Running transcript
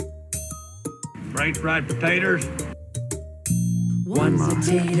French fried potatoes. One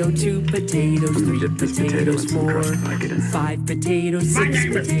potato, two potatoes, three potatoes more. 5 potatoes, 6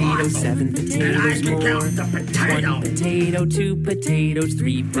 potatoes, 7 potatoes more. 1 potato, 2 potatoes,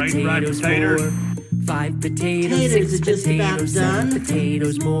 3 potatoes more. 5 potatoes, 6 potatoes, 7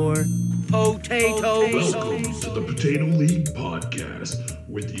 potatoes more. Potatoes. Welcome to the Potato League Podcast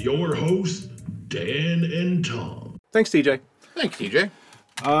with your hosts, Dan and Tom. Thanks, TJ. Thanks, TJ.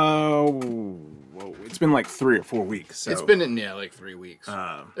 It's been like 3 or 4 weeks. So. It's been like 3 weeks.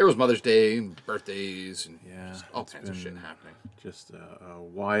 There was Mother's Day and birthdays and just all kinds of shit happening. Just a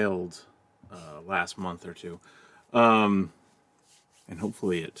wild last month or two, and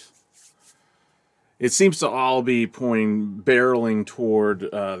hopefully it seems to all be barreling toward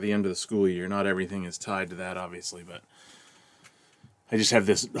the end of the school year. Not everything is tied to that, obviously, but I just have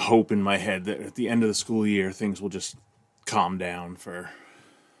this hope in my head that at the end of the school year, things will just calm down for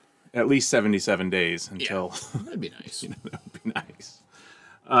at least 77 days until... Yeah, that'd be nice. That would be nice.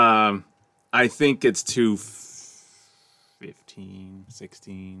 I think it's 15,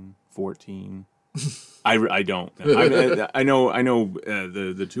 16, 14. I don't. I know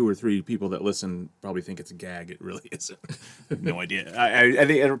the 2 or 3 people that listen probably think it's a gag. It really isn't. I have no idea. I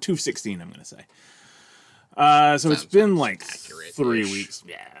think 216, I'm going to say. So it's been like 3 weeks.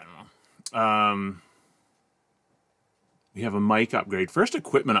 Yeah, I don't know. We have a mic upgrade. First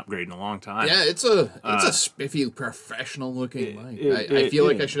equipment upgrade in a long time. Yeah, it's a spiffy, professional-looking mic. I feel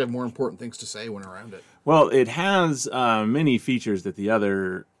like I should have more important things to say when around it. Well, it has many features that the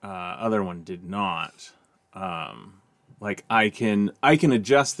other one did not. Like I can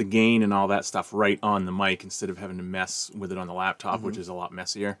adjust the gain and all that stuff right on the mic instead of having to mess with it on the laptop, which is a lot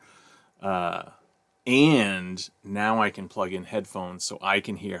messier. And now I can plug in headphones so I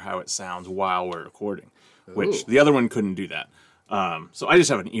can hear how it sounds while we're recording. Which the other one couldn't do that. So I just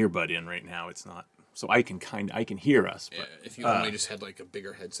have an earbud in right now. It's not so I can hear us. But, if you only just had like a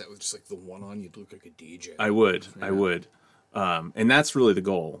bigger headset with just like the one on, you'd look like a DJ. I would. And that's really the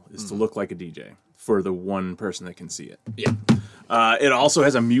goal is to look like a DJ for the one person that can see it. Yeah. It also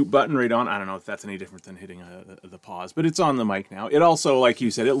has a mute button right on. I don't know if that's any different than hitting the pause, but it's on the mic now. It also, like you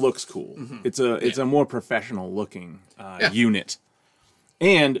said, it looks cool. Mm-hmm. It's a more professional looking unit.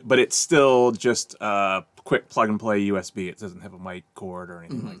 But it's still just quick plug and play USB. It doesn't have a mic cord or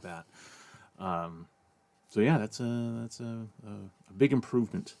anything like that. So yeah, that's a big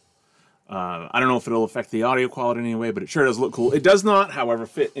improvement. I don't know if it'll affect the audio quality in any way, but it sure does look cool. It does not, however,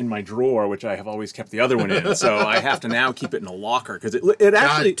 fit in my drawer, which I have always kept the other one in. So I have to now keep it in a locker because it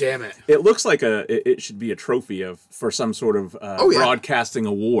actually. God damn it! It looks like it should be a trophy for some sort of broadcasting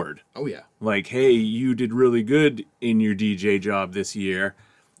award. Oh yeah! Like, hey, you did really good in your DJ job this year.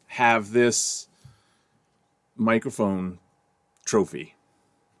 Have this microphone trophy,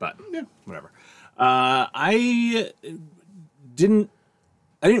 but whatever. I didn't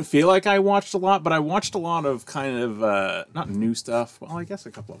feel like I watched a lot, but I watched a lot of kind of not new stuff. Well, I guess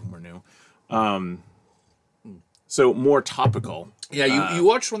a couple of them were new. So more topical. Yeah, you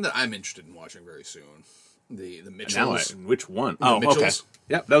watched one that I'm interested in watching very soon. The Mitchells. Which one? Mitchells. Okay.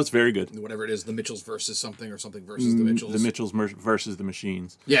 Yep, that was very good. Whatever it is, the Mitchells versus something or something versus the Mitchells. The Mitchells versus the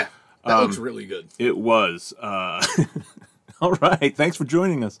Machines. Yeah, that looks really good. It was. All right, thanks for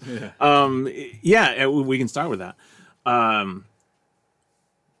joining us. Yeah, we can start with that.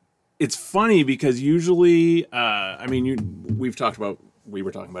 It's funny because usually, we were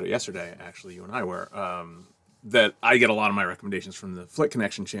talking about it yesterday, actually, you and I were, that I get a lot of my recommendations from the Flick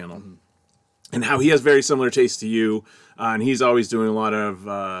Connection channel. Mm-hmm. And how he has very similar tastes to you, and he's always doing a lot of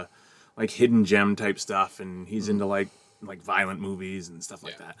like hidden gem type stuff, and he's into like violent movies and stuff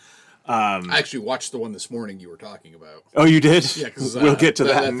like that. I actually watched the one this morning you were talking about. Oh, you did? Yeah, because we'll get to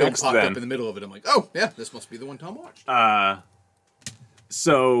that next. Popped up in the middle of it. I'm like, oh yeah, this must be the one Tom watched.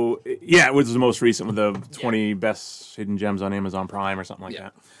 So yeah, it was the most recent with the 20 best hidden gems on Amazon Prime or something like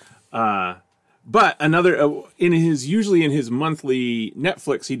that. But another usually in his monthly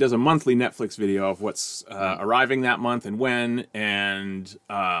Netflix, he does a monthly Netflix video of what's arriving that month and when, and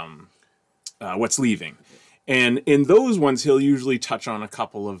what's leaving. And in those ones, he'll usually touch on a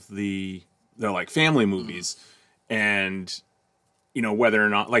couple of they're like family movies, and whether or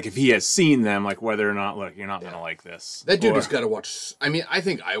not, like if he has seen them, like whether or not, look, you're not gonna like this. That dude has got to watch. I mean, I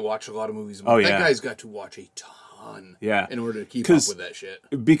think I watch a lot of movies. That guy's got to watch a ton. In order to keep up with that shit.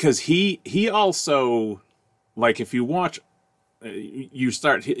 Because he also, like, if you watch, he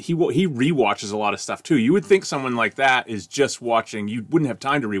rewatches a lot of stuff too. You would think someone like that is just watching. You wouldn't have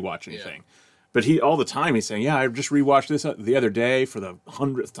time to rewatch anything. But all the time he's saying, I just rewatched this the other day for the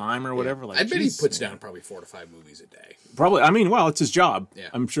 100th time or whatever. Like, I bet he puts down probably 4 to 5 movies a day. Probably. I mean, well, it's his job. Yeah.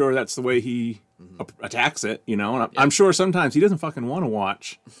 I'm sure that's the way he attacks it, you know. And I'm sure sometimes he doesn't fucking want to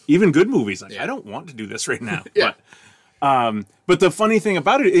watch even good movies. Like, I don't want to do this right now. But the funny thing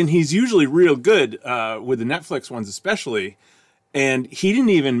about it, and he's usually real good with the Netflix ones especially, and he didn't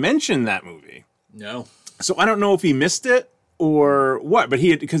even mention that movie. No. So I don't know if he missed it or what, but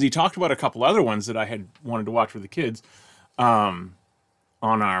because he talked about a couple other ones that I had wanted to watch with the kids on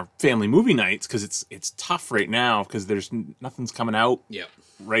our family movie nights, because it's tough right now because there's nothing's coming out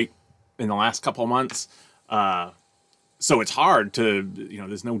right in the last couple of months. So it's hard to,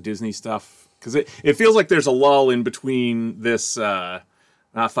 there's no Disney stuff, because it feels like there's a lull in between this,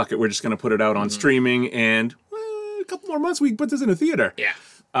 fuck it, we're just going to put it out on streaming, and a couple more months we can put this in a theater. Yeah.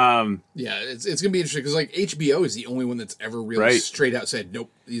 It's gonna be interesting because like HBO is the only one that's ever really straight out said,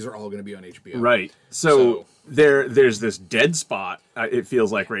 nope, these are all gonna be on HBO. Right. So there's this dead spot. It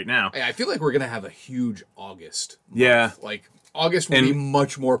feels like right now. I feel like we're gonna have a huge August month. Yeah. Like August will be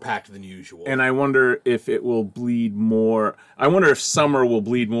much more packed than usual. And I wonder if it will bleed more. I wonder if summer will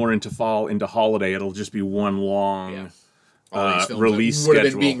bleed more into fall, into holiday. It'll just be one long release schedule. Would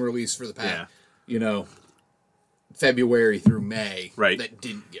have been being released for the past, February through May, that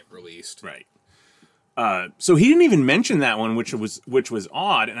didn't get released. Right. So he didn't even mention that one, which was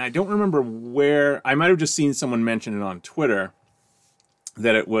odd, and I don't remember where. I might have just seen someone mention it on Twitter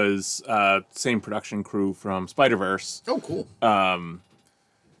that it was same production crew from Spider-Verse. Oh, cool.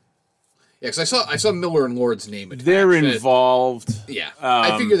 Yeah, because I saw Miller and Lord's name attached. They're involved. Yeah,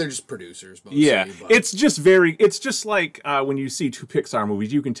 I figure they're just producers. Mostly, but. It's just like when you see two Pixar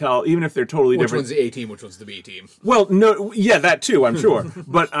movies, you can tell, even if they're totally different. Which one's the A team, which one's the B team? Well, no, yeah, that too, I'm sure.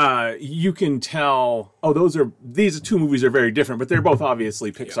 But you can tell, these two movies are very different, but they're both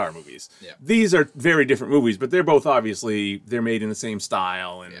obviously Pixar movies. Yeah. These are very different movies, but they're both obviously, they're made in the same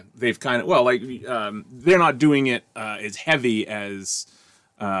style, and they've kind of, they're not doing it as heavy as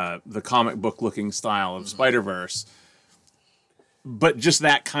the comic book looking style of Spider-Verse, but just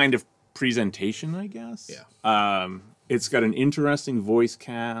that kind of presentation, I guess. Yeah. It's got an interesting voice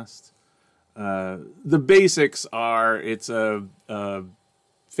cast. The basics are, it's a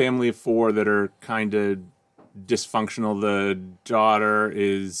family of four that are kind of dysfunctional. The daughter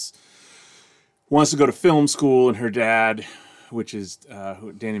wants to go to film school, and her dad, which is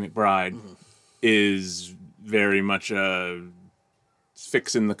Danny McBride, is very much a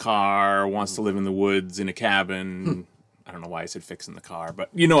fix in the car, wants to live in the woods in a cabin. I don't know why I said fix in the car, but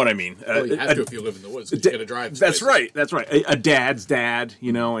you know what I mean. Well, you have to if you live in the woods, because you got to drive. That's right. A dad's dad,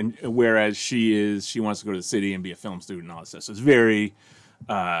 and whereas she wants to go to the city and be a film student and all that stuff. So it's very,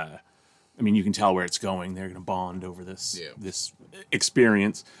 you can tell where it's going. They're going to bond over this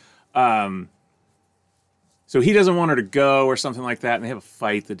experience. So he doesn't want her to go or something like that, and they have a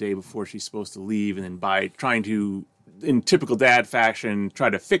fight the day before she's supposed to leave, and then by trying to, in typical dad fashion, try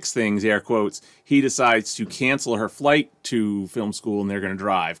to fix things, air quotes, he decides to cancel her flight to film school, and they're going to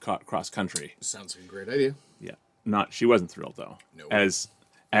drive cross country. Sounds like a great idea. Yeah. She wasn't thrilled, though. No. As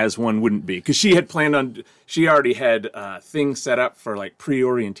one wouldn't be. Because she already had things set up for like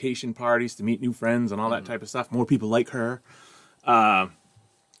pre-orientation parties to meet new friends and all that type of stuff. More people like her. So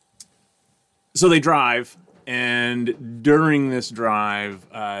they drive. And during this drive,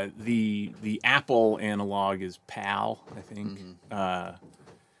 the Apple analog is PAL, I think, and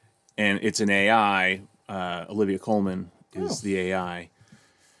it's an AI. Olivia Colman is the AI.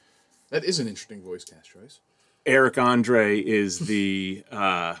 That is an interesting voice cast choice. Eric Andre is the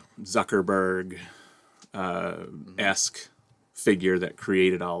Zuckerberg esque figure that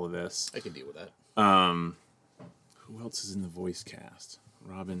created all of this. I can deal with that. Who else is in the voice cast?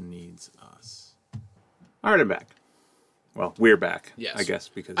 Robin Needs Us. All right, I'm back. Well, we're back, yes. I guess,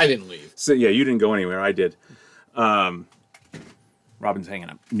 because I didn't leave. So yeah, you didn't go anywhere. I did. Robin's hanging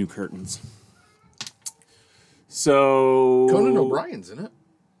up new curtains. So Conan O'Brien's in it.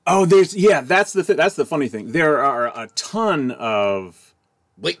 Oh, that's the funny thing. There are a ton of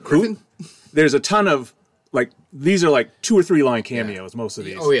Blake Griffin. There's a ton of these are like 2 or 3 line cameos. Most of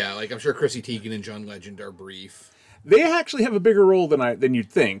these. Oh yeah, I'm sure Chrissy Teigen and John Legend are brief. They actually have a bigger role than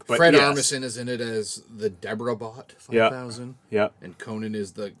you'd think. But Fred Armisen is in it as the Deborah Bot 5000. Yeah. And Conan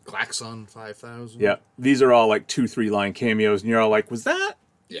is the Glaxon 5000. Yeah. These are all like 2-3 line cameos, and you're all like, was that?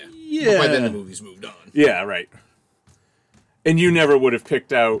 Yeah. Yeah. But by then the movie's moved on. Yeah, right. And you never would have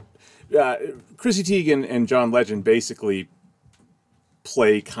picked out Chrissy Teigen and John Legend basically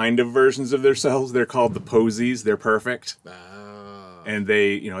play kind of versions of themselves. They're called the Posies. They're perfect. And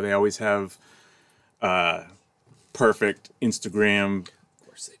they always have perfect Instagram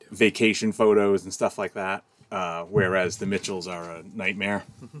vacation photos and stuff like that, whereas the Mitchells are a nightmare.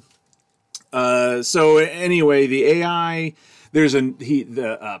 So anyway, the AI, there's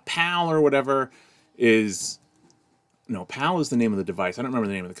the PAL or whatever, No, PAL is the name of the device. I don't remember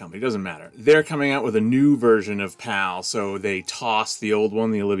the name of the company. It doesn't matter. They're coming out with a new version of PAL, so they toss the old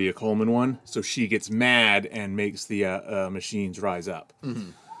one, the Olivia Colman one, so she gets mad and makes the machines rise up.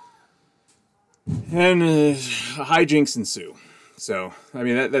 Mm-hmm. And hijinks ensue. So, I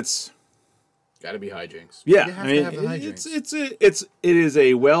mean, that's... Got to be hijinks. Yeah, I mean, it is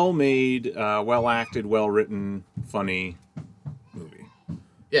a well-made, well-acted, well-written, funny movie.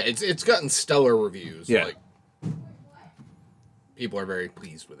 Yeah, it's gotten stellar reviews. Yeah. Like, people are very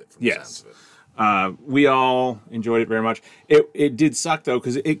pleased with it from the sounds of it. We all enjoyed it very much. It did suck, though,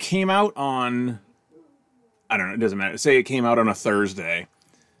 because it came out on... I don't know, it doesn't matter. Say it came out on a Thursday.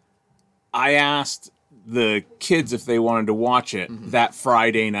 I asked the kids if they wanted to watch it that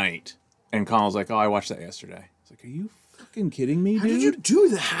Friday night. And Colin's like, oh, I watched that yesterday. It's like, are you fucking kidding me, dude? How did you do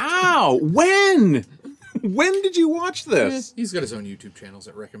that? How? When? When did you watch this? He's got his own YouTube channels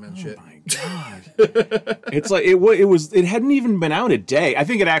that recommend shit. Oh, my God. It's like, it hadn't even been out a day. I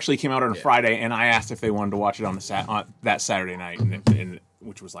think it actually came out on a Friday, and I asked if they wanted to watch it on that Saturday night,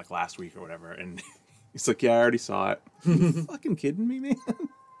 which was like last week or whatever. And he's like, yeah, I already saw it. Are you fucking kidding me, man?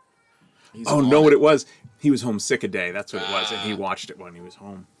 No, what it was? He was homesick a day. That's what it was. And he watched it when he was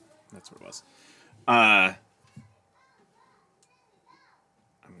home. That's what it was. I'm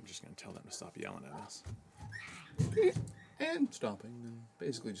just going to tell them to stop yelling at us. And stopping and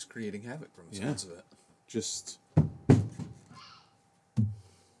basically just creating havoc from the sounds of it. Just...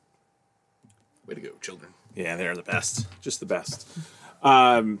 Way to go, children. Yeah, they're the best. Just the best.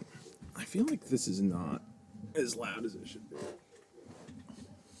 I feel like this is not as loud as it should be.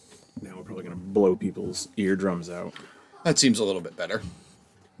 Now we're probably going to blow people's eardrums out. That seems a little bit better.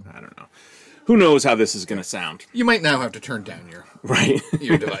 I don't know. Who knows how this is going to sound? You might now have to turn down your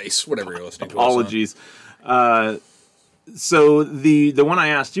device, whatever you're listening to. Apologies. So the one I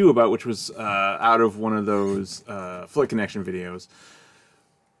asked you about, which was out of one of those Flick Connection videos,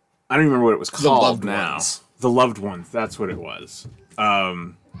 I don't even remember what it was called now. The Loved Ones. That's what it was.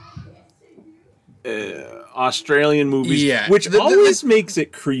 Australian movies, which always makes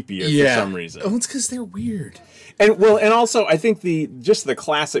it creepier for some reason. Oh, it's because they're weird. And also I think the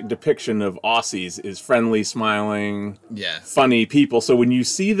classic depiction of Aussies is friendly, smiling, funny people. So when you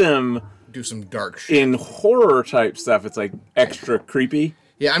see them do some dark shit in horror type stuff, it's like extra creepy.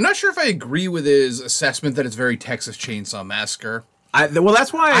 Yeah, I'm not sure if I agree with his assessment that it's very Texas Chainsaw Massacre.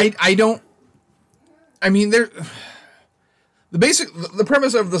 That's why I don't. I mean, the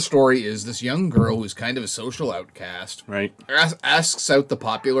premise of the story is this young girl who's kind of a social outcast, right? Asks out the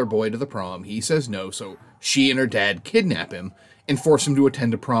popular boy to the prom. He says no, so she and her dad kidnap him and force him to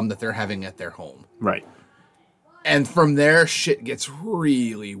attend a prom that they're having at their home. Right. And from there, shit gets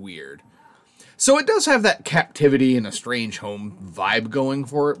really weird. So it does have that captivity in a strange home vibe going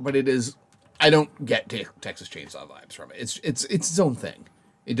for it, but it is... I don't get Texas Chainsaw vibes from it. It's its own thing.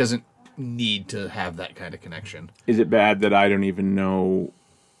 It doesn't need to have that kind of connection. Is it bad that I don't even know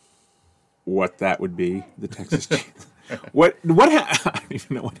what that would be? The Texas Chainsaw... I don't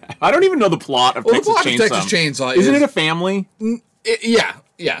even know I don't even know the plot of Texas Chainsaw. Texas Chainsaw Isn't it a family? Yeah.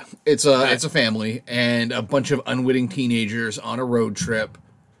 It's a family and a bunch of unwitting teenagers on a road trip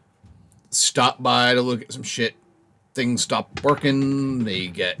stop by to look at some shit. Things stop working. They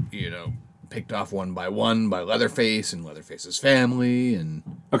get picked off one by Leatherface and Leatherface's family. And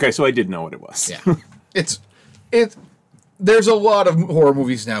okay, so I did know what it was. Yeah, there's a lot of horror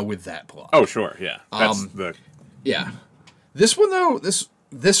movies now with that plot. Oh sure, yeah. Yeah. This one, though,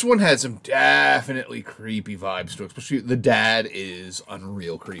 this one had some definitely creepy vibes to it. Especially the dad is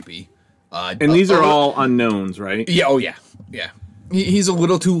unreal creepy. And these are all unknowns, right? Yeah, oh yeah. Yeah. He's a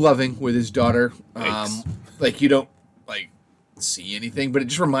little too loving with his daughter. Like, you don't, see anything, but it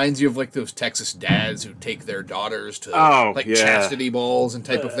just reminds you of, those Texas dads who take their daughters to, chastity balls and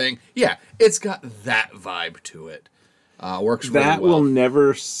type of thing. Yeah, it's got that vibe to it. Works really well. That will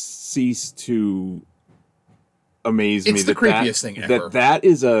never cease to... amaze me. It's the creepiest thing ever. That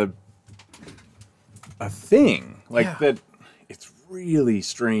is a thing. That it's really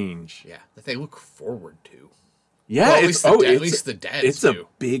strange. Yeah, that they look forward to. Yeah, well, at least the dads it's do. A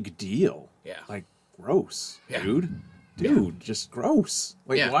big deal. Yeah. Gross, dude, just gross.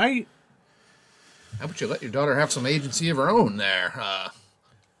 Why? How about you let your daughter have some agency of her own there?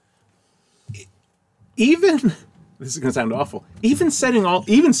 Even this is gonna sound awful. Even setting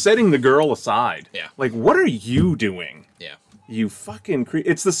the girl aside. Yeah. What are you doing? Yeah. You fucking creep.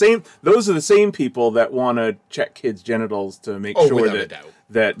 It's the same. Those are the same people that want to check kids' genitals to make sure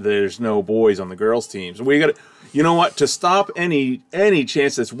that there's no boys on the girls' teams. We got to. You know what? To stop any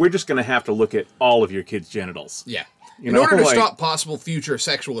chance that we're just going to have to look at all of your kids' genitals. Yeah. In order to stop possible future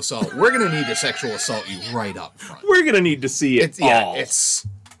sexual assault, we're going to need to sexual assault you right up front. We're going to need to see it all.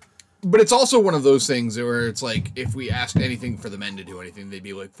 But it's also one of those things where it's like, if we asked anything for the men to do anything, they'd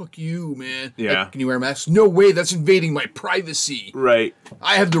be like, fuck you, man. Yeah. Like, can you wear a mask? No way, that's invading my privacy. Right.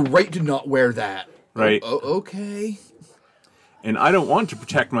 I have the right to not wear that. Right. Okay. And I don't want to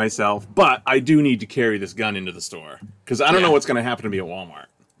protect myself, but I do need to carry this gun into the store. Because I don't know what's going to happen to me at Walmart.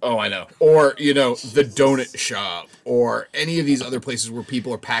 Oh, I know. Or, the donut shop. Or any of these other places where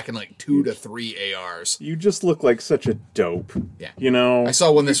people are packing like 2 to 3 ARs. You just look like such a dope. Yeah. I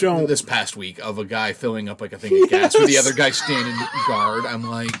saw one this past week of a guy filling up like a thing of gas with the other guy standing guard. I'm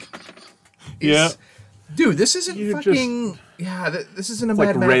like... Dude, this isn't fucking... this isn't a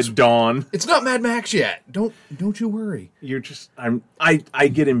Mad Max. Red Dawn. It's not Mad Max yet. Don't you worry. You're just... I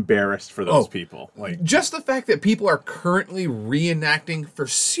get embarrassed for those people. Like, just the fact that people are currently reenacting for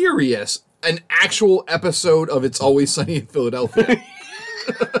serious an actual episode of It's Always Sunny in Philadelphia.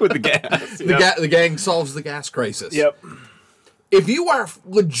 With the gas. The gang solves the gas crisis. Yep. If you are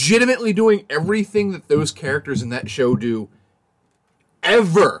legitimately doing everything that those characters in that show do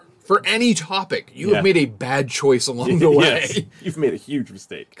ever... for any topic, you have made a bad choice along the way. Yes, you've made a huge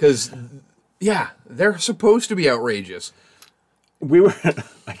mistake. Because, they're supposed to be outrageous. We were,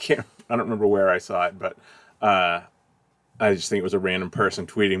 I don't remember where I saw it, but I just think it was a random person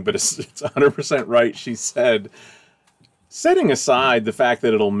tweeting, but it's 100% right. She said, setting aside the fact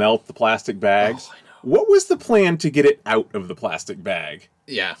that it'll melt the plastic bags, what was the plan to get it out of the plastic bag?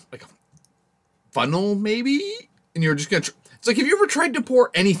 Yeah, like a funnel, maybe? And you're just going to... It's like, have you ever tried to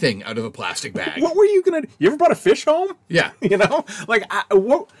pour anything out of a plastic bag? What were you going to... You ever brought a fish home? Yeah. Like,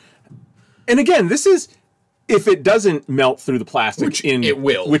 what... And again, this is... If it doesn't melt through the plastic... Which it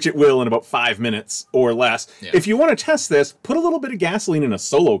will in about 5 minutes or less. Yeah. If you want to test this, put a little bit of gasoline in a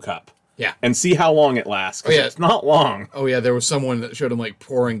Solo cup. Yeah. And see how long it lasts. Because it's not long. Oh, yeah. There was someone that showed him, like,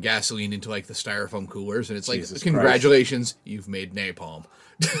 pouring gasoline into, like, the styrofoam coolers. And it's like, Jesus congratulations, you've made napalm.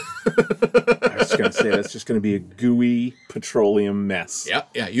 I was going to say, that's just going to be a gooey petroleum mess.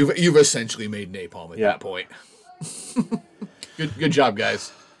 Yeah. You've essentially made napalm at that point. Good job,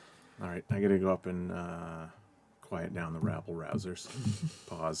 guys. All right. I got to go up and quiet down the rabble-rousers.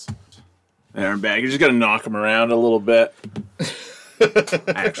 Pause. There, I'm back. You just got to knock them around a little bit. I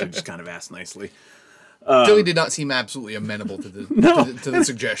actually just kind of asked nicely. Tilly did not seem absolutely amenable to the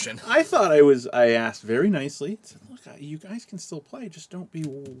suggestion. I thought I asked very nicely. Said, look, you guys can still play. Just don't be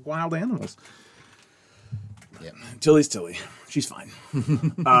wild animals. Yeah, Tilly's Tilly. She's fine.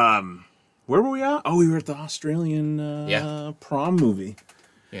 Where were we at? Oh, we were at the Australian prom movie.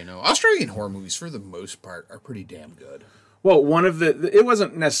 Australian horror movies, for the most part, are pretty damn good. Well, it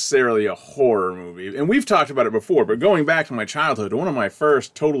wasn't necessarily a horror movie, and we've talked about it before, but going back to my childhood, one of my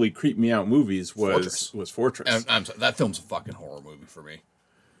first totally creep me out movies was Fortress. I'm sorry, that film's a fucking horror movie for me.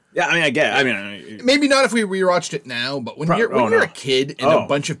 Yeah, I mean, I get it. I mean, maybe not if we rewatched it now, but when you're a kid and a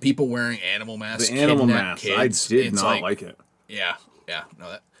bunch of people wearing animal masks, the animal masks, I did not like it. Yeah,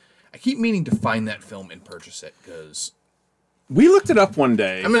 no, I keep meaning to find that film and purchase it because we looked it up one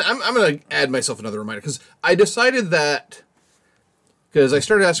day. I'm gonna add myself another reminder because I decided that. Because I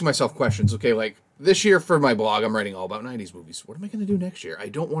started asking myself questions. Okay, like this year for my blog, I'm writing all about 90s movies. What am I going to do next year? I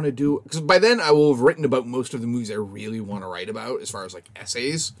don't want to do... Because by then, I will have written about most of the movies I really want to write about as far as, like,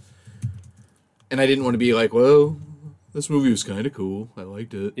 essays. And I didn't want to be like, well, this movie was kind of cool. I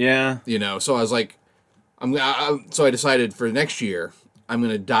liked it. Yeah. So I was like... So I decided for next year, I'm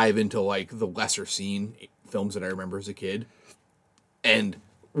going to dive into, like, the lesser seen films that I remember as a kid. And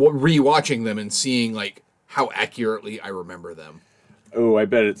rewatching them and seeing, like, how accurately I remember them. Oh, I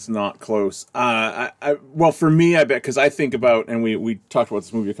bet it's not close. Well, for me, I bet, because I think about, and we talked about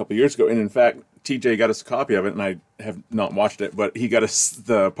this movie a couple of years ago, and in fact, TJ got us a copy of it, and I have not watched it, but he got us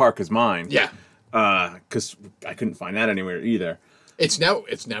The Park Is Mine. Yeah. Because I couldn't find that anywhere either. It's now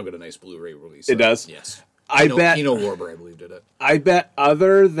got a nice Blu-ray release. It does? Yes. I bet Kino Lorber, I believe, did it. I bet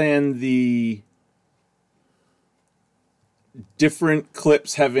other than the different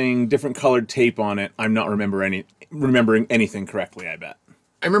clips having different colored tape on it, I'm not remembering anything correctly, I bet.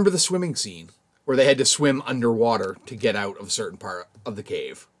 I remember the swimming scene where they had to swim underwater to get out of a certain part of the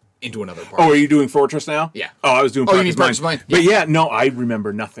cave into another part. Oh, are you doing Fortress now? Yeah. Oh, I was doing Park Is Mine. But yeah, no, I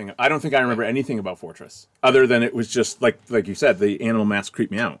remember nothing. I don't think I remember anything about Fortress other than it was just like you said, the animal mask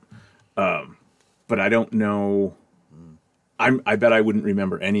creeped me out. But I don't know. I bet I wouldn't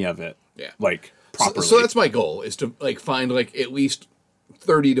remember any of it. Yeah. Like properly. So that's my goal, is to like find like at least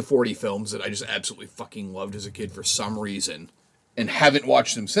 30 to 40 films that I just absolutely fucking loved as a kid for some reason and haven't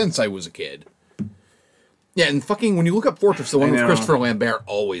watched them since I was a kid. Yeah, and fucking when you look up Fortress, the one with Christopher Lambert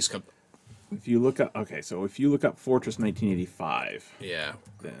always comes. If you look up, Fortress 1985. Yeah.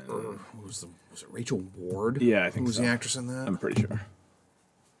 Then, was it Rachel Ward? Yeah, I think Who was so. the actress in that? I'm pretty sure.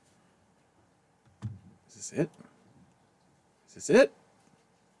 Is this it? Is this it?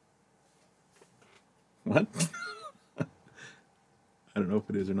 What? I don't know if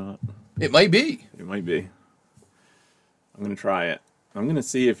it is or not. It might be. It might be. I'm gonna try it. I'm gonna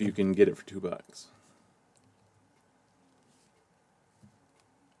see if you can get it for $2.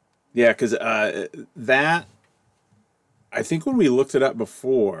 Yeah, because that, I think when we looked it up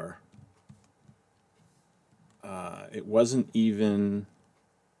before, it wasn't even.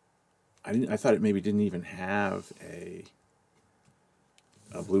 I thought it maybe didn't even have a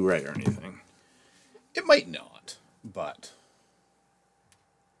Blu-ray or anything. It might not, but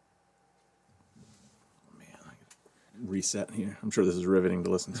Man, I gotta reset here. I'm sure this is riveting to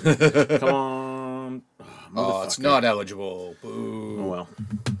listen to. Come on. oh, it's not eligible. Boo. Oh well.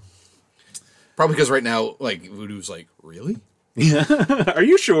 Probably because right now, like, Voodoo's like, really? Yeah. Are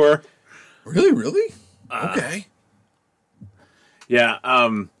you sure? Really? Okay. Yeah.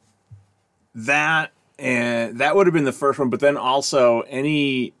 That would have been the first one, but then also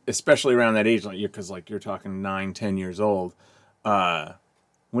especially around that age, like because you're talking 9-10 years old.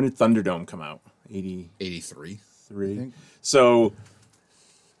 When did Thunderdome come out? 83. So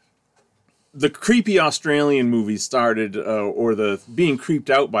the creepy Australian movies started, or the being creeped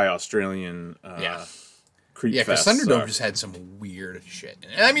out by Australian creep Yeah, because Thunderdome just had some weird shit.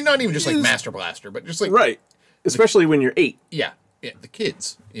 And I mean, not even just like Master Blaster, but just like right, especially when you're 8. Yeah, the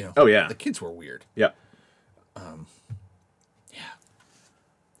kids. Oh yeah, the kids were weird. Yeah.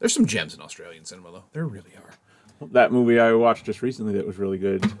 There's some gems in Australian cinema though. There really are. That movie I watched just recently that was really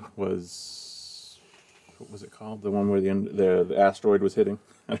good was, what was it called? The one where the asteroid was hitting.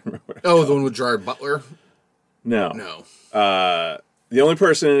 I don't remember. Oh, the one with Gerard Butler. No. The only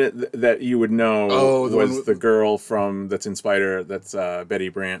person that you would know was the girl that's in that's Betty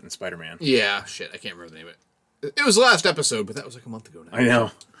Brant in Spider-Man. Yeah, shit, I can't remember the name of it. It was the last episode, but that was like a month ago now. I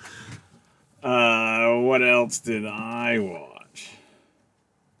know. What else did I watch?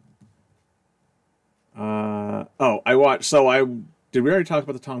 I watched. Did we already talk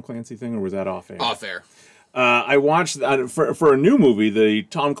about the Tom Clancy thing, or was that off air? Off air. I watched for a new movie, the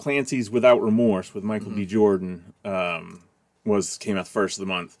Tom Clancy's Without Remorse with Michael B. Jordan. Came out the first of the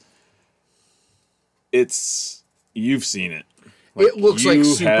month. You've seen it. It looks like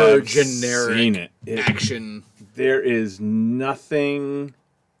super generic seen it. Action. There is nothing.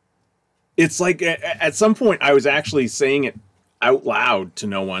 It's like at some point I was actually saying it out loud to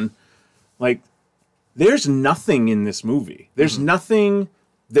no one. Like, there's nothing in this movie. There's nothing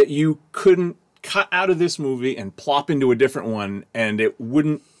that you couldn't cut out of this movie and plop into a different one, and it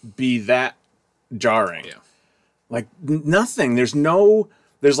wouldn't be that jarring. Yeah. Like, nothing. There's no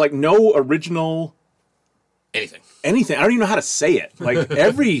original anything. I don't even know how to say it. Like,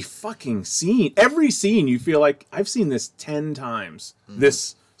 every scene you feel like I've seen this 10 times.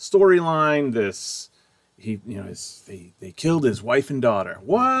 This storyline, they killed his wife and daughter.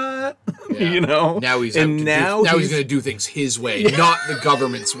 What? Yeah. Now he's going to do things his way, not the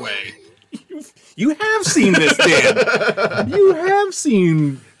government's way. You have seen this, Dan. You have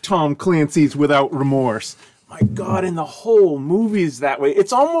seen Tom Clancy's Without Remorse. My God, and the whole movie is that way.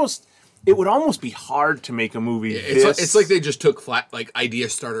 It would almost be hard to make a movie. It's like they just took idea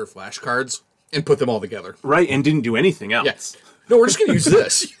starter flashcards and put them all together. Right, and didn't do anything else. Yes. No, we're just going to use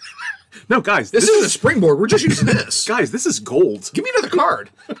this. No, guys, this is a springboard. We're just using this. Guys, this is gold. Give me another card.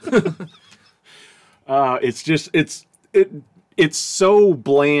 It's so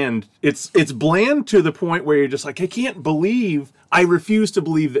bland. It's bland to the point where you're just like, I refuse to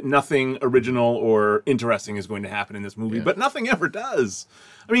believe that nothing original or interesting is going to happen in this movie, but nothing ever does.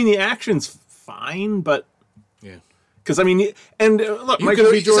 I mean, the action's fine, but yeah. Because look,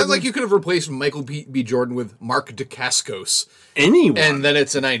 Michael B. Jordan. It sounds like you could have replaced Michael B. Jordan with Mark Dacascos. Anyone, and then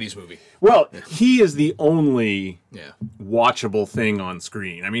it's a '90s movie. Well, he is the only watchable thing on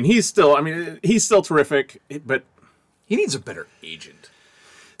screen. I mean, he's still terrific, but he needs a better agent.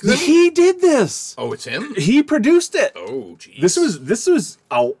 He did this. Oh, it's him? He produced it. Oh, jeez. This was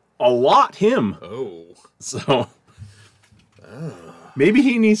a lot him. Oh. So maybe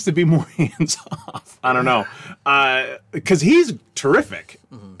he needs to be more hands off. I don't know. Because he's terrific.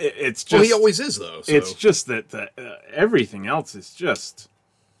 Mm-hmm. It's just, he always is, though. So. It's just that everything else is just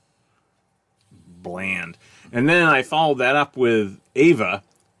bland. And then I followed that up with Ava,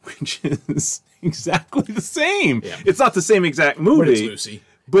 which is exactly the same. Yeah. It's not the same exact movie. But it's Lucy.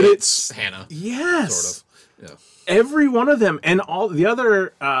 But it's Hannah. Yes. Sort of. Yeah. Every one of them. And all the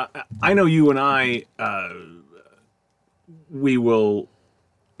other, I know you and I, we will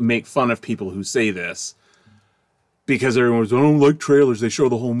make fun of people who say this because everyone's, I don't like trailers. They show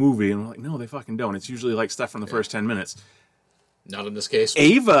the whole movie. And I'm like, no, they fucking don't. It's usually like stuff from the first 10 minutes. Not in this case.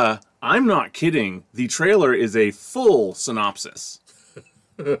 Ava, I'm not kidding. The trailer is a full synopsis.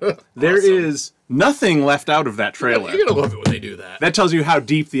 There is nothing left out of that trailer. You're going to love it when they do that. That tells you how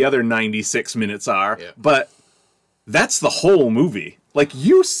deep the other 96 minutes are. Yeah. But that's the whole movie. Like,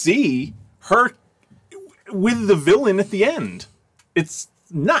 you see her with the villain at the end. It's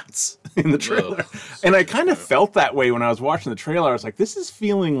nuts in the trailer. And I kind of felt that way when I was watching the trailer. I was like, this is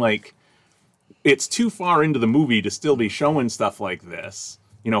feeling like it's too far into the movie to still be showing stuff like this.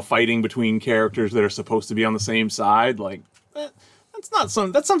 You know, fighting between characters that are supposed to be on the same side. Like,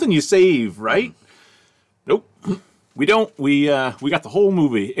 that's something you save, right? Nope. We don't. We got the whole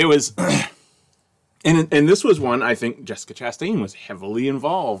movie. It was... And this was one, I think Jessica Chastain was heavily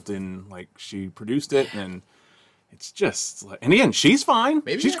involved in. Like, she produced it, and it's just like, and again, she's fine.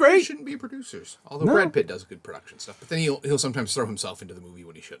 Maybe she's great. Shouldn't be producers. Although Brad Pitt does good production stuff, but then he'll sometimes throw himself into the movie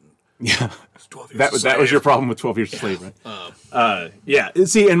when he shouldn't. Yeah, that was your problem with 12 Years a Slave, right? Yeah.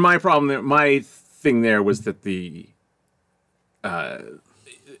 See, and my problem there, my thing there was that the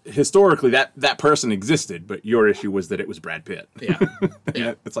historically that person existed, but your issue was that it was Brad Pitt. Yeah,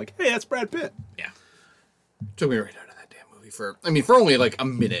 yeah. It's like, hey, that's Brad Pitt. Yeah. Took me right out of that damn movie for only like a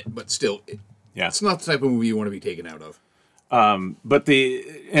minute, but still, it's not the type of movie you want to be taken out of. But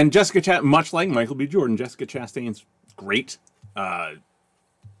Jessica much like Michael B. Jordan, Jessica Chastain's great. Oddly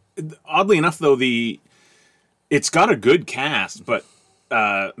enough, though, it's got a good cast, but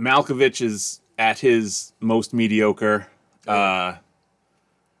Malkovich is at his most mediocre. Colin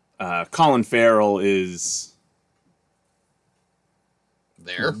Farrell is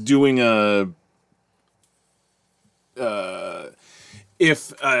there doing if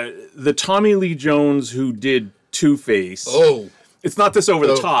the Tommy Lee Jones who did Two-Face. Oh, it's not this over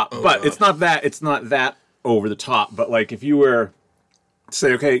the top, but it's not that over the top. But like if you were to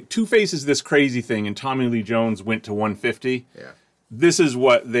say, okay, Two-Face is this crazy thing, and Tommy Lee Jones went to 150. Yeah. This is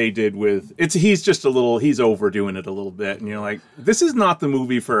what they did with he's overdoing it a little bit, and you're like, this is not the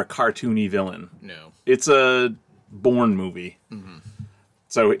movie for a cartoony villain. No, it's a Bourne movie. Mm-hmm.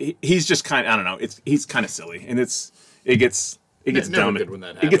 So he's just kind of, I don't know, he's kind of silly, and it gets dumb.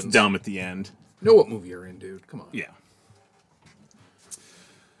 It gets dumb at the end. Know what movie you're in, dude? Come on. Yeah.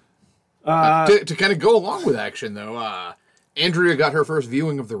 To kind of go along with action, though, Andrea got her first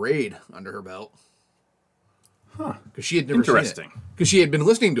viewing of The Raid under her belt. Huh. Because she had never seen it. Because she had been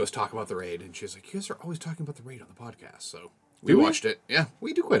listening to us talk about The Raid, and she was like, you guys are always talking about The Raid on the podcast. So we watched it. Yeah,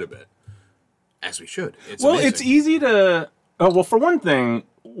 we do quite a bit. As we should. It's amazing. It's easy to... well, for one thing,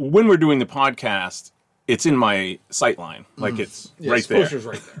 when we're doing the podcast, it's in my sightline. Like, it's right there. Poster's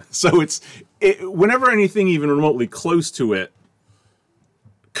right there. So whenever anything even remotely close to it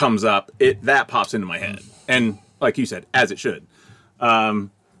comes up, that pops into my head. And like you said, as it should.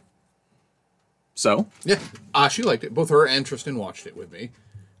 So? Yeah. She liked it. Both her and Tristan watched it with me.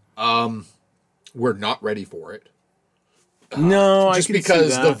 We're not ready for it. No, just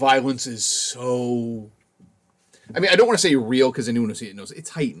because the violence is so... I mean, I don't want to say real, because anyone who sees it knows it's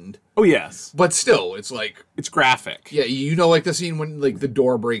heightened. Oh, yes. But still, it's like... It's graphic. Yeah, like the scene when like the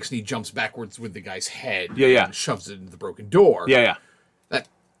door breaks and he jumps backwards with the guy's head. Yeah. And shoves it into the broken door. Yeah.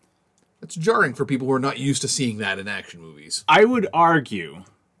 That's jarring for people who are not used to seeing that in action movies. I would argue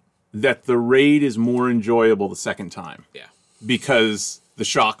that The Raid is more enjoyable the second time. Yeah. Because the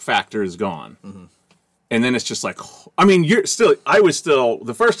shock factor is gone. Mm-hmm. And then it's just like, I mean,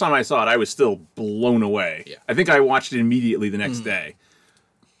 the first time I saw it, I was still blown away. Yeah. I think I watched it immediately the next day.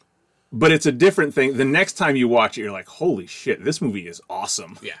 But it's a different thing. The next time you watch it, you're like, holy shit, this movie is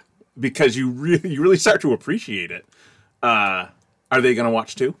awesome. Yeah. Because you really start to appreciate it. Are they going to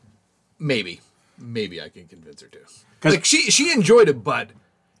watch too? Maybe I can convince her to. Like she enjoyed it, but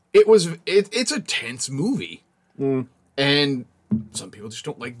it's a tense movie. And some people just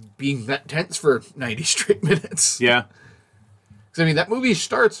don't like being that tense for 90 straight minutes. Yeah. Because, I mean, that movie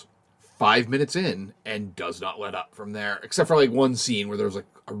starts 5 minutes in and does not let up from there, except for, like, one scene where there's, like,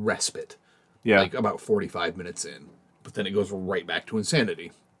 a respite. Yeah. Like, about 45 minutes in. But then it goes right back to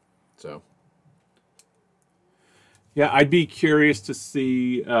insanity. So. Yeah, I'd be curious to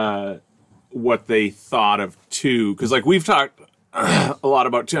see what they thought of 2. Because, like, we've talked a lot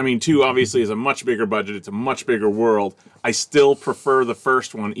about 2. I mean, 2 obviously is a much bigger budget. It's a much bigger world. I still prefer the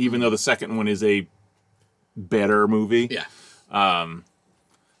first one, even though the second one is a better movie. Yeah.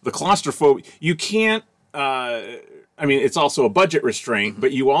 The claustrophobia, you can't, I mean, it's also a budget restraint,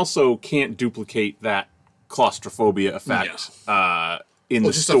 but you also can't duplicate that claustrophobia effect in the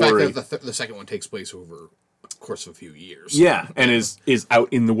just story. The fact that the second one takes place over course of a few years. Yeah, and is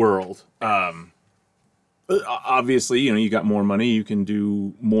out in the world. Obviously, you got more money, you can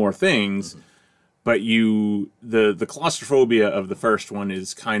do more things, but the claustrophobia of the first one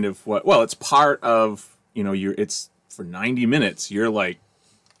is kind of it's part of, it's for 90 minutes, you're like,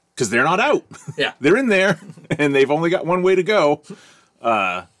 because they're not out. Yeah. They're in there, and they've only got one way to go.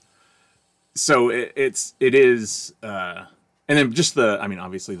 So it is, and then just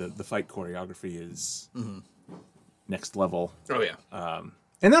obviously the fight choreography is next level. Oh, yeah.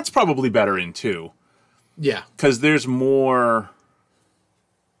 And that's probably better in 2. Yeah. Because there's more...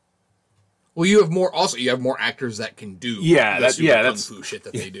 Well, you have more actors that can do that's kung fu shit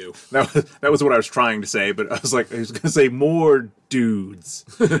that they do. That was what I was trying to say, but I was going to say more dudes.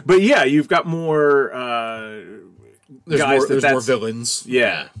 But yeah, you've got more There's more villains.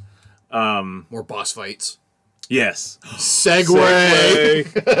 Yeah. More boss fights. Yes. Segue.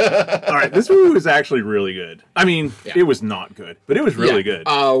 All right, this movie was actually really good. It was not good, but it was really good.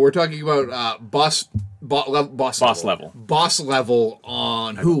 We're talking about Boss Level. Boss Level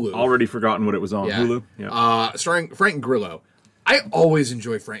on Hulu. Already forgotten what it was on Hulu. Yeah. Starring Frank Grillo. I always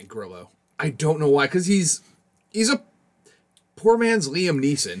enjoy Frank Grillo. I don't know why, because he's a poor man's Liam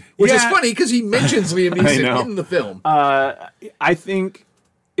Neeson, which is funny because he mentions Liam Neeson in the film. I think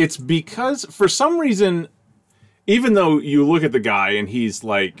it's because for some reason, even though you look at the guy and he's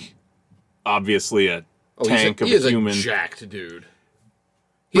like obviously a tank of a human, a jacked dude.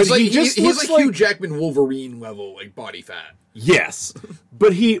 He's like Hugh Jackman Wolverine level, like body fat. Yes,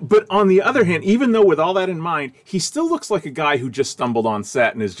 but on the other hand, even though with all that in mind, he still looks like a guy who just stumbled on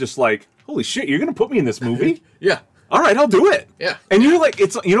set and is just like, "Holy shit, you're gonna put me in this movie?" Yeah. All right, I'll do it. Yeah. And you're like,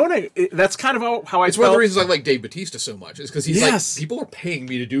 that's kind of how I It's felt. one of the reasons I like Dave Bautista so much, is because he's like, people are paying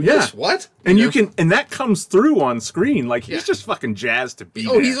me to do this. What? And and that comes through on screen. Like, he's just fucking jazzed to be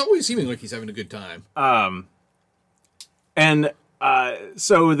there. He's always seeming like he's having a good time.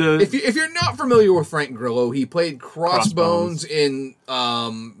 So if you're not familiar with Frank Grillo, he played Crossbones in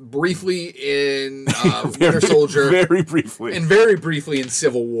briefly in Winter Soldier, very briefly, and very briefly in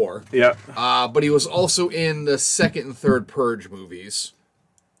Civil War. Yeah, but he was also in the second and third Purge movies,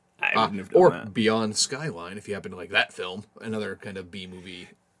 I wouldn't have done that. Beyond Skyline. If you happen to like that film, another kind of B movie.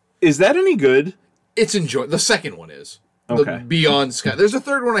 Is that any good? It's the second one is okay. The Beyond Sky. There's a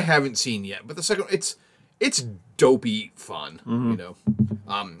third one I haven't seen yet, but the second it's dopey fun,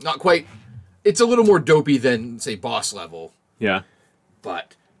 not quite. It's a little more dopey than say Boss Level. Yeah,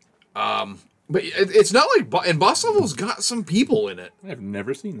 but it's not like and Boss Level's got some people in it. I've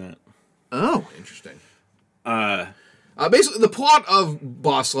never seen that. Oh, interesting. Basically, the plot of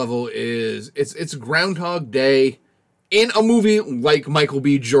Boss Level is it's Groundhog Day in a movie like Michael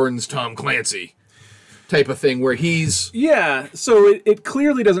B. Jordan's Tom Clancy type of thing, where he's so it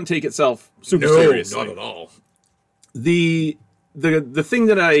clearly doesn't take itself super seriously. Not at all. The thing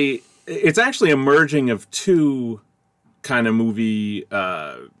that it's actually a merging of two kind of movie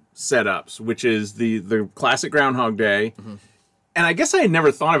setups, which is the classic Groundhog Day, and I guess I had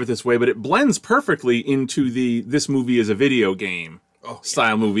never thought of it this way, but it blends perfectly into this movie is a video game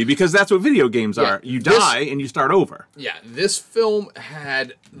style movie, because that's what video games are. You die and you start over. Yeah, this film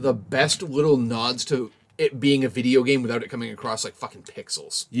had the best little nods to it being a video game without it coming across like fucking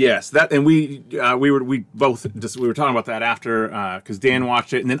pixels. Yes, that, and we were talking about that after because Dan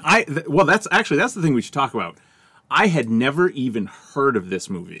watched it, and then that's the thing we should talk about. I had never even heard of this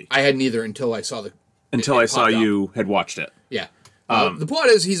movie. I hadn't either until I saw you had watched it. Yeah, the plot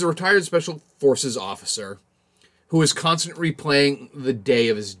is he's a retired special forces officer who is constantly replaying the day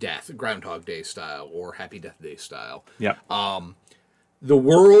of his death, Groundhog Day style or Happy Death Day style. Yeah. The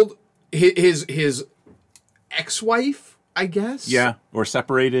world, his ex-wife, I guess. Yeah, or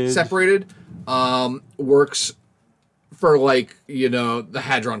separated. Works for the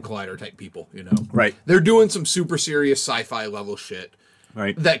Hadron Collider type people, Right. They're doing some super serious sci-fi level shit.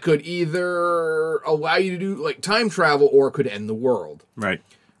 Right. That could either allow you to do time travel or could end the world. Right.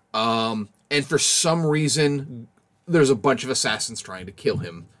 And for some reason, there's a bunch of assassins trying to kill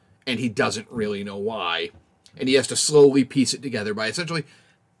him, and he doesn't really know why. And he has to slowly piece it together by essentially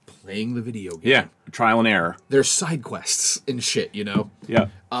playing the video game. Yeah, trial and error. There's side quests and shit, Yeah.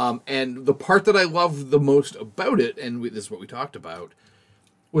 And the part that I love the most about it, and this is what we talked about,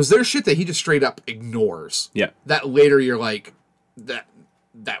 was there's shit that he just straight up ignores. Yeah. That later you're like, that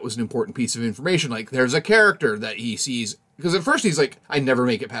was an important piece of information. Like, there's a character that he sees, because at first he's like, I never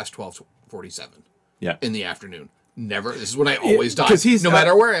make it past 12:47 in the afternoon. Never. This is when I always die. No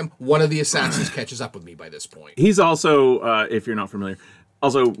matter where I am, one of the assassins catches up with me by this point. He's also, if you're not familiar,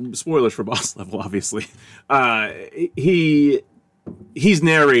 also spoilers for Boss Level, obviously. He he's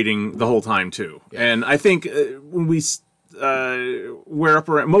narrating the whole time too. Yeah. And I think when we're up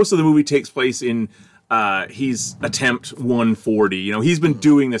around, most of the movie takes place in he's attempt 140. You know, he's been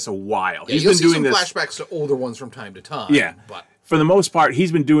doing this a while. Yeah, he's been doing some this flashbacks to older ones from time to time. Yeah, but for the most part,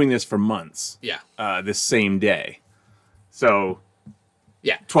 he's been doing this for months. Yeah, this same day. So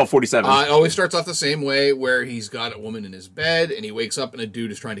yeah, 12:47. It always starts off the same way, where he's got a woman in his bed, and he wakes up and a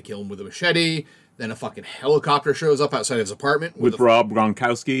dude is trying to kill him with a machete. Then a fucking helicopter shows up outside his apartment with Rob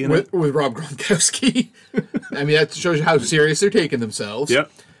Gronkowski in it. With Rob Gronkowski. I mean, that shows you how serious they're taking themselves.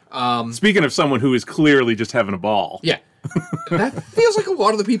 Yep. Speaking of someone who is clearly just having a ball. Yeah. That feels like a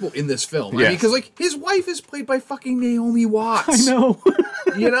lot of the people in this film. Yes. I mean, because like his wife is played by fucking Naomi Watts. I know.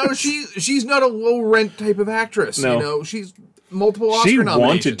 You know, she's not a low rent type of actress. No. You know, she's multiple Oscar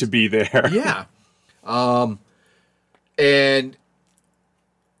nominations. She wanted to be there. Yeah. And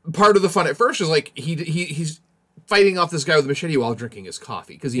part of the fun at first is like he's fighting off this guy with a machete while drinking his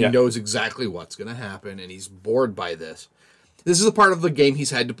coffee because he knows exactly what's going to happen and he's bored by this. This is a part of the game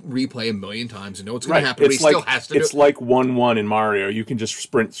he's had to replay a million times and know what's going to happen, but he still has to do it. It's like 1-1 in Mario. You can just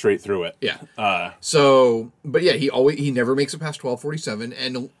sprint straight through it. Yeah. But yeah, he never makes it past 12:47,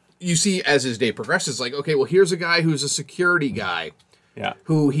 and you see as his day progresses, like, okay, well, here's a guy who's a security guy. Yeah.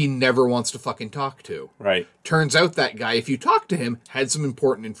 Who he never wants to fucking talk to. Right. Turns out that guy, if you talk to him, had some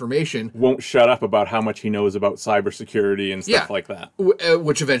important information. Won't shut up about how much he knows about cybersecurity and stuff like that.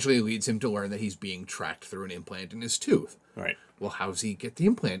 Which eventually leads him to learn that he's being tracked through an implant in his tooth. Right. Well, how does he get the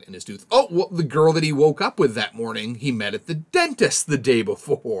implant in his tooth? Oh, well, the girl that he woke up with that morning, he met at the dentist the day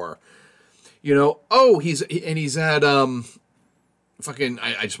before. You know, he's at, fucking,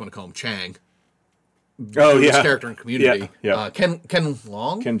 I just want to call him Chang. His character in Community. Yeah. Ken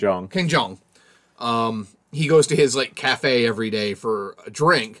Long? Ken Jeong. He goes to his like cafe every day for a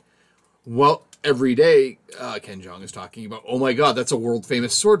drink. Well, every day, Ken Jeong is talking about, oh my god, that's a world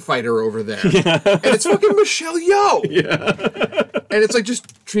famous sword fighter over there. Yeah. And it's fucking Michelle Yeoh. Yeah. And it's like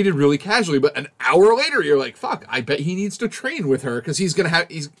just treated really casually, but an hour later you're like, fuck, I bet he needs to train with her because he's gonna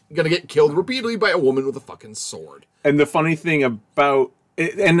get killed repeatedly by a woman with a fucking sword. And the funny thing about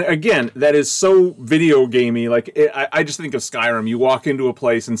and again, that is so video gamey. Like, I just think of Skyrim. You walk into a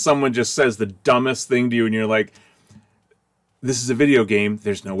place and someone just says the dumbest thing to you, and you're like, "This is a video game.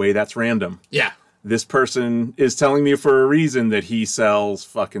 There's no way that's random." Yeah. This person is telling me for a reason that he sells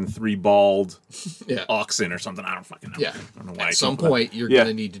fucking 3 bald oxen or something. I don't fucking know. Yeah. I don't know why. At some point, you're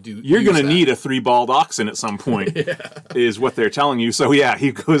gonna need to do. You're gonna need a 3 bald oxen at some point. Is what they're telling you. So yeah,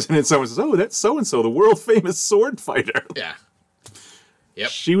 he goes in and someone says, "Oh, that's so and so, the world famous sword fighter." Yeah. Yep.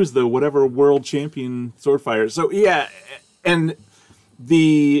 She was the whatever world champion sword fighter. So yeah, and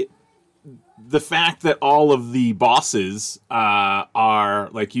the fact that all of the bosses are,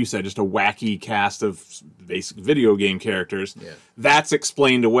 like you said, just a wacky cast of basic video game characters. Yeah. That's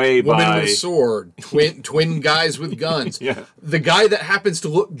explained away by women with a sword, twin guys with guns. Yeah. The guy that happens to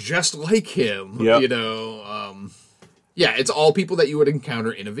look just like him. Yep. You know. Yeah, it's all people that you would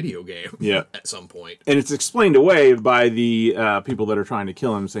encounter in a video game. Yeah. At some point. And it's explained away by the people that are trying to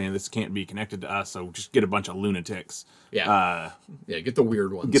kill him, saying this can't be connected to us, so just get a bunch of lunatics. Yeah. Get the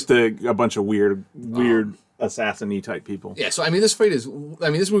weird ones. Get a bunch of weird assassin-y type people. Yeah, so this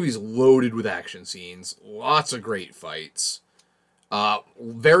movie is loaded with action scenes. Lots of great fights.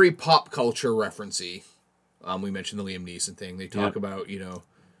 Very pop culture referencey. We mentioned the Liam Neeson thing. They talk about,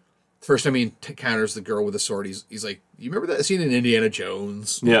 first time he encounters the girl with the sword, he's like, you remember that scene in Indiana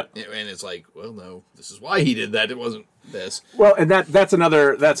Jones? Yeah. And it's like, well, no, this is why he did that. It wasn't this. Well, and that's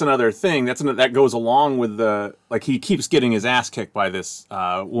another thing. That goes along with the, like, he keeps getting his ass kicked by this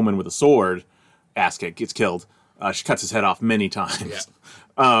woman with a sword. Ass kick, gets killed. She cuts his head off many times.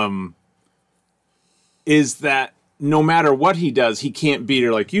 Yeah. Is that no matter what he does, he can't beat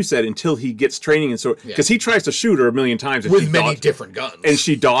her, like you said, until he gets training. And so, because he tries to shoot her a million times. With many different guns. And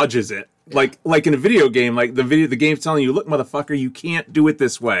she dodges it. Yeah. Like in a video game, like the game's telling you, look, motherfucker, you can't do it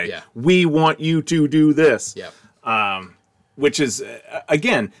this way. Yeah. We want you to do this. Yeah. Which is,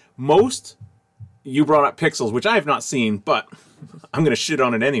 again, you brought up Pixels, which I have not seen, but I'm going to shit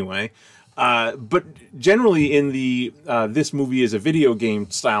on it anyway. But generally in the this movie is a video game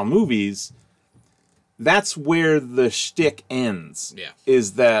style movies, that's where the shtick ends. Yeah.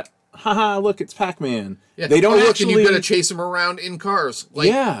 Is that, haha, look, it's Pac-Man. Yeah. They don't actually... and you've got to chase him around in cars.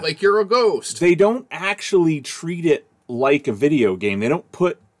 Like you're a ghost. They don't actually treat it like a video game. They don't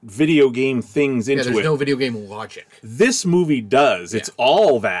put video game things into it. There's no video game logic. This movie does. It's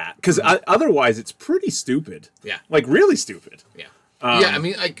all that. Because otherwise, it's pretty stupid. Yeah. Like, really stupid. Yeah. I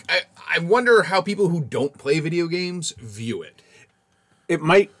mean, I wonder how people who don't play video games view it. It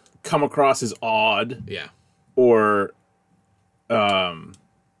might come across as odd. Yeah. Or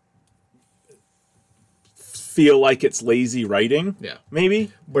feel like it's lazy writing. Yeah.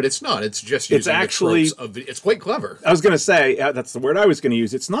 Maybe. But it's not. It's just using actually, the tropes of it. It's quite clever. I was going to say, that's the word I was going to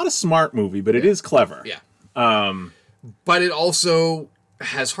use. It's not a smart movie, but it is clever. Yeah. But it also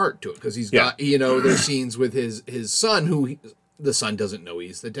has heart to it because he's got, there's scenes with his son who the son doesn't know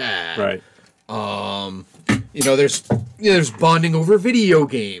he's the dad. Right. There's bonding over video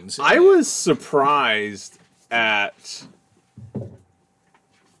games. I was surprised at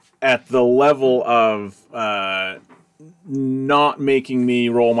the level of not making me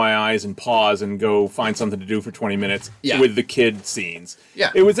roll my eyes and pause and go find something to do for 20 minutes with the kid scenes.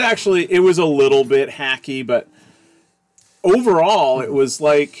 Yeah. It was a little bit hacky, but overall it was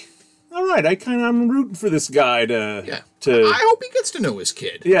like, all right, I'm rooting for this guy to I hope he gets to know his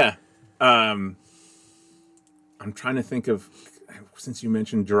kid. Yeah. I'm trying to think of, since you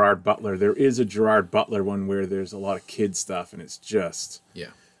mentioned Gerard Butler, there is a Gerard Butler one where there's a lot of kid stuff and it's just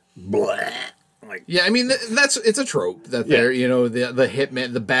bleh. Like, I mean it's a trope that the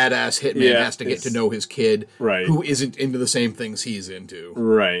hitman, the badass hitman has to get to know his kid, right, who isn't into the same things he's into.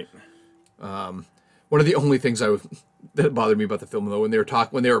 Right. One of the only things that bothered me about the film though, when they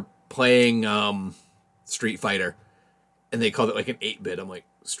were playing Street Fighter, and they called it like an 8-bit. I'm like,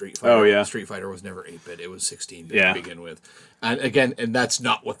 Street Fighter. Oh yeah. Street Fighter was never 8-bit. It was 16-bit to begin with. And again, that's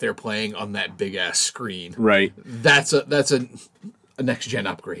not what they're playing on that big ass screen. Right. That's a next gen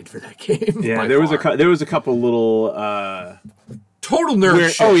upgrade for that game. Yeah, there was a couple little total nerd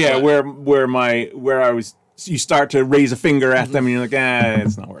shit. Where I was, you start to raise a finger at them and you're like,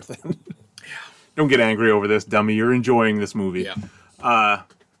 it's not worth it. Don't get angry over this, dummy. You're enjoying this movie. Yeah.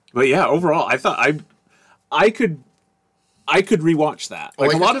 But yeah, overall, I thought I could rewatch that.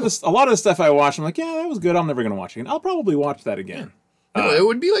 Like a lot of the stuff I watched, I'm like, yeah, that was good. I'm never gonna watch it again. I'll probably watch that again. Yeah. It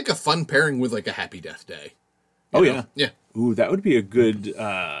would be like a fun pairing with like a Happy Death Day. Yeah. Ooh, that would be a good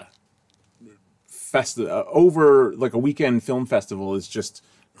over like a weekend film festival. Is just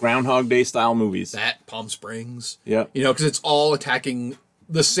Groundhog Day style movies. That Palm Springs. Yeah. Because it's all attacking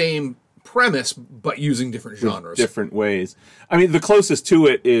the same premise but using different genres, different ways. I mean, the closest to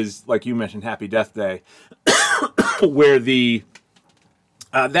it is, like you mentioned, Happy Death Day, where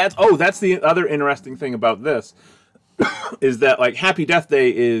that's the other interesting thing about this is that like Happy Death Day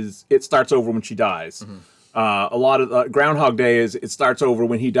it starts over when she dies. Mm-hmm. A lot of Groundhog Day it starts over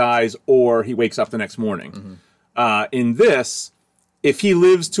when he dies or he wakes up the next morning. Mm-hmm. In this, if he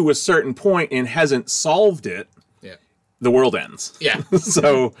lives to a certain point and hasn't solved it, the world ends. Yeah.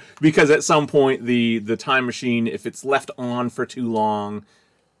 So, because at some point the time machine, if it's left on for too long,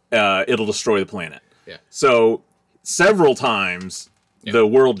 it'll destroy the planet. Yeah. So, several times the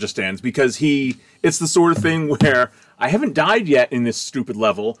world just ends because it's the sort of thing where I haven't died yet in this stupid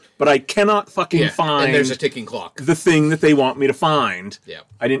level, but I cannot fucking find and there's a ticking clock. The thing that they want me to find. Yeah.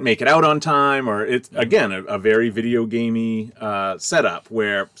 I didn't make it out on time, or it's again a very video gamey setup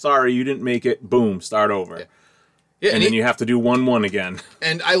where sorry you didn't make it, boom, start over. Yeah. Yeah, and then you have to do 1-1 again.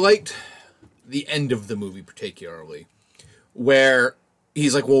 And I liked the end of the movie particularly, where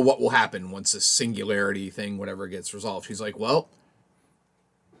he's like, well, what will happen once this singularity thing, whatever, gets resolved? She's like, well,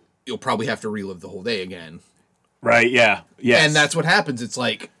 you'll probably have to relive the whole day again. Right, yeah. Yes. And that's what happens. It's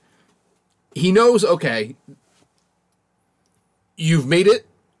like, he knows, okay, you've made it,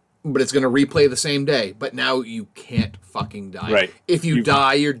 but it's going to replay the same day. But now you can't fucking die. Right. If you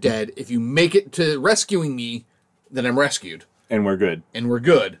die, you're dead. If you make it to rescuing me, then I'm rescued. And we're good.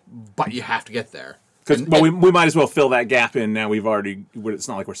 But you have to get there. Because we might as well fill that gap in now. It's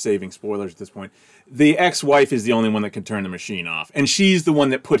not like we're saving spoilers at this point. The ex-wife is the only one that can turn the machine off. And she's the one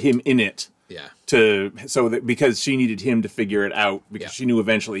that put him in it. Yeah. Because she needed him to figure it out because she knew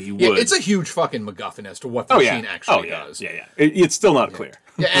eventually he would. Yeah, it's a huge fucking MacGuffin as to what the machine actually does. Yeah. It's still not clear.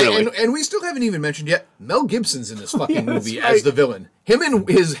 Yeah, really. and we still haven't even mentioned yet, Mel Gibson's in this fucking movie as the villain. Him and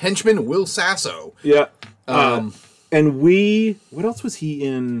his henchman, Will Sasso. Yeah. And what else was he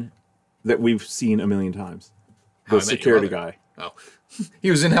in that we've seen a million times? The security guy. Oh.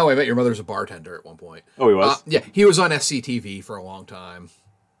 He was in How I Met Your Mother's a bartender at one point. Oh, he was? Yeah, he was on SCTV for a long time.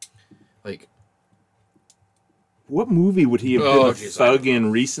 Like, what movie would he have been a thug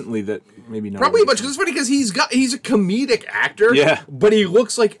in recently that maybe not? Probably a bunch. Because it's funny because he's a comedic actor. Yeah. But he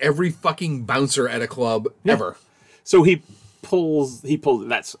looks like every fucking bouncer at a club ever. So he pulls, he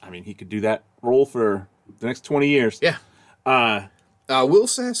could do that role for the next 20 years. Yeah. Will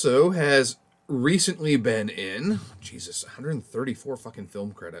Sasso has recently been in 134 fucking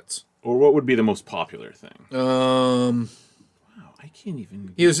film credits. Or what would be the most popular thing? Wow, I can't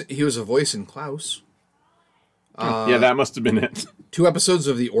even. He was a voice in Klaus. Yeah, that must have been it. 2 episodes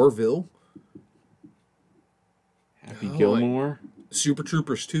of The Orville. Happy Gilmore. Super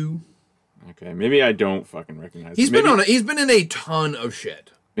Troopers 2. Okay, maybe I don't fucking recognize. He's been in a ton of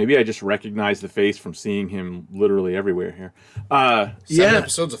shit. Maybe I just recognize the face from seeing him literally everywhere here. 7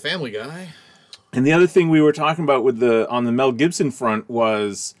 episodes of Family Guy. And the other thing we were talking about on the Mel Gibson front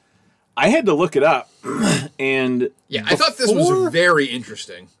was I had to look it up. And I thought this was very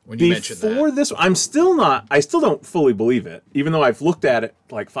interesting when you mentioned that. Before this, I still don't fully believe it, even though I've looked at it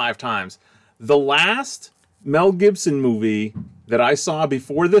like 5 times. The last Mel Gibson movie that I saw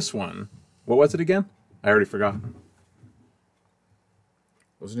before this one, what was it again? I already forgot.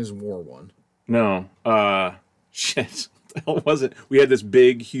 Wasn't his war one? No. Shit. What the hell was it? We had this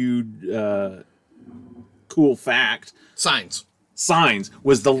big, huge, cool fact. Signs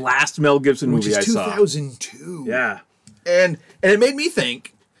was the last Mel Gibson movie I saw. Which is 2002. Yeah. And it made me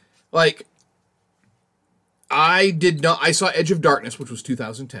think, like, I saw Edge of Darkness, which was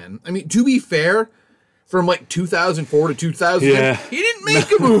 2010. I mean, to be fair, from like 2004 to 2010, he didn't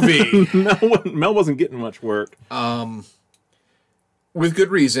make a movie. Mel wasn't getting much work. With good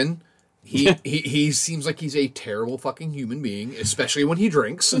reason. He seems like he's a terrible fucking human being, especially when he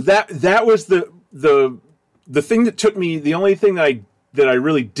drinks. That was the thing that took me. The only thing that I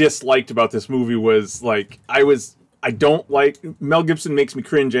really disliked about this movie was like I don't like Mel Gibson makes me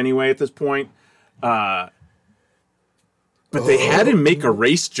cringe anyway at this point. But they had him make a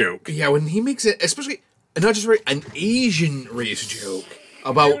race joke. Yeah, when he makes it, especially not just an Asian race joke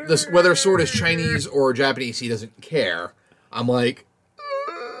about this, whether Sword is Chinese or Japanese, he doesn't care. I'm like.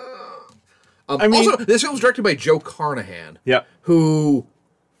 Also, this film was directed by Joe Carnahan. Yeah. Who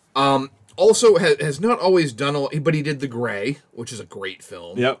also has not always done but he did The Grey, which is a great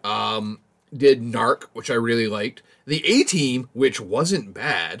film. Yep. Did Narc, which I really liked. The A-Team, which wasn't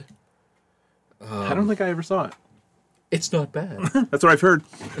bad. I don't think I ever saw it. It's not bad. That's what I've heard.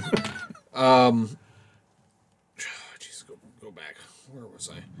 Jeez, go back. Where was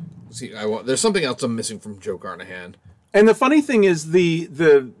I? See, there's something else I'm missing from Joe Carnahan. And the funny thing is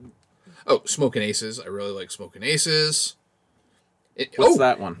Smokin' Aces. I really like Smokin' Aces. What's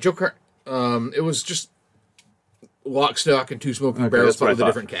that one? It was just Lock, Stock, and Two Smoking Barrels, but with a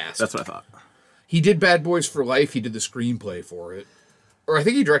different cast. That's what I thought. He did Bad Boys for Life. He did the screenplay for it, or I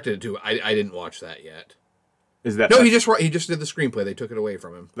think he directed it too. I didn't watch that yet. Is that no? He just did the screenplay. They took it away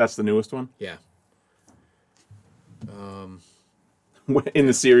from him. That's the newest one. Yeah. In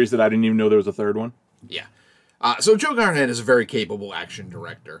the series that I didn't even know there was a third one. Yeah. So Joe Carnahan is a very capable action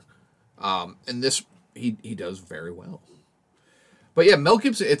director. And this he does very well. But yeah, Mel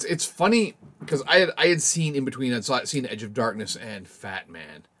Gibson. It's funny because I had seen in between. I'd seen Edge of Darkness and Fat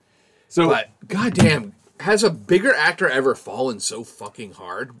Man. But goddamn, has a bigger actor ever fallen so fucking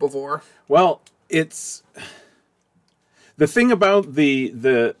hard before? Well, it's the thing about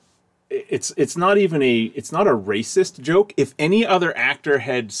it's not a racist joke. If any other actor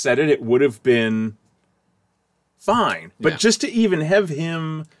had said it, it would have been fine. But just to even have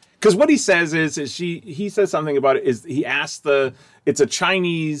him. Because what he says is he says something about it. Is he asked it's a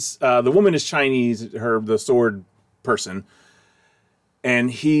Chinese, the woman is Chinese, the sword person,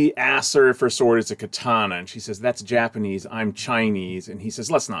 and he asks her if her sword is a katana, and she says, that's Japanese, I'm Chinese, and he says,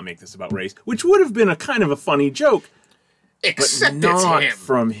 let's not make this about race, which would have been a kind of a funny joke. Except but not it's him.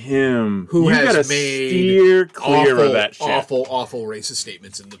 From him. Who you has gotta made steer clear of that shit. Awful racist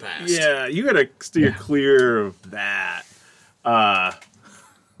statements in the past. Yeah, you gotta steer clear of that.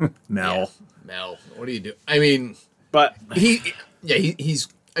 Mel, what do you do? I mean, but he's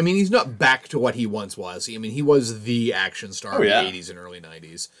not back to what he once was. I mean, he was the action star of the 80s and early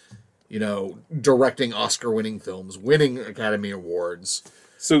 90s. You know, directing Oscar-winning films, winning Academy Awards.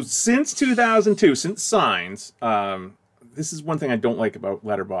 So since 2002, since Signs, this is one thing I don't like about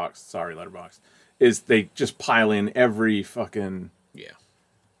Letterboxd. Sorry, Letterboxd, is they just pile in every fucking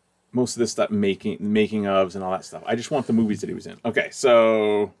most of this stuff, making ofs and all that stuff. I just want the movies that he was in. Okay,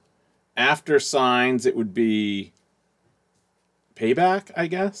 so after Signs, it would be Payback, I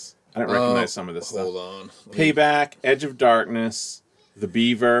guess. I don't recognize some of this stuff. Hold on. Payback, Edge of Darkness, The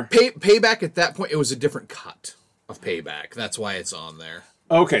Beaver. Payback, at that point, it was a different cut of Payback. That's why it's on there.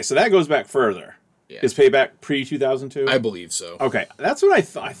 Okay, so that goes back further. Yeah. Is Payback pre-2002? I believe so. Okay, that's what I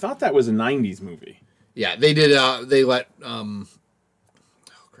thought. I thought that was a 90s movie. Yeah, they did. They let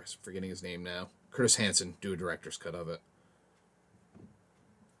Chris, I'm forgetting his name now. Curtis Hanson do a director's cut of it.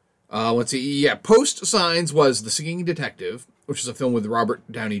 Let's see. Yeah, post Signs was The Singing Detective, which is a film with Robert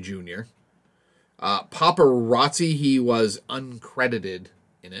Downey Jr. Paparazzi, he was uncredited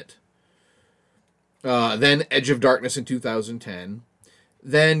in it. Then Edge of Darkness in 2010.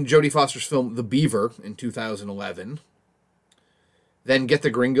 Then Jodie Foster's film The Beaver in 2011. Then Get the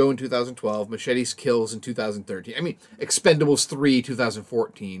Gringo in 2012, Machete's Kills in 2013. I mean, Expendables 3,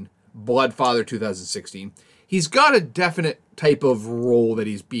 2014, Bloodfather 2016. He's got a definite type of role that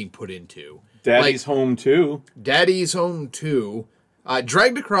he's being put into. Daddy's Home 2. Daddy's Home 2.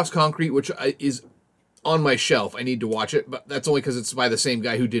 Dragged Across Concrete, which is on my shelf. I need to watch it, but that's only because it's by the same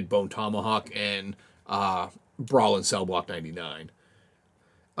guy who did Bone Tomahawk and Brawl in Cell Block 99.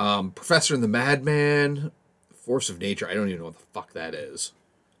 Professor and the Madman, Force of Nature. I don't even know what the fuck that is.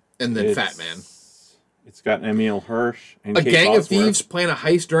 And then Fat Man. It's got Emile Hirsch and A Kate gang of Bosworth. thieves plan a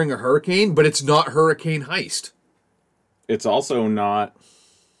heist during a hurricane, but it's not Hurricane Heist. It's also not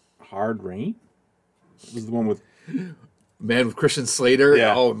Hard Rain. It was the one with Man with Christian Slater.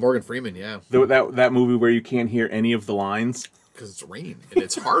 Yeah. Oh, Morgan Freeman, yeah. that movie where you can't hear any of the lines. Because it's rain, and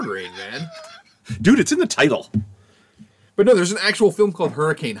it's hard rain, man. Dude, it's in the title. But no, there's an actual film called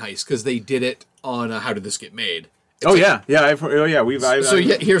Hurricane Heist, because they did it on How Did This Get Made? It's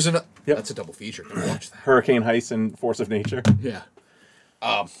Here's an... Yep. That's a double feature. Go watch that. Hurricane Heist and Force of Nature. Yeah.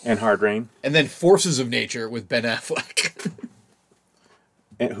 And Hard Rain. And then Forces of Nature with Ben Affleck.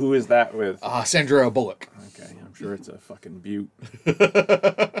 And who is that with? Sandra Bullock. Okay, I'm sure it's a fucking beaut.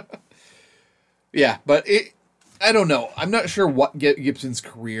 Yeah, but I don't know. I'm not sure what Gibson's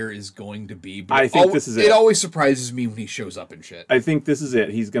career is going to be. But I think this is it. It always surprises me when he shows up in shit. I think this is it.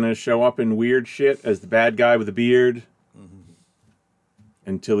 He's going to show up in weird shit as the bad guy with a beard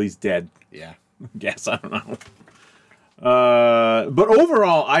until he's dead. Yeah. Guess, I don't know. But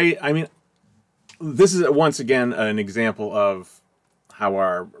overall, I mean, this is once again an example of how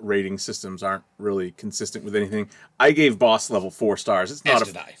our rating systems aren't really consistent with anything. I gave Boss Level 4 stars. It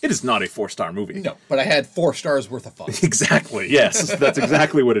is not a 4-star movie. No, but I had 4 stars worth of fun. Exactly. Yes, that's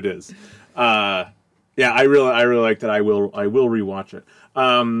exactly what it is. Yeah, I really like that. I will rewatch it.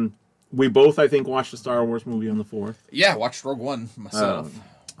 We both, I think, watched a Star Wars movie on the 4th. Yeah, I watched Rogue One myself.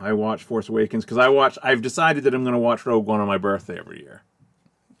 I watched Force Awakens because I've decided that I'm going to watch Rogue One on my birthday every year.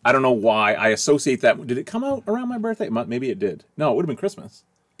 I don't know why. I associate that. Did it come out around my birthday? Maybe it did. No, it would have been Christmas.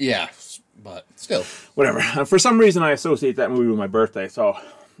 Yeah, but still. Whatever. For some reason, I associate that movie with my birthday. So,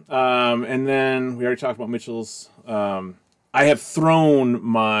 and then we already talked about Mitchell's. I have thrown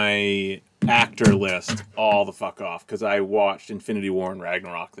my actor list all the fuck off because I watched Infinity War and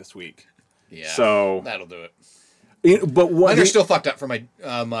Ragnarok this week. Yeah, so that'll do it. But what? They're still fucked up for my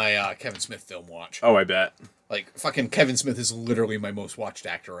my Kevin Smith film watch. Oh, I bet. Like, fucking Kevin Smith is literally my most watched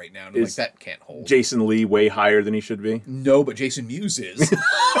actor right now. And I'm like, that can't hold. Jason Lee way higher than he should be? No, but Jason Mewes is.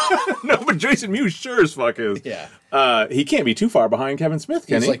 No, but Jason Mewes sure as fuck is. Yeah. He can't be too far behind Kevin Smith,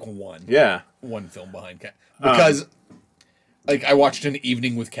 can He's he? like one. Yeah. One film behind Kevin. Because, like, I watched An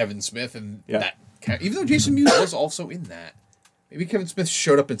Evening with Kevin Smith, and that... Even though Jason Mewes was also in that. Maybe Kevin Smith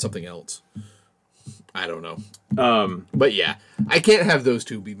showed up in something else. I don't know. But yeah, I can't have those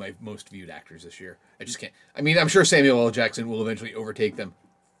two be my most viewed actors this year. I just can't. I mean, I'm sure Samuel L. Jackson will eventually overtake them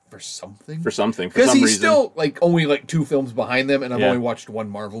for something. For some reason. Because he's still only 2 films behind them, and I've Yeah. only watched 1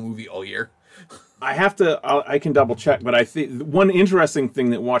 Marvel movie all year. I can double check, but I think one interesting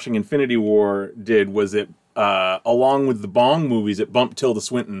thing that watching Infinity War did was it, along with the Bong movies, it bumped Tilda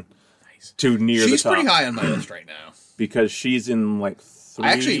Swinton to near the top. She's pretty high on my list right now. Because she's in 3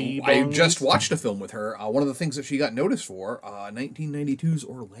 I Bongs? just watched a film with her. One of the things that she got noticed for, 1992's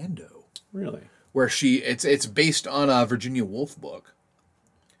Orlando. Really? Where it's based on a Virginia Woolf book.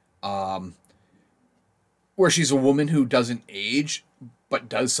 Where she's a woman who doesn't age, but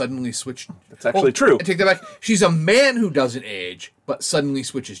does suddenly switch. That's actually true. I take that back. She's a man who doesn't age, but suddenly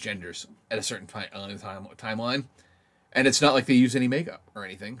switches genders at a certain timeline. And it's not like they use any makeup or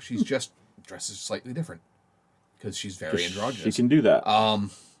anything. She's just dresses slightly different. Because she's very androgynous. She can do that.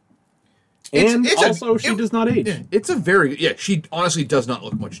 She does not age. It's a very... Yeah, she honestly does not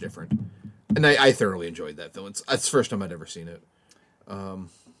look much different. And I thoroughly enjoyed that film. It's the first time I'd ever seen it. Oh,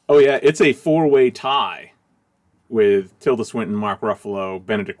 yeah. It's a 4-way tie with Tilda Swinton, Mark Ruffalo,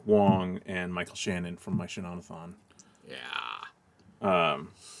 Benedict Wong, and Michael Shannon from My Shannonnathon. Yeah.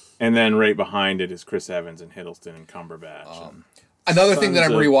 And then right behind it is Chris Evans and Hiddleston and Cumberbatch. Another thing that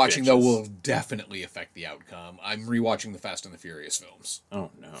I'm Sons of rewatching, though, bitches. will definitely affect the outcome. I'm rewatching the Fast and the Furious films. Oh,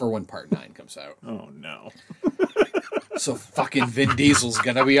 no. For when Part 9 comes out. Oh, no. So fucking Vin Diesel's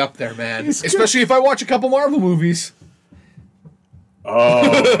gonna be up there, man. Especially if I watch a couple Marvel movies. Oh,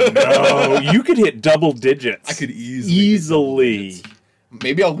 no. You could hit double digits. I could easily.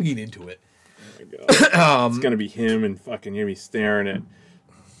 Maybe I'll lean into it. Oh, my God. It's going to be him and fucking hear me staring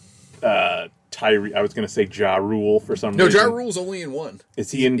at Tyree. I was going to say Ja Rule for some reason. No, Ja Rule's only in 1.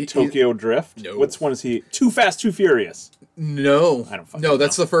 Is he in Tokyo Drift? No. Which one is he? Too Fast, Too Furious. No. I don't fucking No,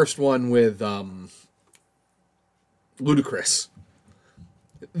 that's know. the first one with Ludacris.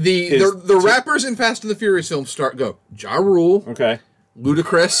 The rappers in Fast and the Furious films go Ja Rule, okay,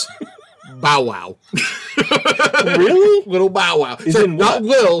 Ludacris, Bow Wow. Really? Little Bow Wow. So not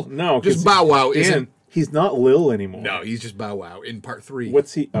Lil. No, just Bow Wow. He's not Lil anymore. No, he's just Bow Wow in Part 3.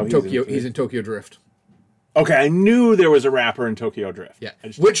 What's he? Oh, he's in Tokyo Drift. Okay, I knew there was a rapper in Tokyo Drift. Yeah,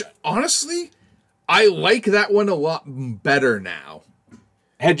 which honestly, I like that one a lot better now.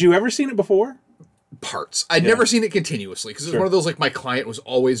 Had you ever seen it before? Parts. I'd never seen it continuously because it's one of those, like, my client was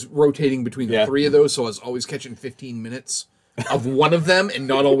always rotating between the three of those, so I was always catching 15 minutes of one of them and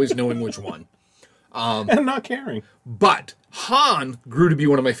not always knowing which one. And not caring. But Han grew to be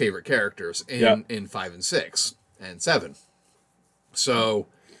one of my favorite characters in 5 and 6 and 7. So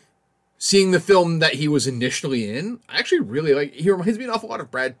seeing the film that he was initially in, I actually really like. He reminds me an awful lot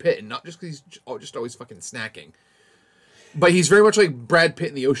of Brad Pitt, and not just because he's just always fucking snacking. But he's very much like Brad Pitt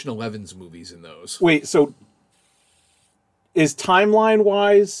in the Ocean 11's movies in those. Wait, so is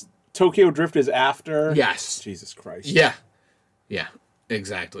timeline-wise Tokyo Drift is after? Yes. Jesus Christ. Yeah. Yeah,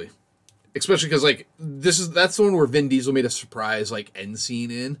 exactly. Especially because, like, that's the one where Vin Diesel made a surprise, like, end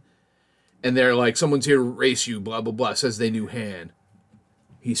scene in. And they're like, someone's here to race you, blah, blah, blah. Says they knew Han.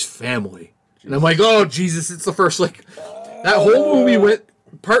 He's family. And I'm like, oh, Jesus, it's the first, like, that whole movie went...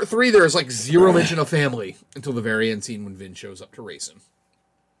 Part 3, there's, like, zero mention of family until the very end scene when Vin shows up to race him.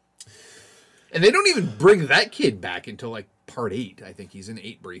 And they don't even bring that kid back until, like, Part 8. I think he's in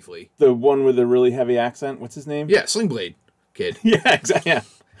 8 briefly. The one with the really heavy accent? What's his name? Yeah, Sling Blade kid. Yeah, exactly. Yeah.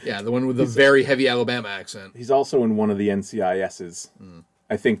 Yeah, the one with the very heavy Alabama accent. He's also in one of the NCIS's.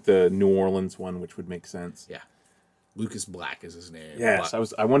 I think the New Orleans one, which would make sense. Yeah. Lucas Black is his name. Yes,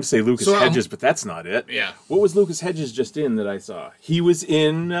 I want to say Lucas Hedges, but that's not it. Yeah. What was Lucas Hedges just in that I saw? He was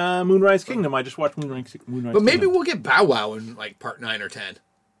in Moonrise Kingdom. I just watched Moonrise Kingdom. But maybe we'll get Bow Wow in, like, Part 9 or 10.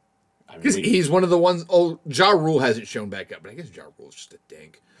 Because he's one of the ones... Oh, Ja Rule hasn't shown back up, but I guess Ja Rule's just a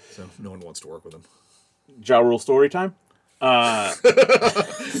dink. So no one wants to work with him. Ja Rule story time?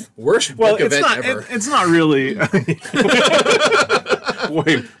 Worst book event ever. It's not really...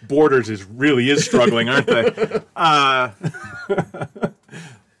 Boy, Borders really is struggling, aren't they?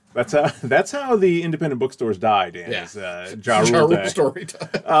 That's how the independent bookstores die, Dan. Yeah. Is, Ja Rule story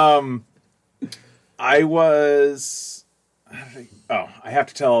time. I was... I have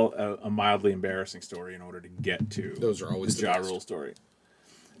to tell a mildly embarrassing story in order to get to those are always the Ja Rule story.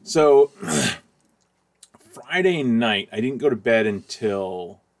 So, Friday night, I didn't go to bed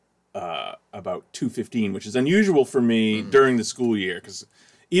until about 2:15, which is unusual for me during the school year, because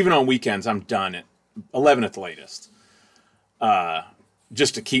even on weekends, I'm done at 11 at the latest,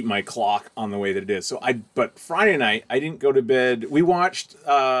 just to keep my clock on the way that it is. But Friday night, I didn't go to bed. We watched,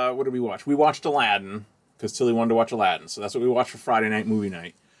 what did we watch? We watched Aladdin, because Tilly wanted to watch Aladdin. So that's what we watched for Friday night movie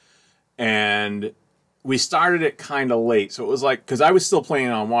night. And we started it kind of late. So it was like, because I was still planning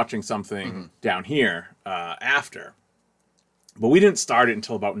on watching something down here after. But we didn't start it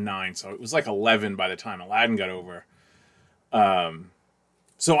until about 9. So it was like 11 by the time Aladdin got over.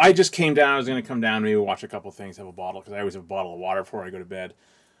 So I just came down. I was going to come down, maybe watch a couple things, have a bottle, because I always have a bottle of water before I go to bed.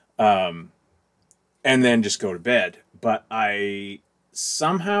 And then just go to bed. But I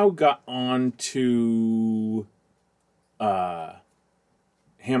somehow got on to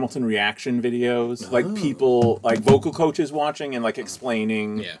Hamilton reaction videos, like people, like vocal coaches watching and like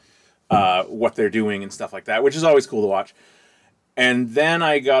explaining what they're doing and stuff like that, which is always cool to watch. And then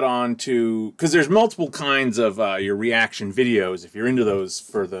I got on to, because there's multiple kinds of your reaction videos. If you're into those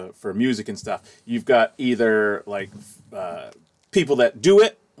for music and stuff, you've got either like people that do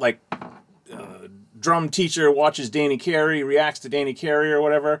it, like drum teacher watches Danny Carey, reacts to Danny Carey or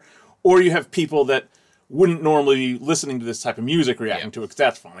whatever, or you have people that wouldn't normally be listening to this type of music reacting to it, because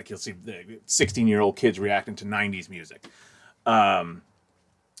that's fun. Like you'll see the 16-year-old kids reacting to 90s music.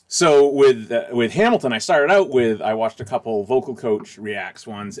 So with Hamilton, I started out with, I watched a couple vocal coach reacts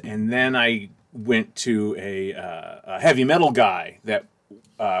ones, and then I went to a heavy metal guy that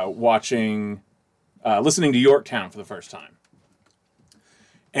listening to Yorktown for the first time.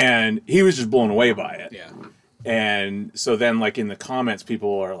 And he was just blown away by it. Yeah. And so then, like, in the comments,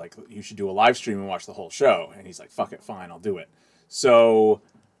 people are like, you should do a live stream and watch the whole show. And he's like, fuck it, fine, I'll do it. So,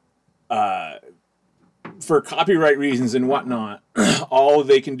 for copyright reasons and whatnot, all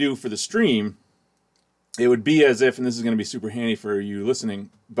they can do for the stream, it would be as if, and this is going to be super handy for you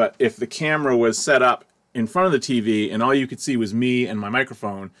listening, but if the camera was set up in front of the TV and all you could see was me and my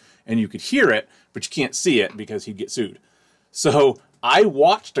microphone, and you could hear it, but you can't see it because he'd get sued. So I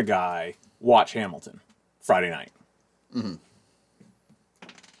watched a guy watch Hamilton Friday night.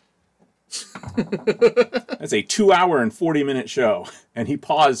 That's a 2-hour and 40-minute show, and he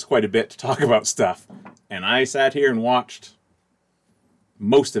paused quite a bit to talk about stuff. And I sat here and watched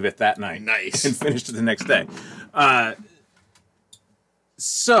most of it that night. Nice. And finished it the next day.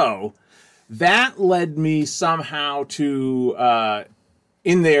 So that led me somehow to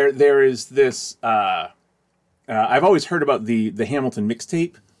in there is this. I've always heard about the Hamilton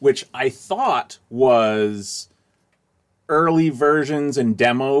mixtape, which I thought was early versions and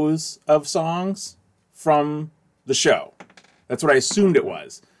demos of songs from the show. That's what I assumed it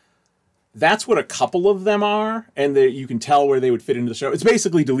was. That's what a couple of them are, and you can tell where they would fit into the show. It's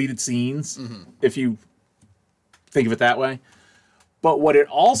basically deleted scenes, if you think of it that way. But what it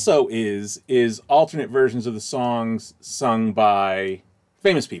also is alternate versions of the songs sung by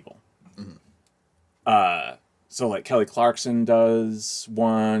famous people. So like Kelly Clarkson does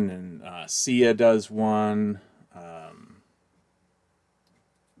one, and Sia does one.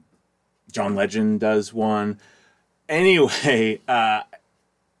 John Legend does one. Anyway,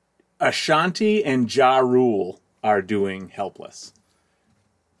 Ashanti and Ja Rule are doing Helpless.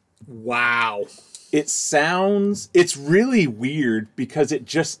 Wow. It's really weird because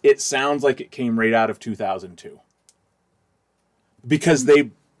it sounds like it came right out of 2002. Because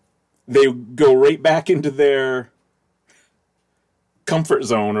they go right back into their comfort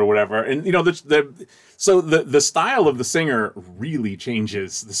zone or whatever. And, you know, so the style of the singer really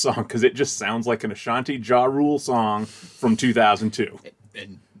changes the song because it just sounds like an Ashanti Ja Rule song from 2002.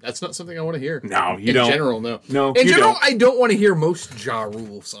 And that's not something I want to hear. No, you don't. In general, no. No, in you general, don't. I don't want to hear most Ja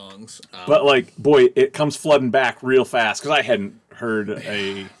Rule songs. But, like, boy, it comes flooding back real fast because I hadn't heard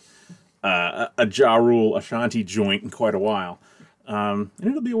a Ja Rule Ashanti joint in quite a while. And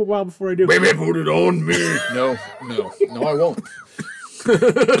it'll be a while before I do. Baby, put it on me. No, I won't.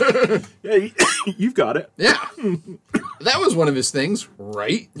 Yeah, you've got it. Yeah. That was one of his things,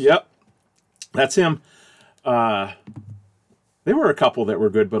 right? Yep. That's him. There were a couple that were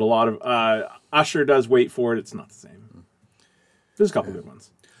good, but a lot of... Usher does Wait For It. It's not the same. There's a couple good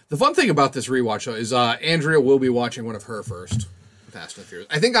ones. The fun thing about this rewatch, though, is Andrea will be watching one of her first Fast and Furious.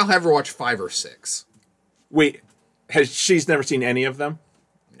 I think I'll have her watch 5 or 6. Wait, she's never seen any of them?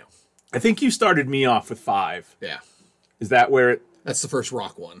 No. I think you started me off with 5. Yeah. Is that where it... That's the first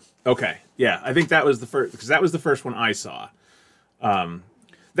Rock one. Okay. Yeah, I think that was the first... Because that was the first one I saw. No,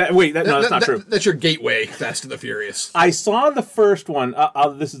 that's not true. That's your gateway, Fast and the Furious. I saw the first one.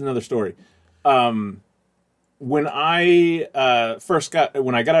 This is another story. When I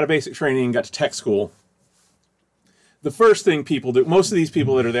got out of basic training and got to tech school, the first thing people do, most of these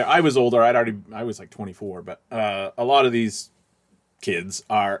people that are there, I was older, I was like 24, but a lot of these kids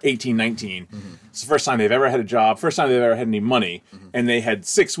are 18, 19. It's the first time they've ever had a job, first time they've ever had any money, and they had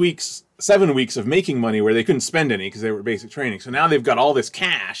 7 weeks of making money where they couldn't spend any because they were basic training. So now they've got all this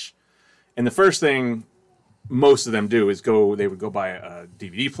cash, and the first thing most of them do is they would go buy a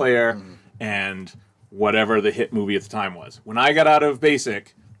DVD player and whatever the hit movie at the time was. When I got out of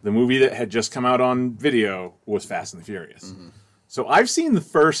basic, the movie that had just come out on video was Fast and the Furious. So I've seen the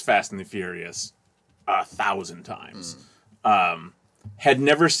first Fast and the Furious 1,000 times. Had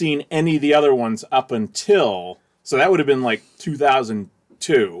never seen any of the other ones up until... So that would have been like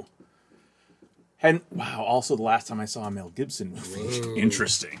 2002. Also the last time I saw a Mel Gibson movie.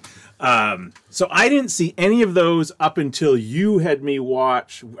 Interesting. So I didn't see any of those up until you had me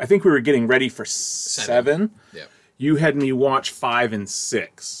watch... I think we were getting ready for 7. Yeah. You had me watch 5 and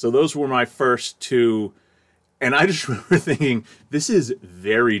 6. So those were my first 2. And I just remember thinking, this is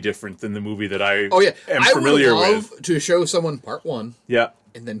very different than the movie that I am familiar with. I would love to show someone part 1. Yeah.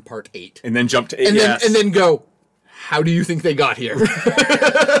 And then part 8. And then jump to 8, and then go, how do you think they got here?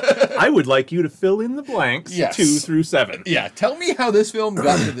 I would like you to fill in the blanks 2 through 7. Yeah, tell me how this film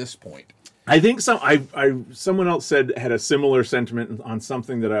got to this point. I think someone else had a similar sentiment on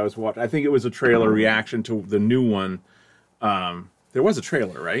something that I was watching. I think it was a trailer reaction to the new one. There was a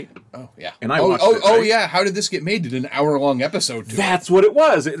trailer, right? Oh, yeah. And I watched it, right? Yeah. How did this get made? Did an hour-long episode to That's what it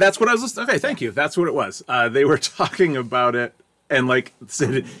was. That's what I was listening. Okay, thank you. That's what it was. They were talking about it and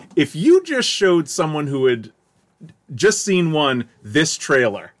said, if you just showed someone who had just seen this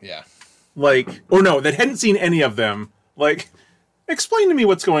trailer. Yeah. That hadn't seen any of them, explain to me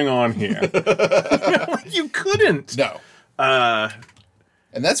what's going on here. You couldn't. No. And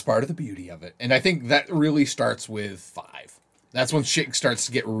that's part of the beauty of it. And I think that really starts with 5. That's when shit starts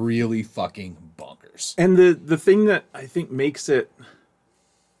to get really fucking bonkers. And the thing that I think makes it...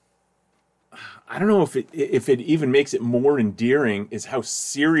 I don't know if it even makes it more endearing is how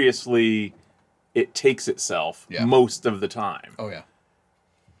seriously it takes itself most of the time. Oh, yeah.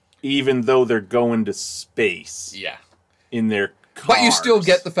 Even though they're going to space. Yeah. In their cars. But you still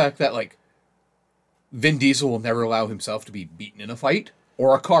get the fact that, Vin Diesel will never allow himself to be beaten in a fight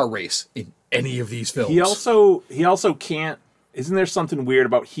or a car race in any of these films. He also can't isn't there something weird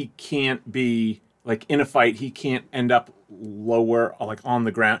about he can't be, like, in a fight, he can't end up lower, like, on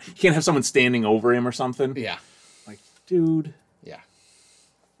the ground. He can't have someone standing over him or something. Yeah. Like, dude. Yeah.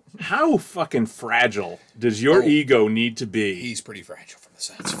 How fucking fragile does your ego need to be? He's pretty fragile from the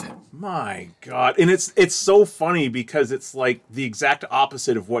sounds of it. My God. And it's so funny because it's like the exact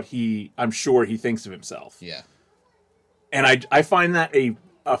opposite of what I'm sure he thinks of himself. Yeah. And I find that a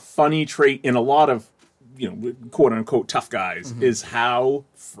funny trait in a lot of, quote unquote tough guys, is how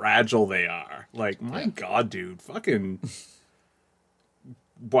fragile they are. Like, my God, dude, fucking,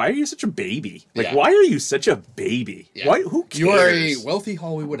 why are you such a baby? Like, why are you such a baby? Yeah. Why? Who cares? You're a wealthy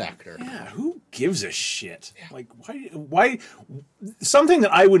Hollywood actor. Yeah, who gives a shit? Yeah. Like, why? Something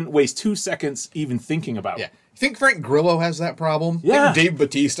that I wouldn't waste 2 seconds even thinking about. Yeah. You think Frank Grillo has that problem? Yeah. Think Dave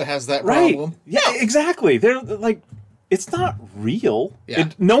Bautista has that Right. problem? Yeah, exactly. They're like, it's not real. Yeah.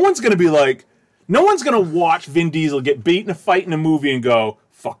 No one's going to be like, no one's going to watch Vin Diesel get beat in a fight in a movie and go,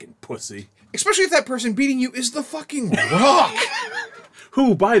 fucking pussy. Especially if that person beating you is the fucking Rock.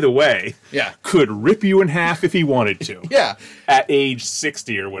 Who, by the way, could rip you in half if he wanted to. Yeah. At age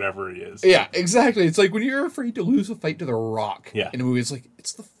 60 or whatever he is. Yeah, exactly. It's like when you're afraid to lose a fight to the Rock in a movie, it's like,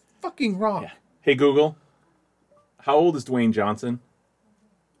 it's the fucking Rock. Yeah. Hey, Google, how old is Dwayne Johnson?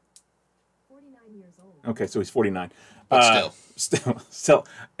 49 years old. Okay, so he's 49. But Still.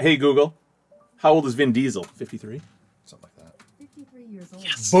 Hey, Google, how old is Vin Diesel? 53? Something like that. 53 years old.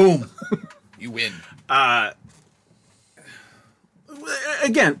 Yes. Boom. You win.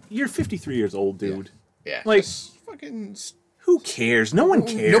 Again, you're 53 years old, dude. Yeah. Like, fucking... Who cares? No one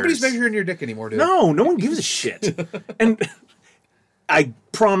cares. Nobody's measuring your dick anymore, dude. No one gives a shit. And I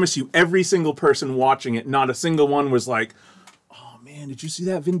promise you, every single person watching it, not a single one was like, oh, man, did you see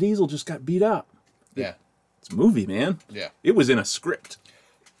that? Vin Diesel just got beat up. Yeah. It's a movie, man. Yeah. It was in a script.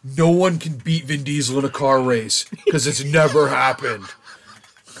 No one can beat Vin Diesel in a car race because it's never happened.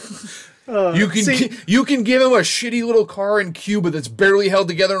 You can give him a shitty little car in Cuba that's barely held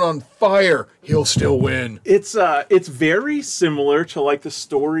together and on fire. He'll still win. It's very similar to like the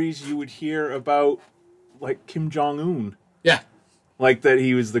stories you would hear about like Kim Jong-un. Yeah. Like that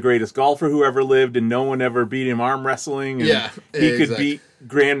he was the greatest golfer who ever lived and no one ever beat him arm wrestling. And he could beat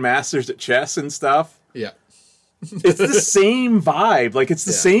grandmasters at chess and stuff. Yeah. It's the same vibe. Like, it's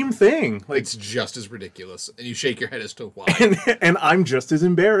the same thing. Like, it's just as ridiculous. And you shake your head as to why. And I'm just as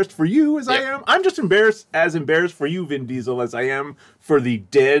embarrassed for you as I am. I'm just embarrassed for you, Vin Diesel, as I am for the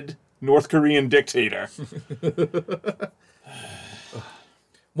dead North Korean dictator.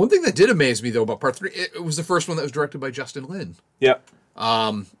 One thing that did amaze me, though, about Part 3, it was the first one that was directed by Justin Lin. Yep.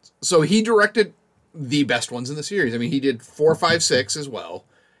 So he directed the best ones in the series. I mean, he did 4, 5, 6 as well,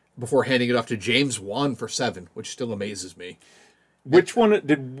 before handing it off to James Wan for 7, which still amazes me. Which one of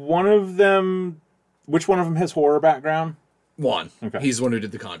them has horror background? Wan. Okay. He's the one who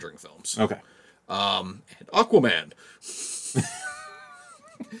did the Conjuring films. Okay. And Aquaman.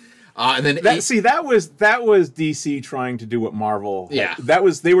 And then that was DC trying to do what Marvel. Yeah.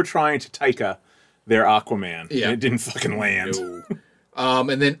 They were trying to Taika their Aquaman. Yeah. And it didn't fucking land. No.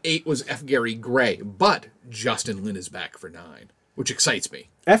 And then 8 was F. Gary Gray, but Justin Lin is back for 9, which excites me.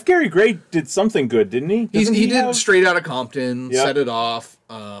 F. Gary Gray did something good, didn't he? He did Straight Outta Compton, Set It Off.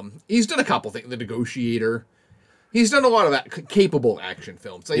 He's done a couple things. The Negotiator. He's done a lot of that capable action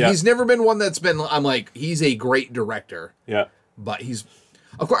films. Like, he's never been one that's been. I'm like, he's a great director. Yeah. But he's.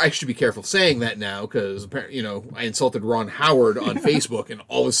 Of course, I should be careful saying that now because apparently, I insulted Ron Howard on Facebook, and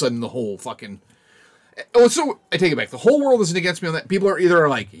all of a sudden the whole fucking. Oh, so I take it back. The whole world isn't against me on that. People are either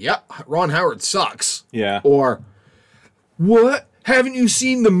like, "Yep, Ron Howard sucks," or "What? Haven't you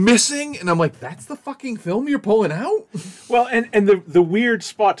seen The Missing?" And I'm like, "That's the fucking film you're pulling out." Well, and the weird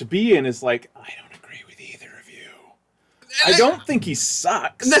spot to be in is like, I don't agree with either of you. I don't think he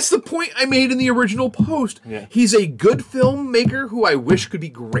sucks. And that's the point I made in the original post. Yeah. He's a good filmmaker who I wish could be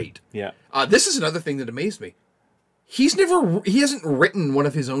great. Yeah. This is another thing that amazed me. He hasn't written one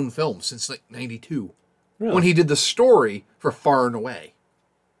of his own films since like 92. Really? When he did the story for Far and Away.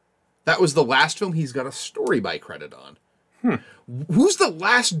 That was the last film he's got a story by credit on. Who's the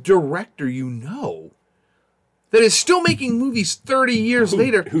last director you know that is still making movies 30 years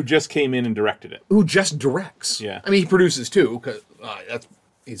later? Who just came in and directed it. Who just directs. Yeah. I mean, he produces too, because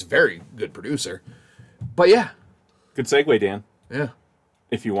he's a very good producer. But yeah. Good segue, Dan. Yeah.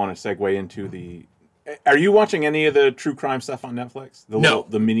 If you want to segue into the... Are you watching any of the true crime stuff on Netflix? No.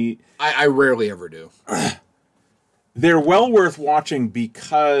 The mini... I rarely ever do. They're well worth watching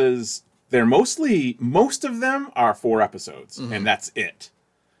because they're most of them are 4 episodes, and that's it.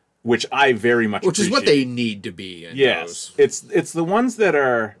 Which I very much Which appreciate. is what they need to be in Yes. those. It's the ones that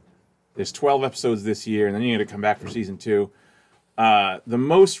are... There's 12 episodes this year, and then you're going to come back for season 2. The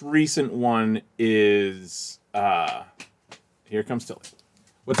most recent one is here comes Tilly.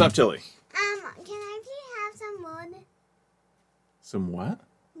 What's up, Tilly? Can I please have some wood? Some what?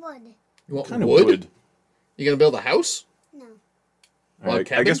 Wood. You want Kind of wood? wood. You gonna build a house? No. All right, I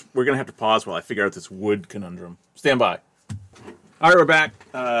cabin? guess we're gonna have to pause while I figure out this wood conundrum. Stand by. All right, we're back.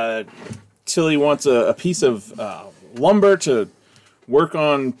 Tilly wants a piece of lumber to work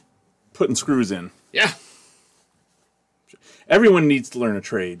on putting screws in. Yeah. Everyone needs to learn a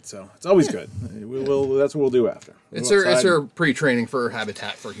trade, so it's always good. That's what we'll do after. It's We'll go her outside. pre-training for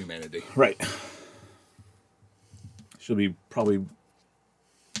Habitat for Humanity. Right. She'll be probably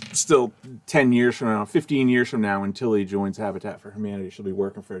still 10 years from now, 15 years from now, when Tilly joins Habitat for Humanity, she'll be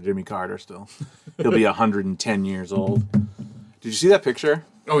working for Jimmy Carter still. He'll be 110 years old. Did you see that picture?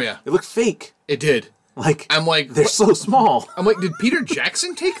 Oh yeah, It looked fake. it did. Like, I'm like, they're what- so small. I'm like, did Peter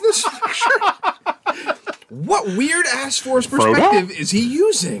Jackson take this picture? What weird ass force Photo? perspective is he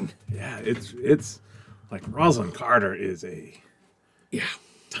using? Yeah, it's like Rosalind Carter is a Yeah.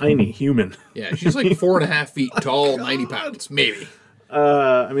 tiny human. Yeah, she's like 4.5 feet tall, 90 pounds, maybe.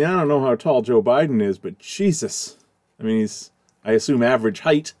 I mean, I don't know how tall Joe Biden is, but Jesus. I mean, he's, I assume, average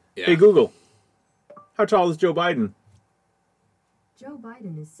height. Yeah. Hey, Google, how tall is Joe Biden? Joe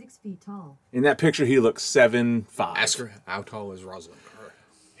Biden is 6 feet tall. In that picture, he looks 7'5". Ask her, how tall is Rosalind Carter?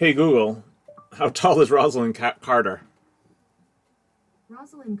 Hey, Google, how tall is Rosalind Carter?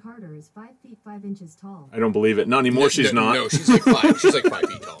 Rosalind Carter is 5 feet 5 inches tall. I don't believe it. Not anymore, she's not. No, she's like 5. She's like 5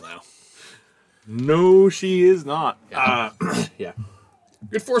 feet tall now. No, she is not. Yeah. Yeah.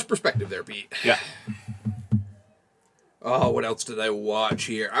 Good force perspective there, Pete. Yeah. Oh, what else did I watch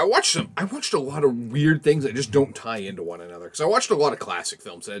here? I watched a lot of weird things that just don't tie into one another. Because I watched a lot of classic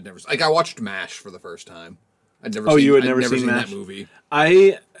films that I'd never seen. Like, I watched MASH for the first time. I'd never Oh, seen, you had I'd never seen that MASH? movie.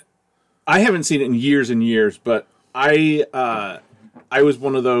 I haven't seen it in years and years, but I was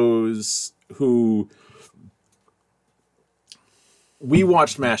one of those who we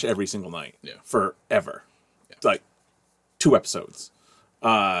watched MASH every single night forever. Like 2 episodes.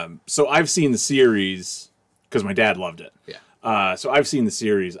 So I've seen the series because my dad loved it. Yeah. So I've seen the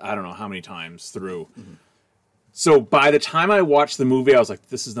series, I don't know how many times through. Mm-hmm. So by the time I watched the movie, I was like,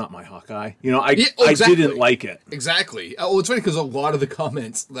 this is not my Hawkeye. You know, I exactly. didn't like it. Exactly. Oh, it's funny because a lot of the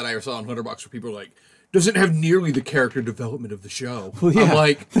comments that I saw on Letterboxd were people like, doesn't have nearly the character development of the show. Well, yeah. I'm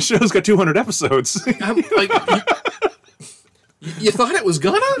like, the show's got 200 episodes. I'm like, you thought it was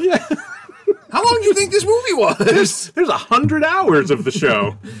gonna? Yeah. How long do you think this movie was? There's 100 hours of the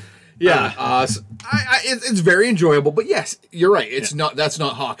show. Yeah, so it's very enjoyable. But yes, you're right. It's not. That's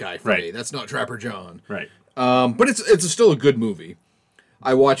not Hawkeye for me. That's not Trapper John. Right. But it's still a good movie.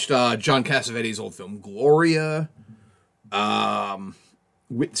 I watched John Cassavetes' old film Gloria.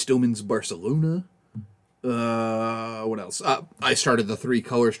 Whit Stillman's Barcelona. What else? I started the Three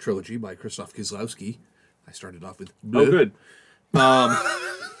Colors trilogy by Krzysztof Kieslowski. I started off with Bleu. Oh, good.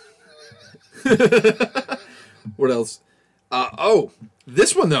 What else?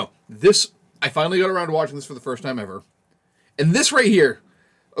 This one though. I finally got around to watching this for the first time ever. And this right here.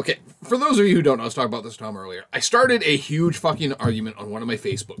 Okay, for those of you who don't know, I was talking about this Tom earlier. I started a huge fucking argument on one of my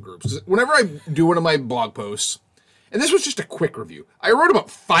Facebook groups. Whenever I do one of my blog posts, and this was just a quick review. I wrote about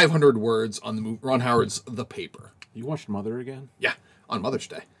 500 words on the movie, Ron Howard's The Paper. You watched Mother again? Yeah, on Mother's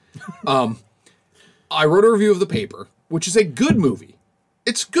Day. I wrote a review of The Paper, which is a good movie.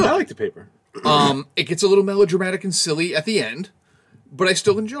 It's good. I like The Paper. It gets a little melodramatic and silly at the end, but I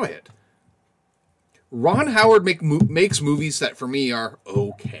still enjoy it. Ron Howard makes movies that, for me, are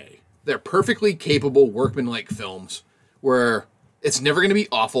okay. They're perfectly capable, workmanlike films where it's never going to be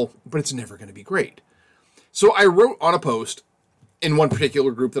awful, but it's never going to be great. So I wrote on a post in one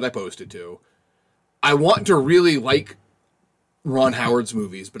particular group that I posted to, I want to really like Ron Howard's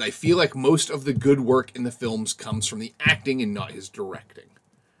movies, but I feel like most of the good work in the films comes from the acting and not his directing.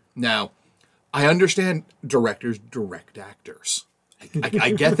 Now, I understand directors direct actors. I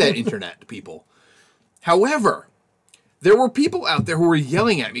get that, internet people. However, there were people out there who were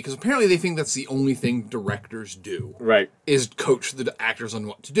yelling at me because apparently they think that's the only thing directors do. Right. Is coach the actors on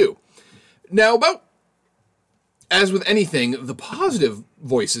what to do. Now, as with anything, the positive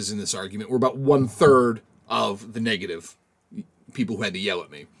voices in this argument were about 1/3 of the negative people who had to yell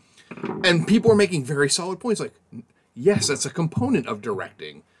at me. And people were making very solid points like, yes, that's a component of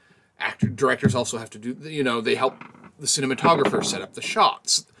directing. Directors also have to do, they help the cinematographer set up the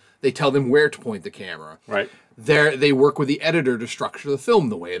shots. They tell them where to point the camera. Right. They work with the editor to structure the film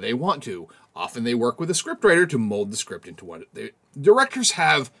the way they want to. Often they work with a scriptwriter to mold the script into what directors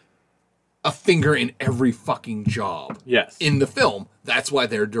have a finger in every fucking job. Yes. In the film. That's why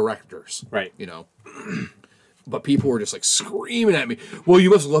they're directors. Right. But people were just like screaming at me, well,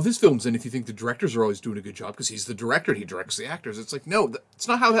 you must love his films, and if you think the directors are always doing a good job because he's the director, he directs the actors. It's like, no, that's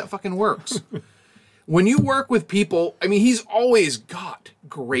not how that fucking works. When you work with people, I mean, he's always got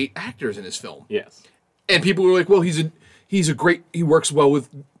great actors in his film. Yes. And people were like, well, he works well with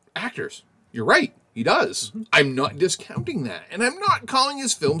actors. You're right, he does. Mm-hmm. I'm not discounting that, and I'm not calling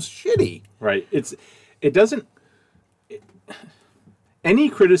his films shitty. Right. Any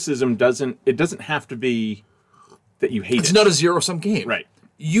criticism doesn't have to be that you hate it. It's not a zero-sum game. Right.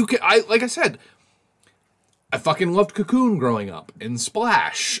 Like I said, I fucking loved Cocoon growing up, and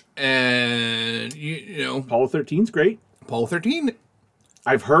Splash, and, you know... Apollo 13's great. Apollo 13...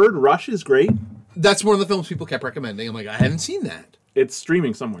 I've heard Rush is great. That's one of the films people kept recommending. I'm like, I haven't seen that. It's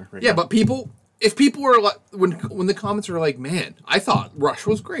streaming somewhere right now. But if people were like, when the comments were like, man, I thought Rush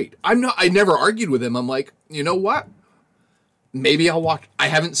was great. I never argued with him. I'm like, you know what? Maybe I'll watch. I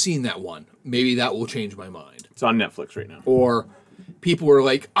haven't seen that one. Maybe that will change my mind. It's on Netflix right now. Or people were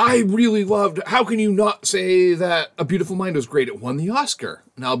like, I really loved, how can you not say that A Beautiful Mind was great? It won the Oscar.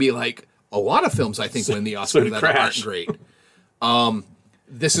 And I'll be like, a lot of films I think win the Oscar that aren't great.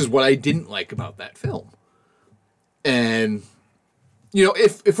 This is what I didn't like about that film. And, you know,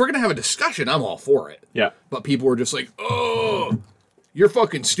 if we're going to have a discussion, I'm all for it. Yeah. But people were just like, oh, you're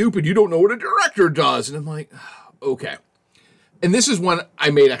fucking stupid. You don't know what a director does. And I'm like, okay. And this is one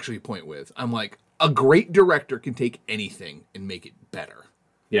I made actually a point with. I'm like, a great director can take anything and make it better.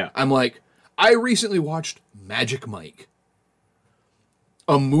 Yeah. I'm like, I recently watched Magic Mike.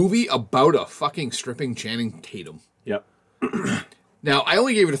 A movie about a fucking stripping Channing Tatum. Yep. Now, I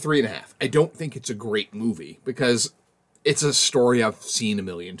only gave it a 3.5. I don't think it's a great movie because it's a story I've seen a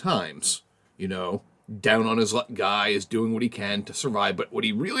million times. You know, down on his luck guy is doing what he can to survive, but what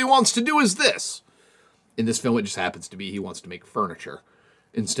he really wants to do is this. In this film, it just happens to be he wants to make furniture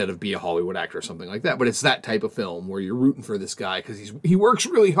instead of be a Hollywood actor or something like that. But it's that type of film where you're rooting for this guy because he works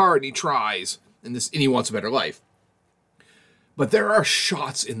really hard and he tries and he wants a better life. But there are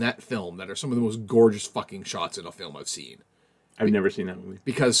shots in that film that are some of the most gorgeous fucking shots in a film I've seen. I've never seen that movie.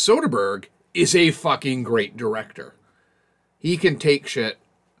 Because Soderbergh is a fucking great director. He can take shit.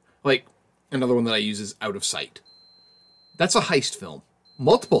 Like, another one that I use is Out of Sight. That's a heist film.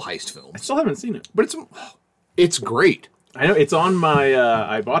 Multiple heist films. I still haven't seen it. But it's great. I know, it's on my,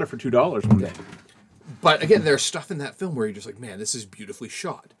 I bought it for $2 one day. But again, there's stuff in that film where you're just like, man, this is beautifully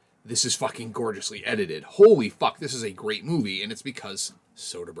shot. This is fucking gorgeously edited. Holy fuck, this is a great movie. And it's because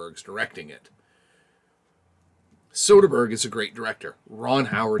Soderbergh's directing it. Soderbergh is a great director. Ron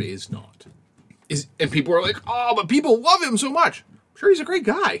Howard is not. And people are like, oh, but people love him so much. I'm sure he's a great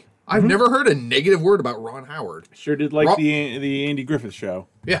guy. I've never heard a negative word about Ron Howard. Sure did like the Andy Griffith Show.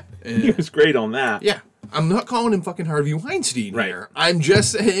 Yeah. He was great on that. Yeah. I'm not calling him fucking Harvey Weinstein here. I'm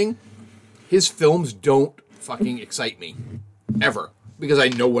just saying his films don't fucking excite me. Ever. Because I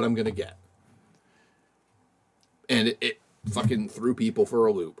know what I'm going to get. And it fucking threw people for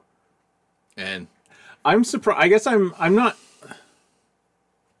a loop. And I'm surprised. I guess I'm not.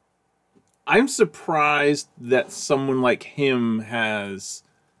 I'm surprised that someone like him has.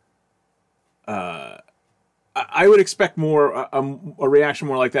 I would expect more a reaction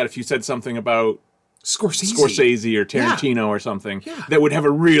more like that if you said something about Scorsese or Tarantino or something that would have a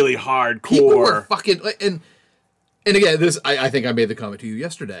really hardcore. People were fucking and again, this I think I made the comment to you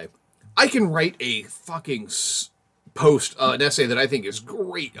yesterday. I can write a fucking post, an essay that I think is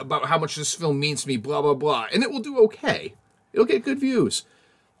great about how much this film means to me, blah blah blah, and it will do okay. It'll get good views.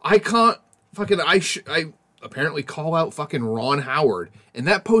 I can't fucking I apparently call out fucking Ron Howard, and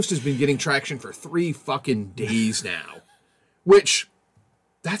that post has been getting traction for 3 fucking days now, which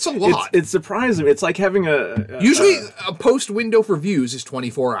that's a lot. It's surprising. It's like having usually a post window for views is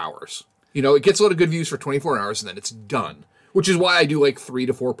 24 hours. You know, it gets a lot of good views for 24 hours and then it's done, which is why I do like 3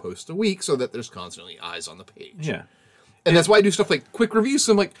 to 4 posts a week so that there's constantly eyes on the page. Yeah. And that's why I do stuff like quick reviews.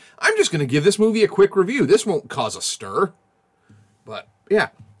 So I'm like, I'm just going to give this movie a quick review. This won't cause a stir. But yeah,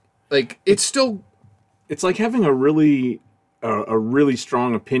 like it's still. It's like having a really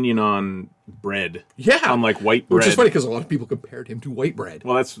strong opinion on bread. Yeah. On like white bread. Which is funny because a lot of people compared him to white bread.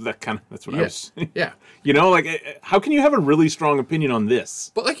 Well, that's what I was. Yeah. You know, like how can you have a really strong opinion on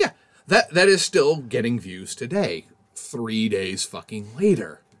this? But like, yeah, that is still getting views today, 3 days fucking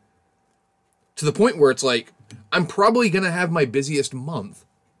later. To the point where it's like, I'm probably going to have my busiest month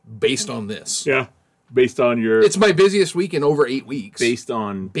based on this. Yeah. Based on your... It's my busiest week in over 8 weeks. Based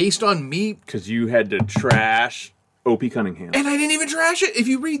on me. Because you had to trash Opie Cunningham. And I didn't even trash it. If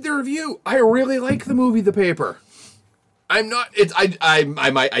you read the review, I really like the movie The Paper. I'm not...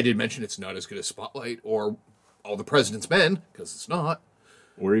 I did mention it's not as good as Spotlight or All the President's Men, because it's not.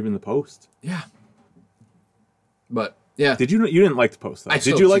 Or even The Post. Yeah. But yeah, Did you? You didn't like the Post though.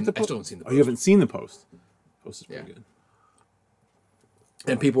 Did you like the Post? I still haven't seen the Post. Oh, you haven't seen the Post. Post is pretty Yeah. good.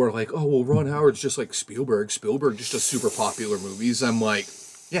 And people are like, "Oh, well, Ron Howard's just like Spielberg. Spielberg just does super popular movies." I'm like,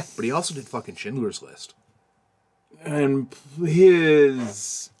 "Yeah, but he also did fucking Schindler's List." And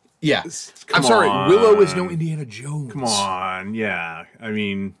his Yeah, Come I'm sorry, on. Willow is no Indiana Jones. come on, yeah. I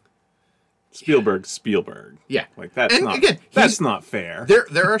mean, Spielberg. Yeah, Like that's and not again, that's not fair.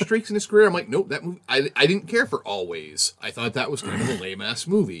 There are streaks in his career. I'm like, nope, that movie. I didn't care for Always. I thought that was kind of a lame ass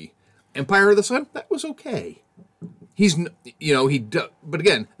movie. Empire of the Sun, that was okay. But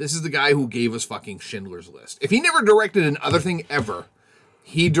again, this is the guy who gave us fucking Schindler's List. If he never directed another thing ever,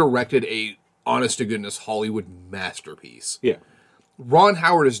 he directed a honest to goodness Hollywood masterpiece. Yeah. Ron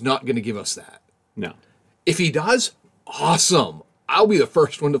Howard is not going to give us that. No. If he does, awesome. I'll be the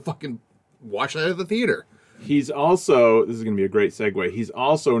first one to fucking watch that at the theater. He's also, this is going to be a great segue, he's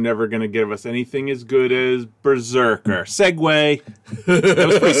also never going to give us anything as good as Berserker. Segue. That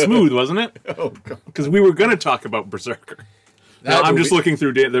was pretty smooth, wasn't it? Oh, God. Because we were going to talk about Berserker. Now, I'm just looking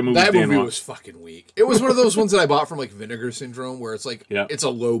through the movies That Dan movie watched. was fucking weak. It was one of those ones that I bought from like Vinegar Syndrome, where it's like Yeah. it's a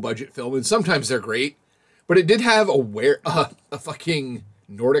low budget film, and sometimes they're great, but it did have a fucking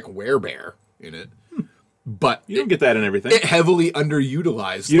Nordic werebear in it. But You don't get that in everything. it heavily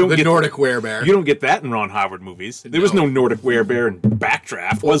underutilized You don't the get- Nordic werebear. You don't get that in Ron Howard movies. There was no Nordic werebear in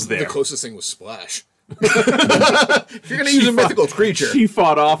Backdraft, was there? The closest thing was Splash. If you're gonna use a mythical creature, She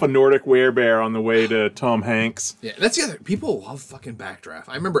fought off a Nordic werebear on the way to Tom Hanks. yeah, that's the other. People love fucking Backdraft.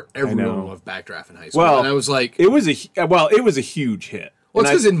 I remember everyone know. loved Backdraft in high school, Well, and I was like, it was a huge hit. well,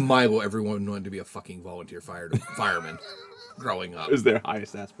 it's And because in Milo, everyone wanted to be a fucking volunteer fireman growing up. it was their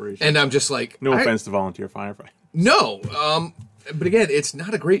highest aspiration. And I'm just like, No offense to volunteer firefighter. No, but again, it's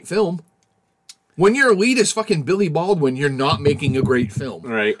not a great film. When your lead is fucking Billy Baldwin, you're not making a great film.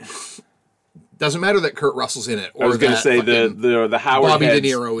 Right. Doesn't matter that Kurt Russell's in it. Or I was going to that say fucking the Howard Bobby heads. De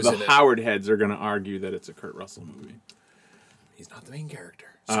Niro is the in it. Howard heads are going to argue that it's a Kurt Russell movie. He's not the main character.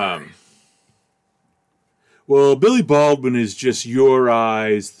 Sorry. Well, Billy Baldwin is just your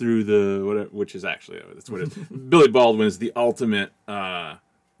eyes through the which is actually that's what it. Billy Baldwin is the ultimate.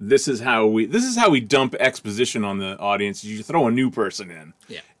 This is how we dump exposition on the audience. You throw a new person in,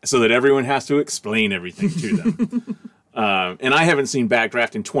 Yeah. so that everyone has to explain everything to them. And I haven't seen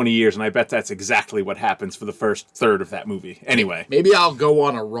Backdraft in 20 years, and I bet that's exactly what happens for the first third of that movie. Anyway, Maybe I'll go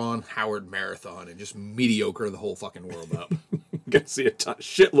on a Ron Howard marathon and just mediocre the whole fucking world up. gonna see a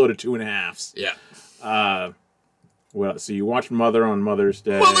shitload of 2.5s. Yeah. Well, so you watched Mother on Mother's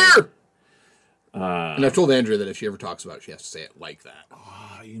Day. Mother! And I've told Andrea that if she ever talks about it, she has to say it like that.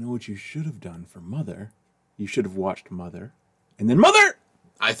 You know what you should have done for Mother? You should have watched Mother, and then Mother.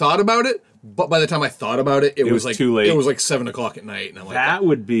 I thought about it, but by the time I thought about it, it was like too late. It was like 7 o'clock at night, and I'm like, That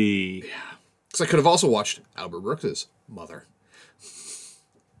would be. because I could have also watched Albert Brooks's Mother.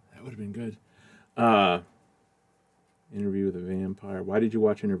 That would have been good. Interview with a Vampire. Why did you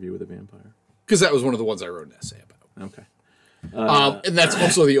watch Interview with a Vampire? Because that was one of the ones I wrote an essay about. Okay. And that's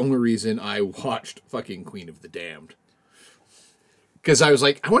also the only reason I watched fucking Queen of the Damned. Because I was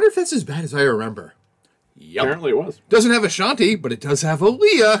like, I wonder if that's as bad as I remember. Yep. Apparently it was. Doesn't have Ashanti, but it does have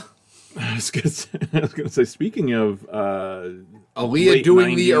Aaliyah. I was gonna say. Speaking of Aaliyah late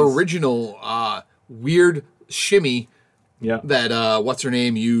doing the 90s. original weird shimmy yeah, that what's her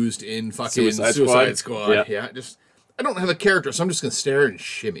name used in fucking Suicide Suicide Squad. Squad. Yeah. I don't have a character, so I'm just gonna stare and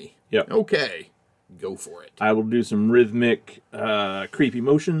shimmy. Yep. Okay, go for it. I will do some rhythmic, creepy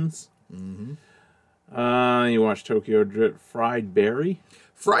motions. Mm-hmm. You watch Tokyo Drift. Fried Berry.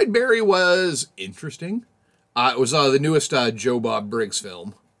 Fried Berry was interesting. It was the newest Joe Bob Briggs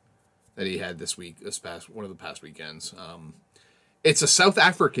film that he had one of the past weekends. It's a South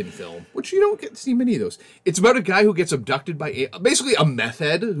African film, which you don't get to see many of those. It's about a guy who gets abducted by basically a meth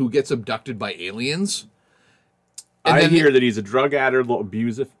head who gets abducted by aliens. And I then hear that he's a drug addict,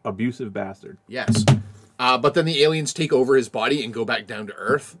 abusive bastard. Yes. But then the aliens take over his body and go back down to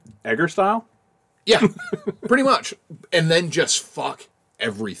Earth. Egger style. Yeah, pretty much. And then just fuck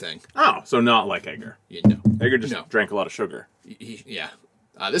everything. Oh, so not like Egger. You know. Egger just No. drank a lot of sugar. Yeah.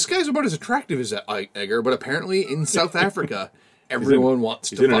 This guy's about as attractive as Egger, but apparently in South Africa, everyone wants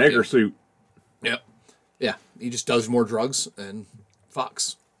He's to in an fuck Egger him. suit. Yep. Yeah. He just does more drugs and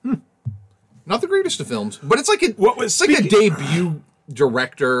fucks. Not the greatest of films, but it's like it's like a debut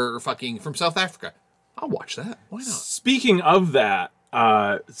director fucking from South Africa. I'll watch that. Why not? Speaking of that,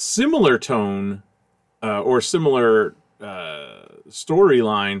 similar tone or similar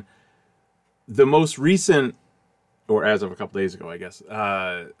storyline, the most recent, or as of a couple days ago, I guess,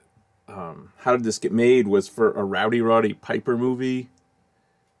 How Did This Get Made was for a Rowdy Roddy Piper movie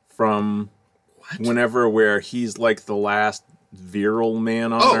from Whenever where he's like the last virile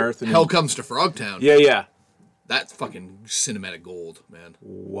man on Earth. And Hell Comes to Frogtown. Yeah. That's fucking cinematic gold, man.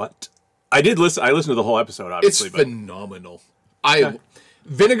 What? I listened to the whole episode, obviously. It's phenomenal.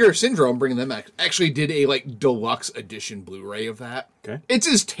 Vinegar Syndrome, bringing them back, actually did a deluxe edition Blu-ray of that. Okay. It's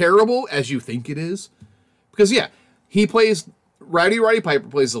as terrible as you think it is. Because, he plays... Rowdy Roddy Piper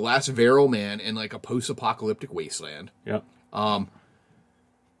plays the last virile man in a post-apocalyptic wasteland. Yeah.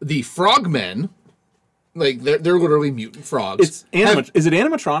 The frogmen, they're literally mutant frogs. Is it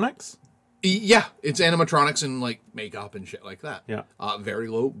animatronics? Yeah, it's animatronics and makeup and shit like that. Yeah. Very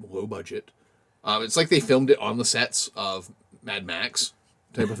low budget. It's like they filmed it on the sets of Mad Max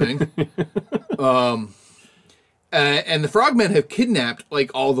type of thing. And the frogmen have kidnapped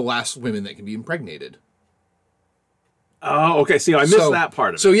all the last women that can be impregnated. Oh, okay. See, I missed that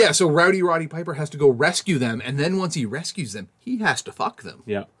part of it. So Rowdy Roddy Piper has to go rescue them, and then once he rescues them, he has to fuck them.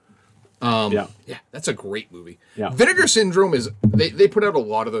 Yeah. Yeah, that's a great movie. Yeah. Vinegar Syndrome is they put out a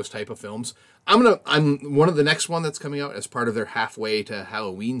lot of those type of films. I'm one of the next one that's coming out as part of their halfway to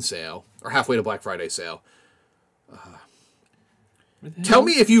Halloween sale or halfway to Black Friday sale. Tell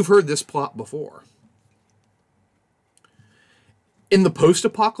me if you've heard this plot before. In the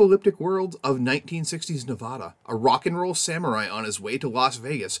post-apocalyptic world of 1960s Nevada, a rock and roll samurai on his way to Las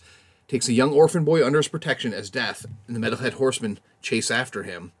Vegas takes a young orphan boy under his protection as Death and the Metalhead Horsemen chase after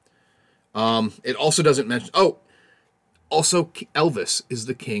him. It also doesn't mention... also Elvis is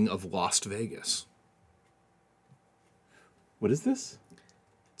the king of Las Vegas. What is this?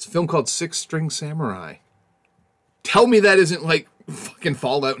 It's a film called Six String Samurai. Tell me that isn't fucking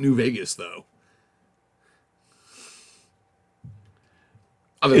Fallout New Vegas, though.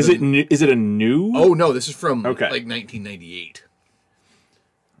 Is it a new? Oh no, this is from 1998.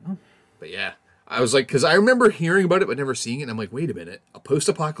 But yeah, I was because I remember hearing about it but never seeing it. And I'm wait a minute, a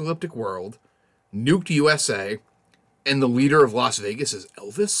post-apocalyptic world, nuked USA, and the leader of Las Vegas is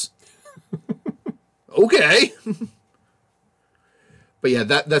Elvis. Okay. But yeah,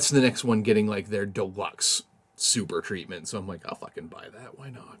 that's the next one getting their deluxe super treatment. So I'm I'll fucking buy that. Why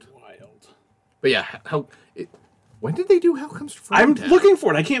not? Wild. But yeah, when did they do Hell Comes to Frogtown? I'm looking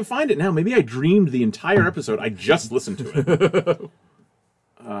for it. I can't find it now. Maybe I dreamed the entire episode. I just listened to it.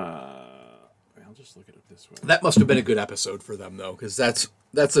 I'll just look it up this way. That must have been a good episode for them, though, because that's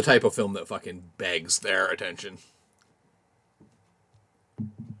the type of film that fucking begs their attention.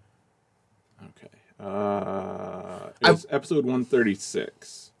 Okay. It's episode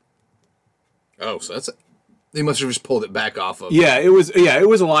 136. Oh, so they must have just pulled it back off of... Yeah, it was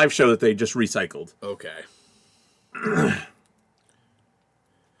a live show that they just recycled. Okay.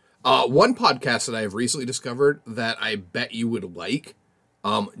 One podcast that I have recently discovered that I bet you would like,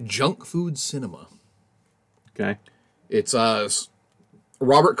 Junk Food Cinema. Okay. It's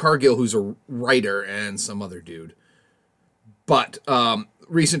Robert Cargill, who's a writer, and some other dude. But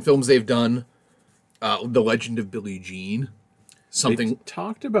recent films they've done, The Legend of Billie Jean. They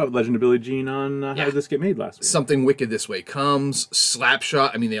talked about Legend of Billie Jean on How Did This Get Made last week. Something Wicked This Way Comes,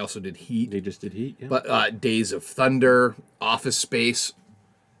 Slapshot. I mean, they also did Heat. They just did Heat, yeah. But Days of Thunder, Office Space.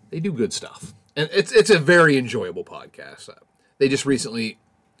 They do good stuff. And it's a very enjoyable podcast. They just recently...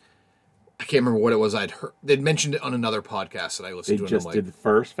 I can't remember what it was I'd heard. They'd mentioned it on another podcast that I listened to. They just did the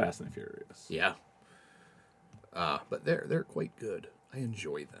first Fast and the Furious. Yeah. But they're quite good. I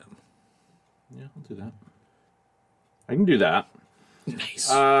enjoy them. Yeah, I'll do that. I can do that. Nice.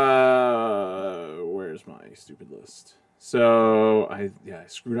 Where's my stupid list? So I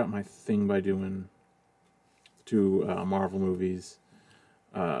screwed up my thing by doing 2 Marvel movies.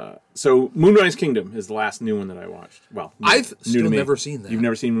 So Moonrise Kingdom is the last new one that I watched. Well, I've still never seen that. You've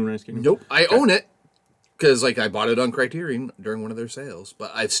never seen Moonrise Kingdom? Nope. I own it because I bought it on Criterion during one of their sales.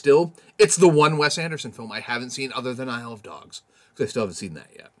 But it's the one Wes Anderson film I haven't seen other than Isle of Dogs because I still haven't seen that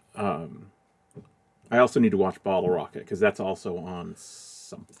yet. I also need to watch Bottle Rocket because that's also on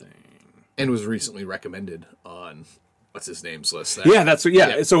something. And was recently recommended on what's his name's list. Yeah.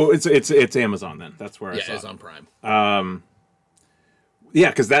 So it's Amazon then. That's where I saw it's on Prime. Yeah,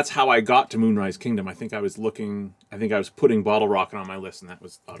 because that's how I got to Moonrise Kingdom. I think I was putting Bottle Rocket on my list, and that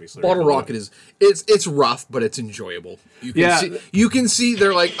was obviously Bottle Rocket is it's rough, but it's enjoyable. You can see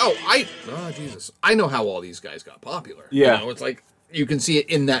they're Jesus, I know how all these guys got popular. Yeah, it's you can see it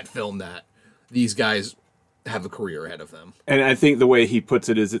in that film that these guys have a career ahead of them. And I think the way he puts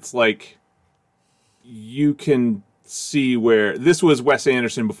it is, it's you can see where this was Wes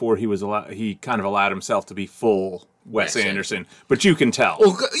Anderson before he kind of allowed himself to be full Wes Anderson, but you can tell.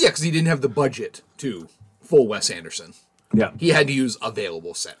 Well, yeah, because he didn't have the budget to full Wes Anderson. Yeah, he had to use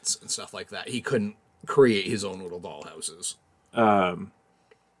available sets and stuff like that. He couldn't create his own little dollhouses.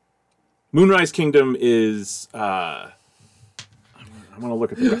 Moonrise Kingdom is. I'm gonna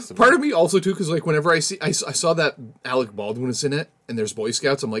look at the rest of it. Part of me also too, because like whenever I saw that Alec Baldwin is in it, and there's Boy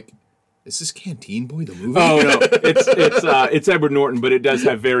Scouts, I'm like, is this Canteen Boy the movie? Oh no, it's Edward Norton, but it does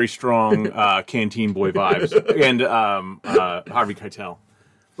have very strong Canteen Boy vibes, and Harvey Keitel.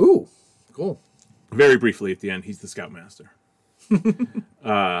 Ooh, cool. Very briefly at the end, he's the Scoutmaster.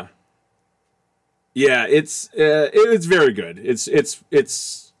 Yeah, it's very good.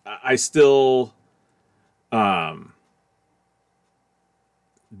 It's I still I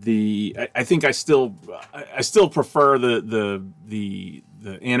think I still prefer the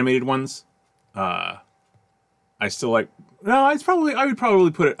animated ones. I still like. No, I would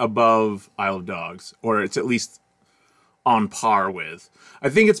probably put it above Isle of Dogs, or it's at least on par with. I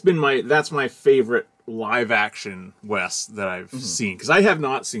think that's my favorite live action Wes that I've seen, because I have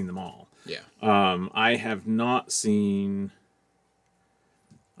not seen them all. Yeah. I have not seen.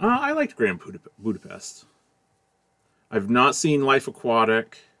 I liked Grand Budapest. I've not seen Life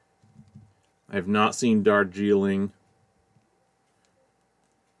Aquatic. I've not seen Darjeeling.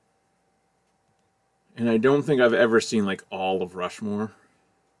 And I don't think I've ever seen like all of Rushmore.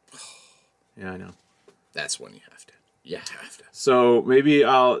 Yeah, I know. That's one you have to. You have to. So maybe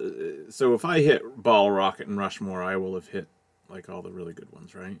so if I hit Ball Rocket and Rushmore, I will have hit like all the really good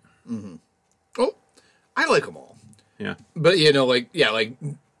ones, right? Mm-hmm. Oh, I like them all. Yeah. But like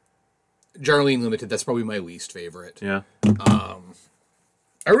Jarlene Limited, that's probably my least favorite. Yeah.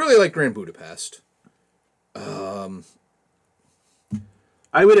 I really like Grand Budapest.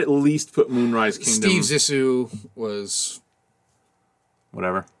 I would at least put Moonrise Kingdom. Steve Zissou was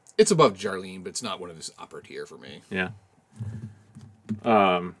whatever. It's above Jarlene, but it's not one of his upper tier for me. Yeah.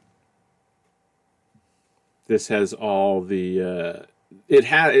 This has all the.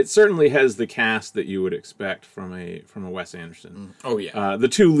 It certainly has the cast that you would expect from a Wes Anderson. Oh yeah. The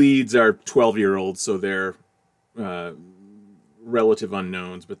two leads are 12-year-olds, so they're relative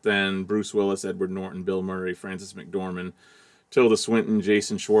unknowns. But then Bruce Willis, Edward Norton, Bill Murray, Frances McDormand, Tilda Swinton,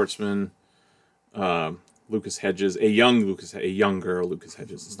 Jason Schwartzman, Lucas Hedges, a younger Lucas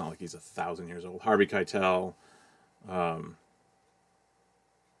Hedges. It's not like he's 1,000 years old. Harvey Keitel.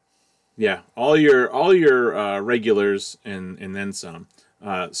 Yeah, all your regulars and then some.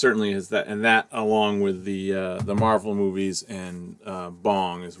 Certainly is that, and that along with the Marvel movies and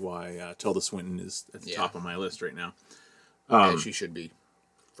Bong is why Tilda Swinton is at the top of my list right now. And she should be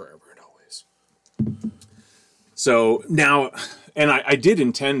forever and always. So now, and I did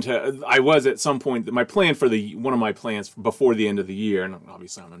intend to. I was at some point. My plan for one of my plans before the end of the year, and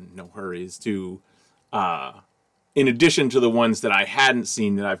obviously I'm in no hurry, is to. In addition to the ones that I hadn't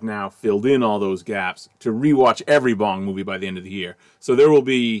seen that I've now filled in all those gaps, to rewatch every Bong movie by the end of the year. So there will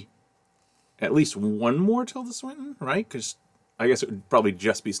be at least one more Tilda Swinton, right? Because I guess it would probably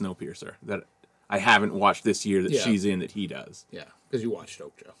just be Snowpiercer that I haven't watched this year that she's in that he does. Yeah, because you watched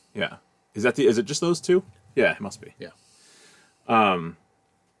Oakja. Yeah. Is it just those two? Yeah, it must be. Yeah.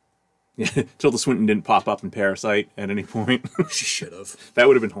 Tilda Swinton didn't pop up in Parasite at any point. She should have. That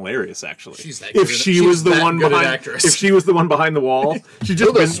would have been hilarious, actually. She's that if good. she She's was the that one good behind. an actress. If she was the one behind the wall, she's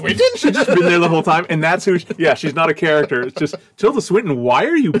just Tilda Swinton. She's just been there the whole time, and that's who. She's not a character. It's just Tilda Swinton. Why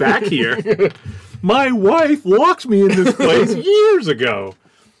are you back here? My wife locked me in this place years ago.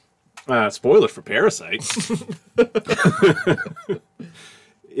 Spoiler for Parasite.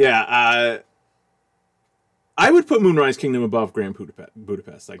 Yeah. I would put Moonrise Kingdom above Grand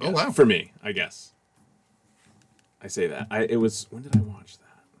Budapest, I guess. Oh, wow. For me, I guess. I say that. When did I watch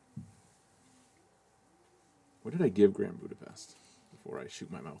that? What did I give Grand Budapest before I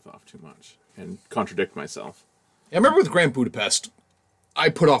shoot my mouth off too much and contradict myself? Yeah, I remember with Grand Budapest, I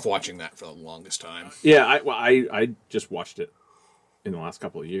put off watching that for the longest time. Yeah, I just watched it in the last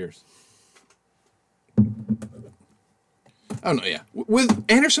couple of years. I don't know, yeah. With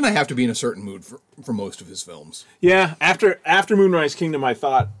Anderson, I have to be in a certain mood for most of his films. Yeah, after Moonrise Kingdom, I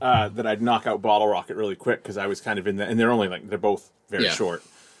thought that I'd knock out Bottle Rocket really quick because I was kind of in and they're both very short.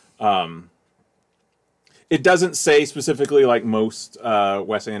 It doesn't say specifically like most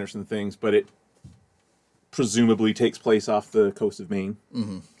Wes Anderson things, but it presumably takes place off the coast of Maine.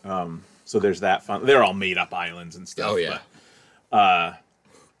 Mm-hmm. So there's that fun. They're all made up islands and stuff. Oh yeah. But,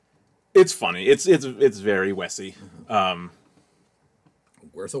 it's funny. It's very Wessy.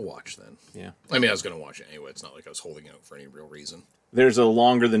 Worth a watch then. Yeah. I mean, I was going to watch it anyway. It's not like I was holding it out for any real reason. There's a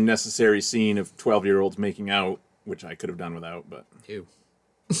longer than necessary scene of 12-year-olds making out, which I could have done without, but... Ew.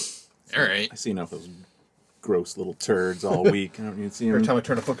 All right. I see enough of those gross little turds all week. I don't need to see them. Every time I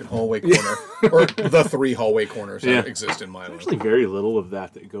turn a fucking hallway corner, or the 3 hallway corners that exist in my life. There's actually very little of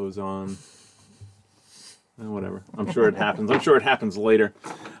that goes on. Whatever. I'm sure it happens. I'm sure it happens later.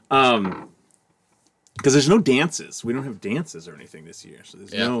 Because there's no dances. We don't have dances or anything this year. So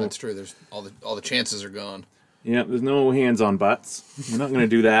there's no. That's true. There's all the chances are gone. Yeah, there's no hands on butts. We're not going to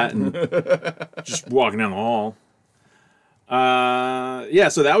do that and just walking down the hall. Yeah,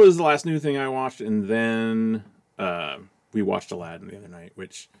 so that was the last new thing I watched, and then we watched Aladdin the other night,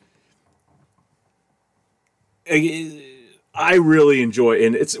 which I really enjoy,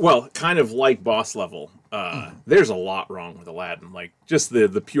 and it's kind of like Boss Level. There's a lot wrong with Aladdin, like just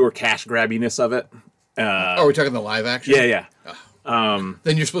the pure cash grabbiness of it. We're talking the live action. Yeah.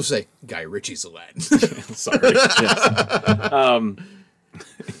 Then you're supposed to say Guy Ritchie's Aladdin. Sorry. Yes.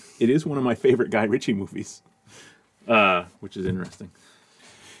 It is one of my favorite Guy Ritchie movies, which is interesting.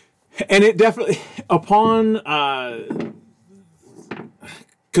 And it definitely,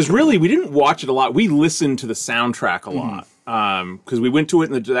 because really we didn't watch it a lot. We listened to the soundtrack a lot because we went to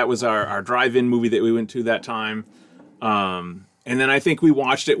it, and that was our drive-in movie that we went to that time. And then I think we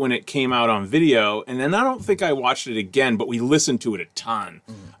watched it when it came out on video, and then I don't think I watched it again, but we listened to it a ton.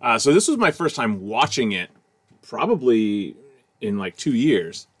 So this was my first time watching it, probably in like 2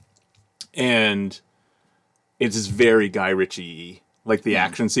 years. And it's very Guy Ritchie-y. Like the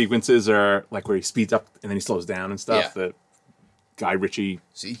action sequences are like where he speeds up and then he slows down and stuff. Yeah. The Guy Ritchie.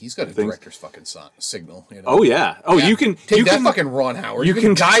 See, he's got a director's fucking signal. You know? Oh yeah. Oh, yeah. you can take that fucking Ron Howard.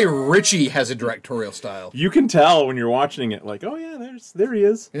 Guy Ritchie has a directorial style. You can tell when you're watching it, like, oh yeah, there he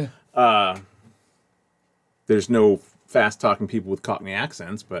is. Yeah. There's no fast talking people with Cockney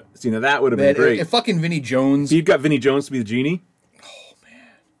accents, but that would have been great. If fucking Vinnie Jones, you've got Vinnie Jones to be the genie. Oh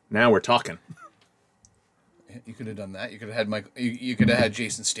man. Now we're talking. You could have done that. You could have had You could have had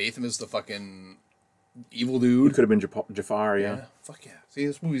Jason Statham as the fucking evil dude. It could have been Jafar. Yeah. Fuck yeah. See,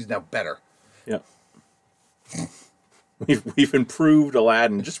 this movie's now better. Yeah. We've improved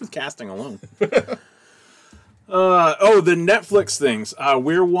Aladdin just with casting alone. The Netflix things.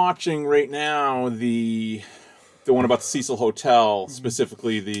 We're watching right now the one about the Cecil Hotel,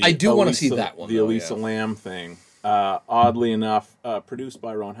 specifically the. I do want to see that one. The Elisa Lam thing. Oddly enough, produced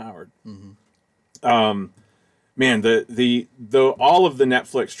by Ron Howard. Man, the all of the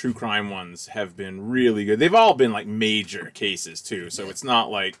Netflix true crime ones have been really good. They've all been like major cases too, so it's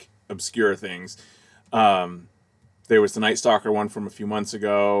not like obscure things. There was the Night Stalker one from a few months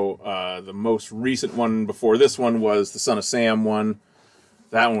ago. The most recent one before this one was the Son of Sam one.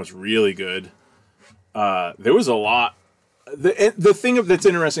 That one was really good. There was a lot. The thing that's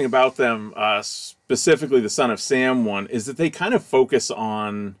interesting about them, specifically the Son of Sam one, is that they kind of focus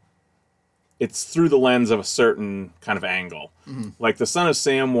on. It's through the lens of a certain kind of angle. Like the Son of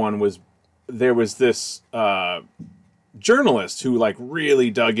Sam one there was this journalist who like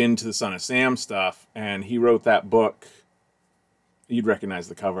really dug into the Son of Sam stuff, and he wrote that book. You'd recognize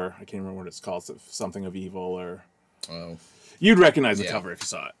the cover. I can't remember what it's called. It's something of Evil or. Oh. You'd recognize the cover if you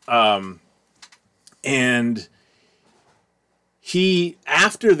saw it. And he,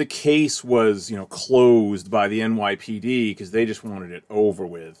 after the case was closed by the NYPD because they just wanted it over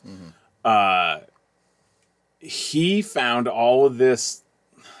with. He found all of this,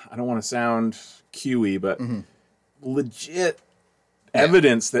 I don't want to sound QE, but legit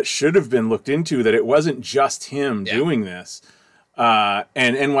evidence that should have been looked into, that it wasn't just him doing this. And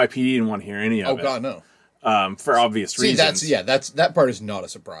NYPD didn't want to hear any of it. Oh, God, no. For obvious reasons. That part is not a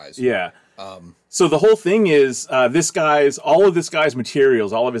surprise. Yeah. So the whole thing is, all of this guy's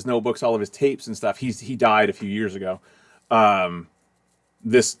materials, all of his notebooks, all of his tapes and stuff, he died a few years ago.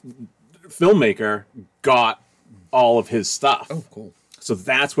 This filmmaker got all of his stuff. Oh, cool. So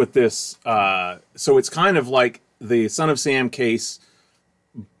that's what this. So it's kind of like the Son of Sam case,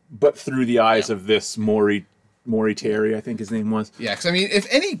 but through the eyes of this Maury Terry, I think his name was. Yeah, because I mean,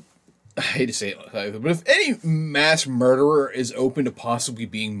 I hate to say it like that, but if any mass murderer is open to possibly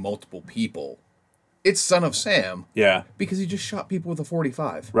being multiple people, it's Son of Sam. Yeah. Because he just shot people with a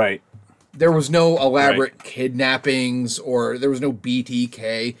 .45. Right. There was no elaborate kidnappings or there was no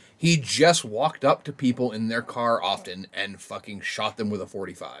BTK. He just walked up to people in their car often and fucking shot them with a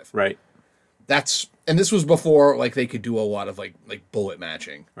 .45. Right. And this was before like they could do a lot of like bullet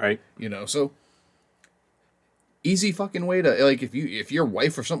matching. Right. So easy fucking way to like if your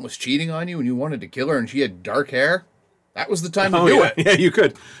wife or something was cheating on you and you wanted to kill her and she had dark hair, that was the time to do it. Yeah, you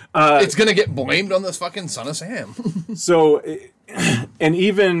could. It's gonna get blamed on this fucking Son of Sam. So, and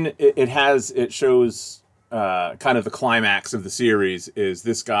even it shows kind of the climax of the series is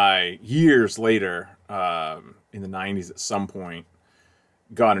this guy years later in the 90s at some point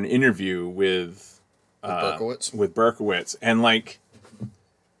got an interview with Berkowitz. and like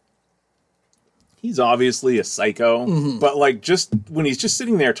he's obviously a psycho, but like just when he's just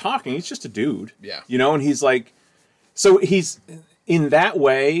sitting there talking, he's just a dude. Yeah. You know, and he's like, so he's in that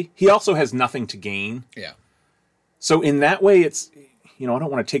way, he also has nothing to gain. Yeah. So in that way, it's, you know, I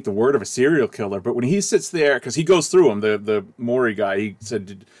don't want to take the word of a serial killer, but when he sits there, because he goes through them, the Maury guy, he said,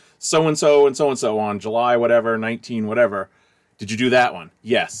 did so-and-so and so-and-so on July whatever, 19 whatever, did you do that one?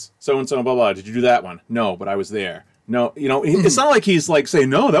 Yes. So-and-so, blah, blah, did you do that one? No, but I was there. No, you know, it's not like he's like saying,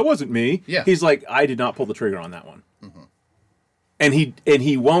 no, that wasn't me. Yeah. He's like, I did not pull the trigger on that one. And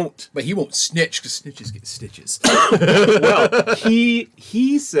he won't. But he won't snitch because snitches get stitches. Well,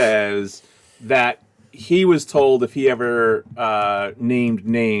 he says that he was told if he ever named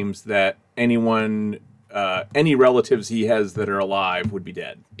names that anyone, any relatives he has that are alive would be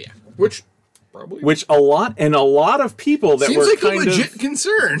dead. Yeah. Which probably. Which a lot of people that seems were like kind a legit of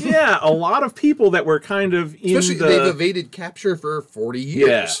concern. Yeah, a lot of people that were kind of in Especially they've evaded capture for 40 years.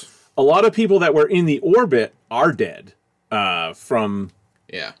 Yeah, a lot of people that were in the orbit are dead from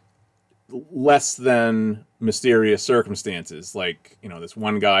less than mysterious circumstances. Like, you know, this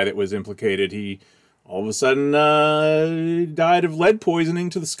one guy that was implicated, he all of a sudden died of lead poisoning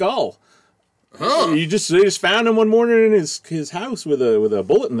to the skull. Huh. They just found him one morning in his house with a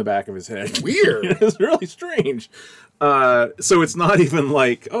bullet in the back of his head. Weird. It's really strange. So it's not even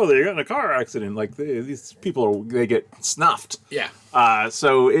like, oh, they got in a car accident. Like these people they get snuffed. Yeah.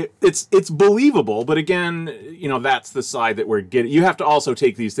 So it's believable, but again, you know, that's the side that we're getting. You have to also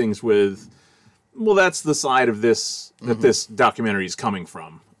take these things with, well, that's the side of this that this documentary is coming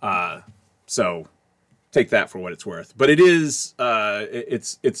from. So take that for what it's worth. But it is,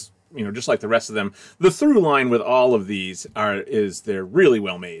 it's you know, just like the rest of them. The through line with all of these is they're really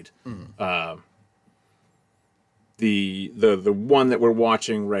well made. The one that we're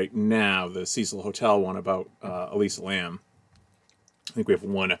watching right now, the Cecil Hotel one about Elisa Lam. I think we have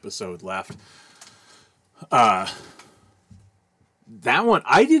one episode left. That one,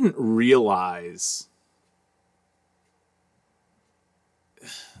 I didn't realize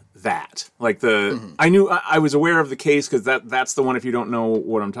that. Like I knew, I was aware of the case because that's the one, if you don't know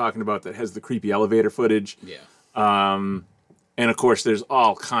what I'm talking about, that has the creepy elevator footage. Yeah. And of course, there's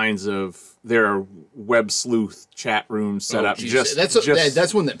all kinds of, there are web sleuth chat rooms set up. Geez.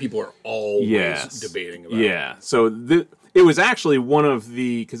 That's one that people are always debating about. Yeah. So it was actually one of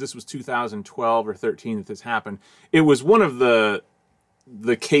the, because this was 2012 or 13 that this happened. It was one of the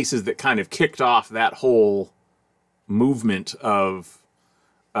cases that kind of kicked off that whole movement of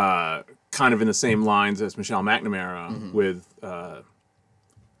kind of in the same lines as Michelle McNamara with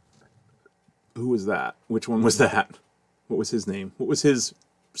who was that? Which one was that? What was his name? What was his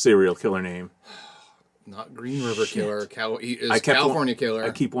serial killer name? Not Green River Killer. California Killer.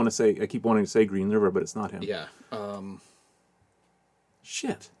 I keep wanting to say Green River, but it's not him. Yeah.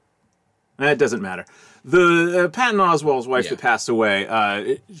 Shit. It doesn't matter. The Patton Oswalt's wife that passed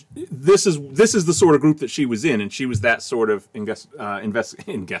away. This is the sort of group that she was in, and she was that sort of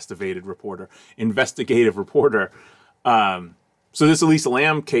investigative reporter. So this Elisa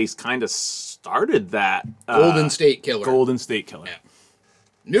Lam case kind of started that Golden State Killer. Yeah.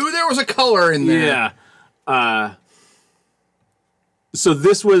 Knew there was a color in there. Yeah. So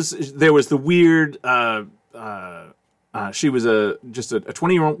there was the weird. She was just a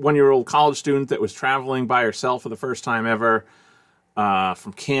 21-year-old college student that was traveling by herself for the first time ever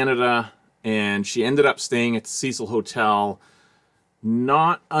from Canada, and she ended up staying at the Cecil Hotel,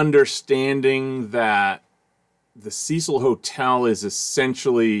 not understanding that the Cecil Hotel is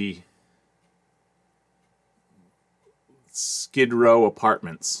essentially Skid Row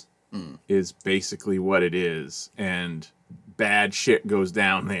apartments is basically what it is, and bad shit goes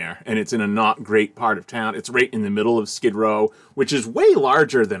down there, and it's in a not great part of town. It's right in the middle of Skid Row, which is way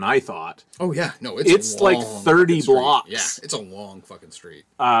larger than I thought. Oh yeah, no, it's like 30 blocks. Yeah, it's a long fucking street.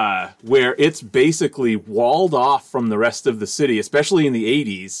 Where it's basically walled off from the rest of the city, especially in the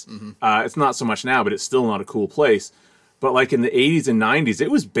 80s. It's not so much now, but it's still not a cool place. But like in the 80s and 90s,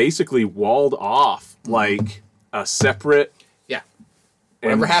 it was basically walled off, like a separate.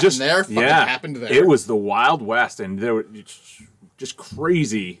 Whatever happened there, fucking happened there. It was the Wild West, and there were just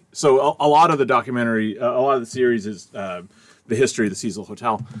crazy. So a lot of the documentary, a lot of the series is the history of the Cecil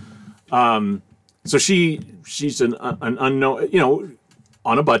Hotel. So she's an unknown, you know,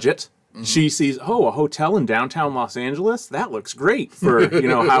 on a budget. She sees, a hotel in downtown Los Angeles? That looks great for, you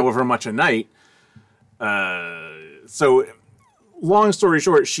know, however much a night. So long story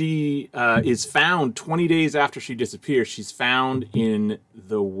short, she is found 20 days after she disappears. She's found in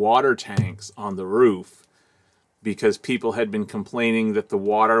the water tanks on the roof because people had been complaining that the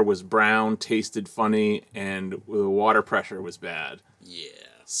water was brown, tasted funny, and the water pressure was bad. Yeah.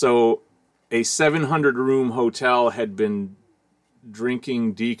 So a 700-room hotel had been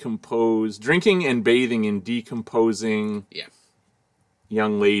drinking and bathing in decomposing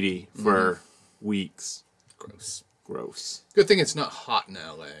young lady for weeks. Gross. Good thing it's not hot in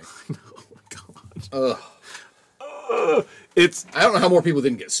LA. Oh my god. I don't know how more people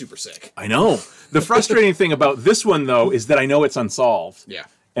didn't get super sick. I know. The frustrating thing about this one, though, is that I know it's unsolved. Yeah.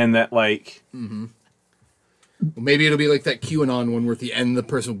 And that, like... Well, maybe it'll be like that QAnon one where at the end the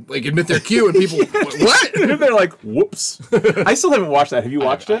person, like, admit their Q and people, what? They're like, whoops. I still haven't watched that. Have you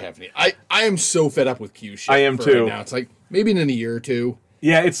watched it? I haven't. I am so fed up with Q shit. I am too. Right now. It's like, maybe in a year or two.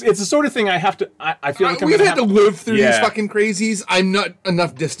 Yeah, it's the sort of thing I have to... I feel like we've had to live through these fucking crazies. I'm not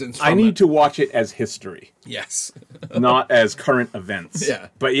enough distance from I need to watch it as history. Yes. Not as current events. Yeah.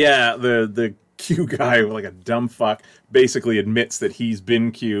 But yeah, the Q guy, like a dumb fuck, basically admits that he's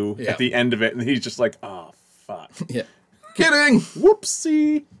been Q at the end of it, and he's just like, oh, fuck. Yeah. Kidding.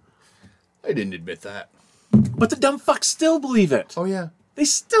 Whoopsie. I didn't admit that. But the dumb fucks still believe it. Oh, yeah. They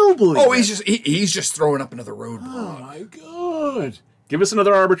still believe it. Oh, he's just throwing up another roadblock. Oh, my God. Give us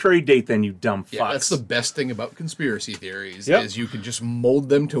another arbitrary date then, you dumb fucks. Yeah, that's the best thing about conspiracy theories, is you can just mold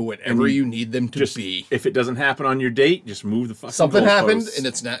them to whatever you need them to be. If it doesn't happen on your date, just move the fucking Something happened, goalposts. and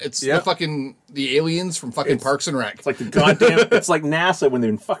it's not. It's the aliens from fucking Parks and Rec. It's like the goddamn. It's like NASA when they've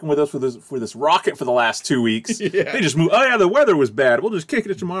been fucking with us for this rocket for the last 2 weeks. Yeah. They just move. Oh yeah, the weather was bad. We'll just kick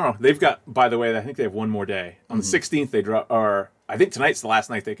it tomorrow. They've got. By the way, I think they have one more day. On the 16th, they drop. Or I think tonight's the last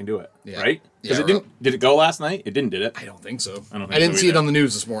night they can do it. Yeah. Right? Because Yeah, it didn't. Did it go last night? It didn't, did it? I don't think so. I didn't see it either. on the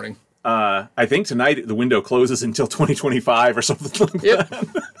news this morning. I think tonight the window closes until 2025 or something like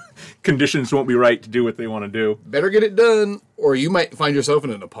that. Conditions won't be right to do what they want to do. Better get it done, or you might find yourself in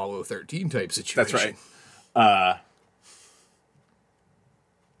an Apollo 13 type situation. That's right. I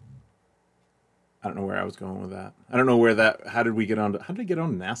don't know where I was going with that. I don't know where that. How did we get on? How did I get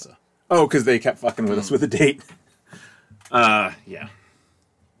on NASA? Oh, because they kept fucking with us with a date. Yeah.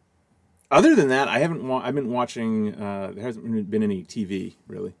 Other than that, I've been watching. There hasn't been any TV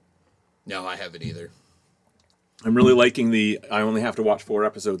really. No, I haven't either. I'm really liking I only have to watch 4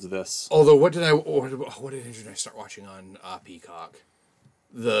 episodes of this. Although, what did I start watching on Peacock?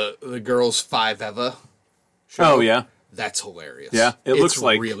 The Girls 5 Eva show. Oh yeah, that's hilarious. Yeah, it looks it's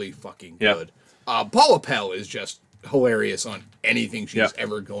like really fucking good. Paula Pell is just hilarious on anything she's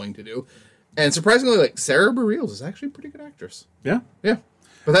ever going to do, and surprisingly, like Sarah Bareilles is actually a pretty good actress. Yeah, yeah.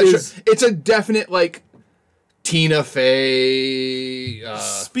 But that it's a definite like Tina Fey.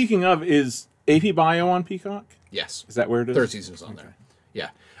 Speaking of, is AP Bio on Peacock? Yes. Is that where it is? 3rd season is on there.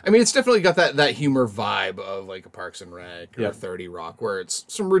 Yeah. I mean, it's definitely got that humor vibe of like a Parks and Rec or 30 Rock, where it's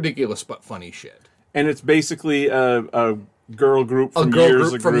some ridiculous but funny shit. And it's basically a girl group from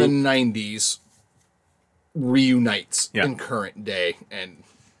years ago. From the 90s reunites in current day. And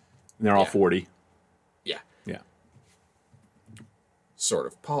they're all 40. Yeah. Yeah. Sort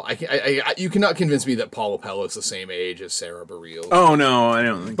of. You cannot convince me that Paula Pell is the same age as Sarah Bareilles. Oh, no, I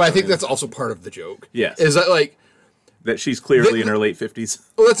don't think But I think that's also part of the joke. Yes. Is that like... That she's clearly in her late 50s.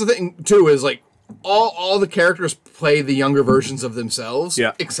 Well, that's the thing, too, is like, all the characters play the younger versions of themselves,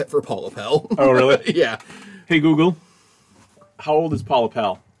 except for Paula Pell. Oh, really? Yeah. Hey, Google, how old is Paula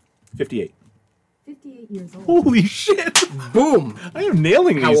Pell? 58. 58 years old. Holy shit! Boom! I am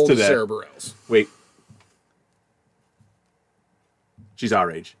nailing these How old today. is Sarah Bareilles? Wait. She's our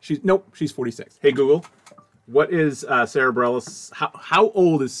age. She's 46. Hey, Google, what is Sarah Bareilles? How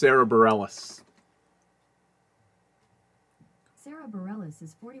old is Sarah Bareilles? Sarah Bareilles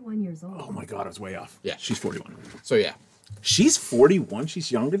is 41 years old. Oh my god, I was way off. Yeah. She's 41. So, yeah. She's 41?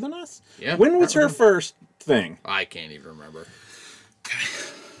 She's younger than us? Yeah. When was her first thing? I can't even remember.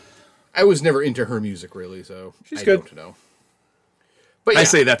 I was never into her music, really, so She's I good. don't know. But I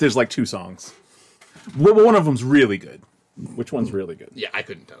say that there's like 2 songs. One of them's really good. Which one's really good? Yeah, I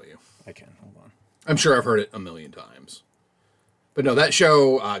couldn't tell you. I can. Hold on. I'm sure I've heard it a million times. But no, that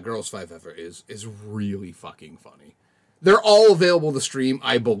show, Girls 5 Eva, is really fucking funny. They're all available to stream,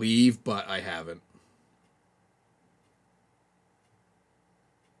 I believe, but I haven't.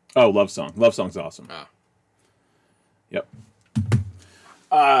 Oh, Love Song. Love Song's awesome. Ah. Yep.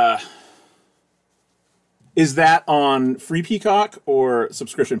 Is that on free Peacock or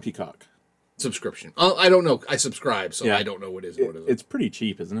subscription Peacock? Subscription. I don't know. I subscribe, so I don't know what is and what isn't. It's pretty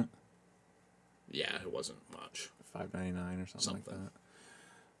cheap, isn't it? Yeah, it wasn't much. $5.99 or something like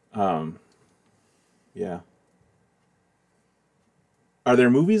that. Yeah. Are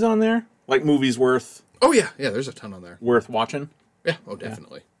there movies on there? Like movies worth Oh, yeah. Yeah, there's a ton on there. watching? Yeah, oh,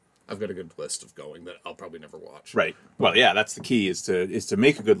 definitely. I've got a good list of going that I'll probably never watch. Right. Well, yeah, that's the key is to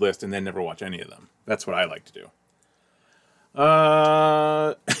make a good list and then never watch any of them. That's what I like to do.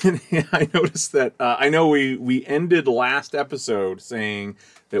 I noticed that. I know we ended last episode saying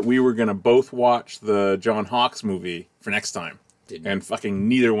that we were going to both watch the John Hawkes movie for next time. And fucking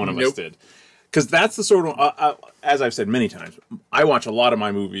neither one of us did. Because that's the sort of, as I've said many times, I watch a lot of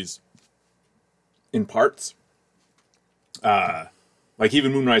my movies in parts. Like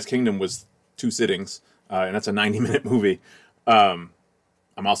even Moonrise Kingdom was 2 sittings, and that's a 90-minute movie. I'm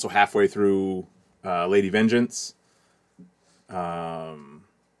also halfway through Lady Vengeance.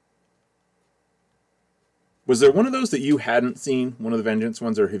 Was there one of those that you hadn't seen, one of the Vengeance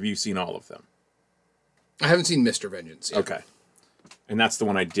ones, or have you seen all of them? I haven't seen Mr. Vengeance yet. Okay. And that's the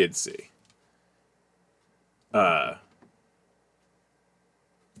one I did see. Yeah.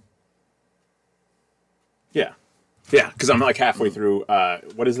 Yeah, because I'm like halfway through,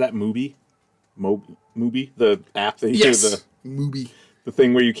 what is that, Mubi? Mubi? The app that you do, Mubi. The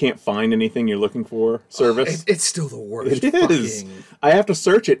thing where you can't find anything you're looking for service. It's still the worst. It is. I have to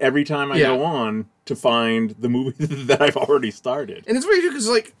search it every time I go on to find the movie that I've already started. And it's weird because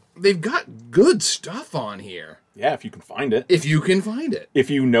like they've got good stuff on here. Yeah, if you can find it. If you can find it. If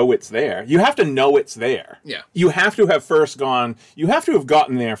you know it's there. You have to know it's there. Yeah. You have to have you have to have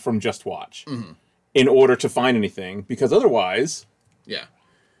gotten there from Just Watch in order to find anything, because otherwise,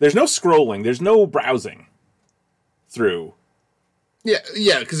 there's no scrolling, there's no browsing through.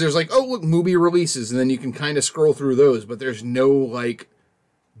 Yeah, because there's like, oh, look, Mubi releases, and then you can kind of scroll through those, but there's no, like,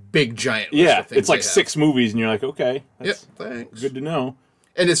 big giant list of things it's like 6 movies, and you're like, okay, that's thanks. good to know.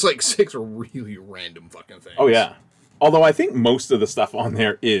 And it's like 6 really random fucking things. Oh, yeah. Although I think most of the stuff on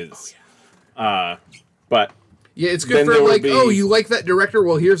there is. But... yeah, it's good for, like, oh, you like that director?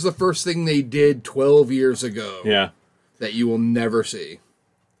 Well, here's the first thing they did 12 years ago. Yeah. That you will never see.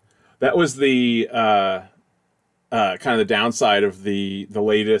 That was the... kind of the downside of the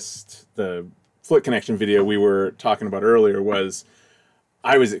latest, the Flick Connection video we were talking about earlier was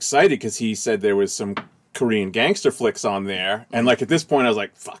I was excited because he said there was some Korean gangster flicks on there. And like at this point I was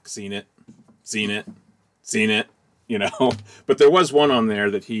like, fuck, seen it, you know. But there was one on there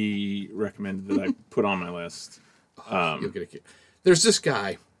that he recommended that I put on my list. You'll get a There's this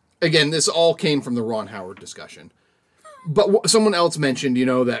guy. Again, this all came from the Ron Howard discussion. But someone else mentioned, you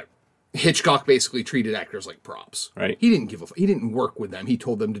know, that Hitchcock basically treated actors like props. Right. He didn't work with them. He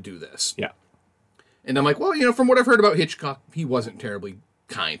told them to do this. Yeah. And I'm like, well, you know, from what I've heard about Hitchcock, he wasn't terribly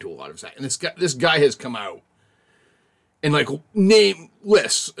kind to a lot of his actors. And this guy has come out and like name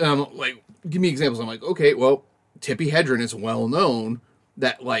lists. Like, give me examples. I'm like, okay, well, Tippi Hedren is well known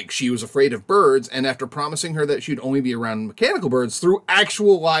that like she was afraid of birds, and after promising her that she'd only be around mechanical birds, threw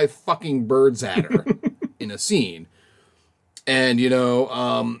actual live fucking birds at her in a scene. And you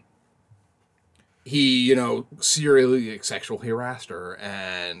know, he, you know, serially sexual harassed her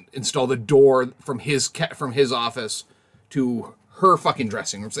and installed a door from his office to her fucking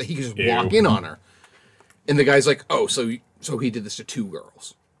dressing room so he could just walk in on her. And the guy's like, "Oh, so he did this to 2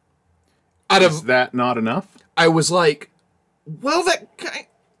 girls." Is that not enough? I was like, "Well, that guy,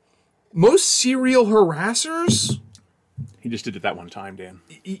 most serial harassers." He just did it that one time, Dan.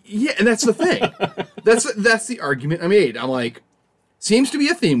 Yeah, and that's the thing. that's the argument I made. I'm like, seems to be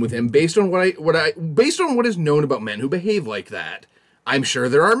a theme with him based on what is known about men who behave like that. I'm sure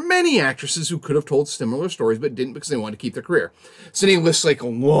there are many actresses who could have told similar stories but didn't because they wanted to keep their career. So he lists like a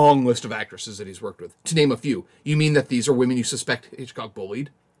long list of actresses that he's worked with. To name a few. You mean that these are women you suspect Hitchcock bullied?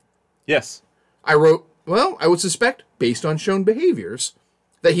 Yes. I wrote, well, I would suspect, based on shown behaviors,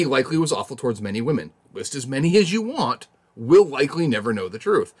 that he likely was awful towards many women. List as many as you want. Will likely never know the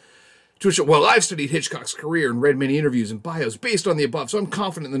truth. To which, well, I've studied Hitchcock's career and read many interviews and bios based on the above, so I'm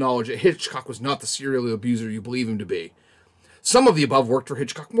confident in the knowledge that Hitchcock was not the serial abuser you believe him to be. Some of the above worked for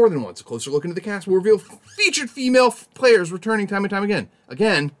Hitchcock more than once. A closer look into the cast will reveal featured female players returning time and time again.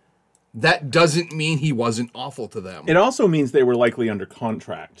 Again, that doesn't mean he wasn't awful to them. It also means they were likely under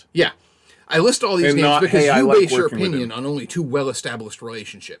contract. Yeah. I list all these and names not, because hey, you like base your opinion on only 2 well-established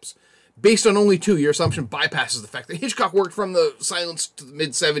relationships. Based on only 2, your assumption bypasses the fact that Hitchcock worked from the silence to the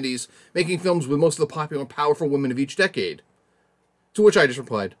mid-70s, making films with most of the popular and powerful women of each decade. To which I just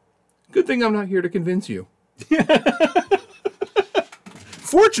replied, good thing I'm not here to convince you.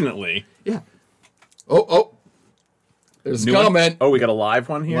 Fortunately. Yeah. Oh. There's a comment. Oh, we got a live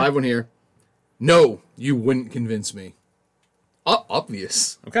one here? Live one here. No, you wouldn't convince me.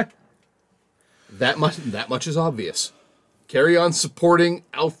 Obvious. Okay. That much is obvious. Carry on supporting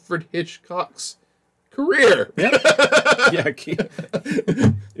Alfred Hitchcock's career. Yeah.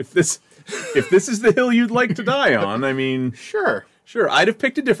 If this is the hill you'd like to die on, I mean, sure. I'd have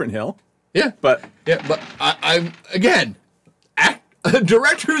picked a different hill. Yeah, but I'm again a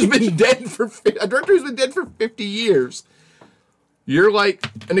director who's been dead for 50 years. You're like,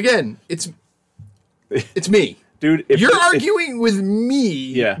 and again, it's me. Dude, You're arguing with me,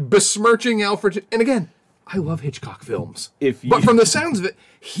 Yeah. besmirching Alfred. And again, I love Hitchcock films. If you- But from the sounds of it,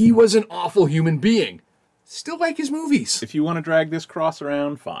 he was an awful human being. Still like his movies. if you want to drag this cross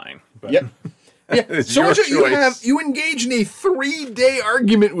around, fine. But Yep. Yeah. It's So your much that choice. you engage in a 3-day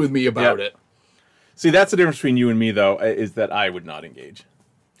argument with me about Yep. it. See, that's the difference between you and me, though, is that I would not engage.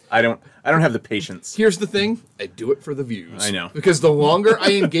 I don't have the patience. Here's the thing, I do it for the views. I know. Because the longer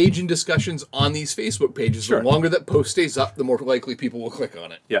I engage in discussions on these Facebook pages, Sure. the longer that post stays up, the more likely people will click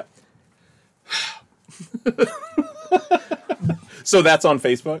on it. Yeah. So that's on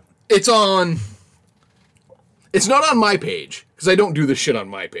Facebook? It's not on my page, because I don't do this shit on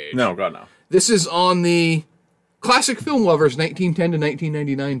my page. No, God, no. This is on the Classic Film Lovers 1910 to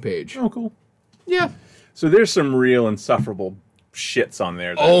 1999 page. Oh, cool. Yeah. So there's some real insufferable shits on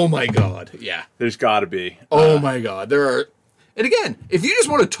there. That Oh my god. Yeah. There's got to be. Oh my god. There are. And again, if you just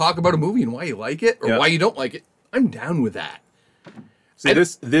want to talk about a movie and why you like it or Yeah. why you don't like it, I'm down with that. See,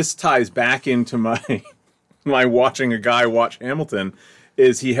 this ties back into my my watching a guy watch Hamilton.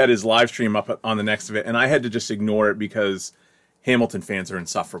 Is he had his live stream up on the next of it, and I had to just ignore it because Hamilton fans are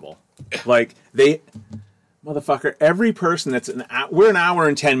insufferable. Like motherfucker, every person we're an hour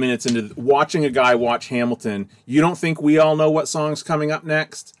and 10 minutes into watching a guy watch Hamilton. You don't think we all know what song's coming up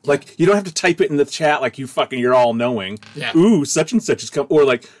next? Like, you don't have to type it in the chat like you're all knowing. Yeah. Ooh, such and such is coming. Or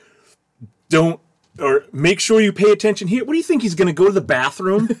like, or make sure you pay attention here. What do you think, he's going to go to the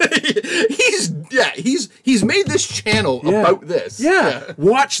bathroom? He's made this channel about this. Yeah.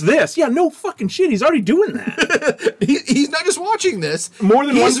 Watch this. Yeah, no fucking shit. He's already doing that. He's not just watching this. More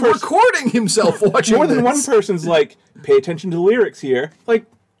than he's one person- recording himself watching More than this. one person's like, pay attention to the lyrics here. Like,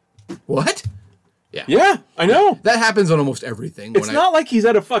 What? yeah, I know. That happens on almost everything. It's not like he's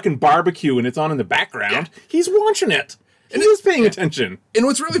at a fucking barbecue and it's on in the background. Yeah. He's watching it. He is paying attention. And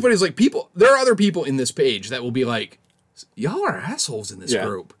what's really funny is like there are other people in this page that will be like, y'all are assholes in this Yeah.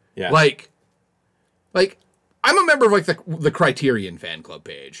 group. Yeah. Like I'm a member of like the Criterion fan club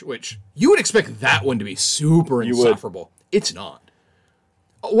page, which you would expect that one to be super You would. insufferable. It's not.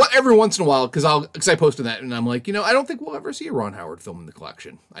 Every once in a while, because I posted that and I'm like, I don't think we'll ever see a Ron Howard film in the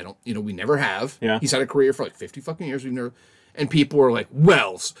collection. I don't, we never have. Yeah. He's had a career for like 50 fucking years. We've never, and people are like,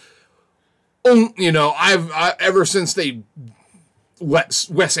 I've ever since they let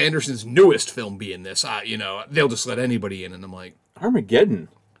Wes Anderson's newest film be in this, they'll just let anybody in, and I'm like, Armageddon.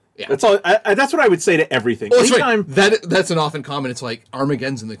 yeah, That's all. That's what I would say to everything. Well, that's right. Anytime, That's an often comment. It's like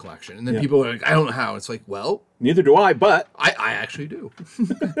Armageddon's in the collection, and then people are like, I don't know how. It's like, well, neither do I, but I actually do.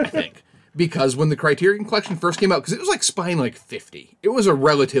 I think because when the Criterion Collection first came out, because it was like Spine like 50, it was a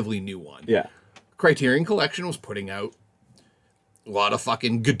relatively new one. yeah. Criterion Collection was putting out a lot of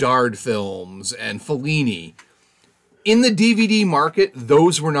fucking Godard films and Fellini. In the DVD market,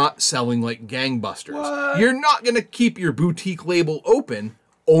 those were not selling like gangbusters. What? You're not going to keep your boutique label open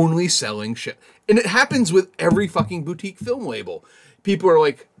only selling shit. And it happens with every fucking boutique film label. People are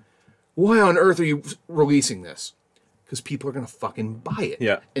like, why on earth are you releasing this? Because people are going to fucking buy it.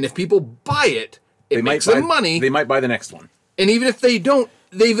 Yeah. And if people buy it, it makes them money. They might buy the next one. And even if they don't,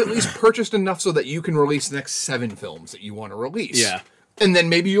 they've at least purchased enough so that you can release the next 7 films that you want to release. Yeah. And then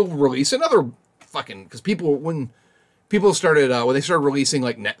maybe you'll release another fucking... Because when they started releasing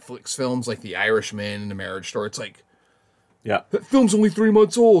like Netflix films like The Irishman and The Marriage Story, it's like, Yeah. that film's only 3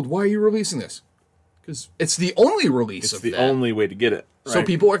 months old. Why are you releasing this? Because it's the only release It's of the that. only way to get it. So Right.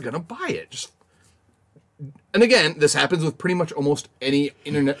 people are going to buy it. And again, this happens with pretty much almost any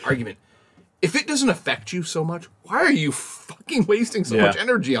internet argument. If it doesn't affect you so much, why are you fucking wasting so much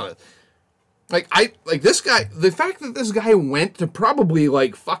energy on it? Like this guy, the fact that this guy went to probably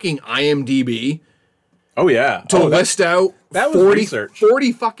like fucking IMDb Oh yeah. to list out that was 40, research.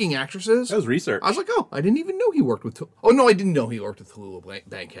 40 fucking actresses. That was research. I was like, oh, I didn't even know he worked with... Oh, no, I didn't know he worked with Tallulah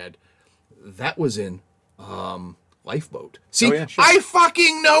Bankhead. That was in Lifeboat. See, Oh, yeah, sure. I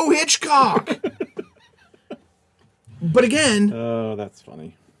fucking know Hitchcock! But again, Oh, that's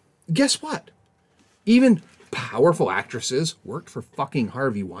funny. guess what? Even powerful actresses worked for fucking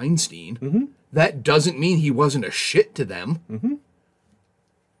Harvey Weinstein. Mm-hmm. That doesn't mean he wasn't a shit to them. Mm-hmm.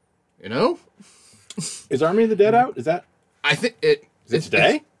 You know? Is Army of the Dead out? Is that? I think it... Is it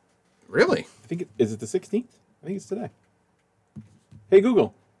today? Really? I think is it the 16th? I think it's today. Hey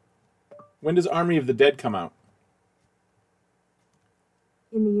Google, when does Army of the Dead come out?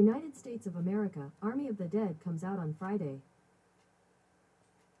 In the United States of America, Army of the Dead comes out on Friday.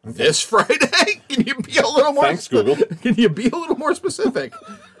 This Friday? Can you be a little more... Thanks, Google. Can you be a little more specific?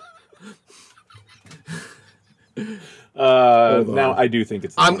 Now I do think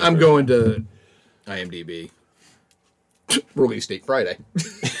it's. I'm going to IMDb. Release date Friday.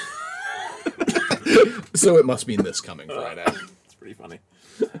 So it must mean this coming Friday. It's pretty funny.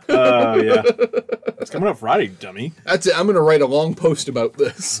 Yeah. It's coming up Friday, dummy. That's it. I'm going to write a long post about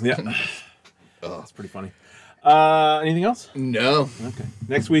this. Yeah. That's pretty funny. Anything else? No. Okay.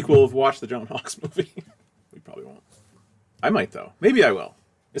 Next week we'll have watched the John Hawkes movie. We probably won't. I might, though. Maybe I will.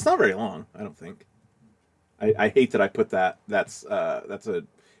 It's not very long, I don't think. I hate that I put that. That's a... If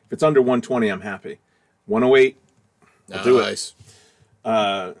it's under 120, I'm happy. 108, I'll do it.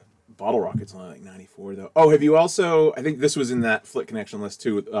 Bottle Rocket's only like 94, though. Oh, have you also... I think this was in that Flick Connection list,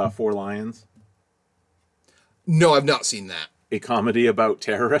 too, Four Lions. No, I've not seen that. A comedy about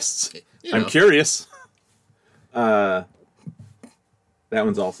terrorists. You know. I'm curious. That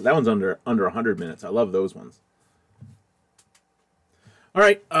one's under 100 minutes. I love those ones. All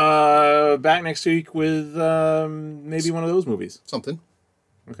right, back next week with maybe one of those movies. Something.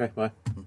 Okay, bye.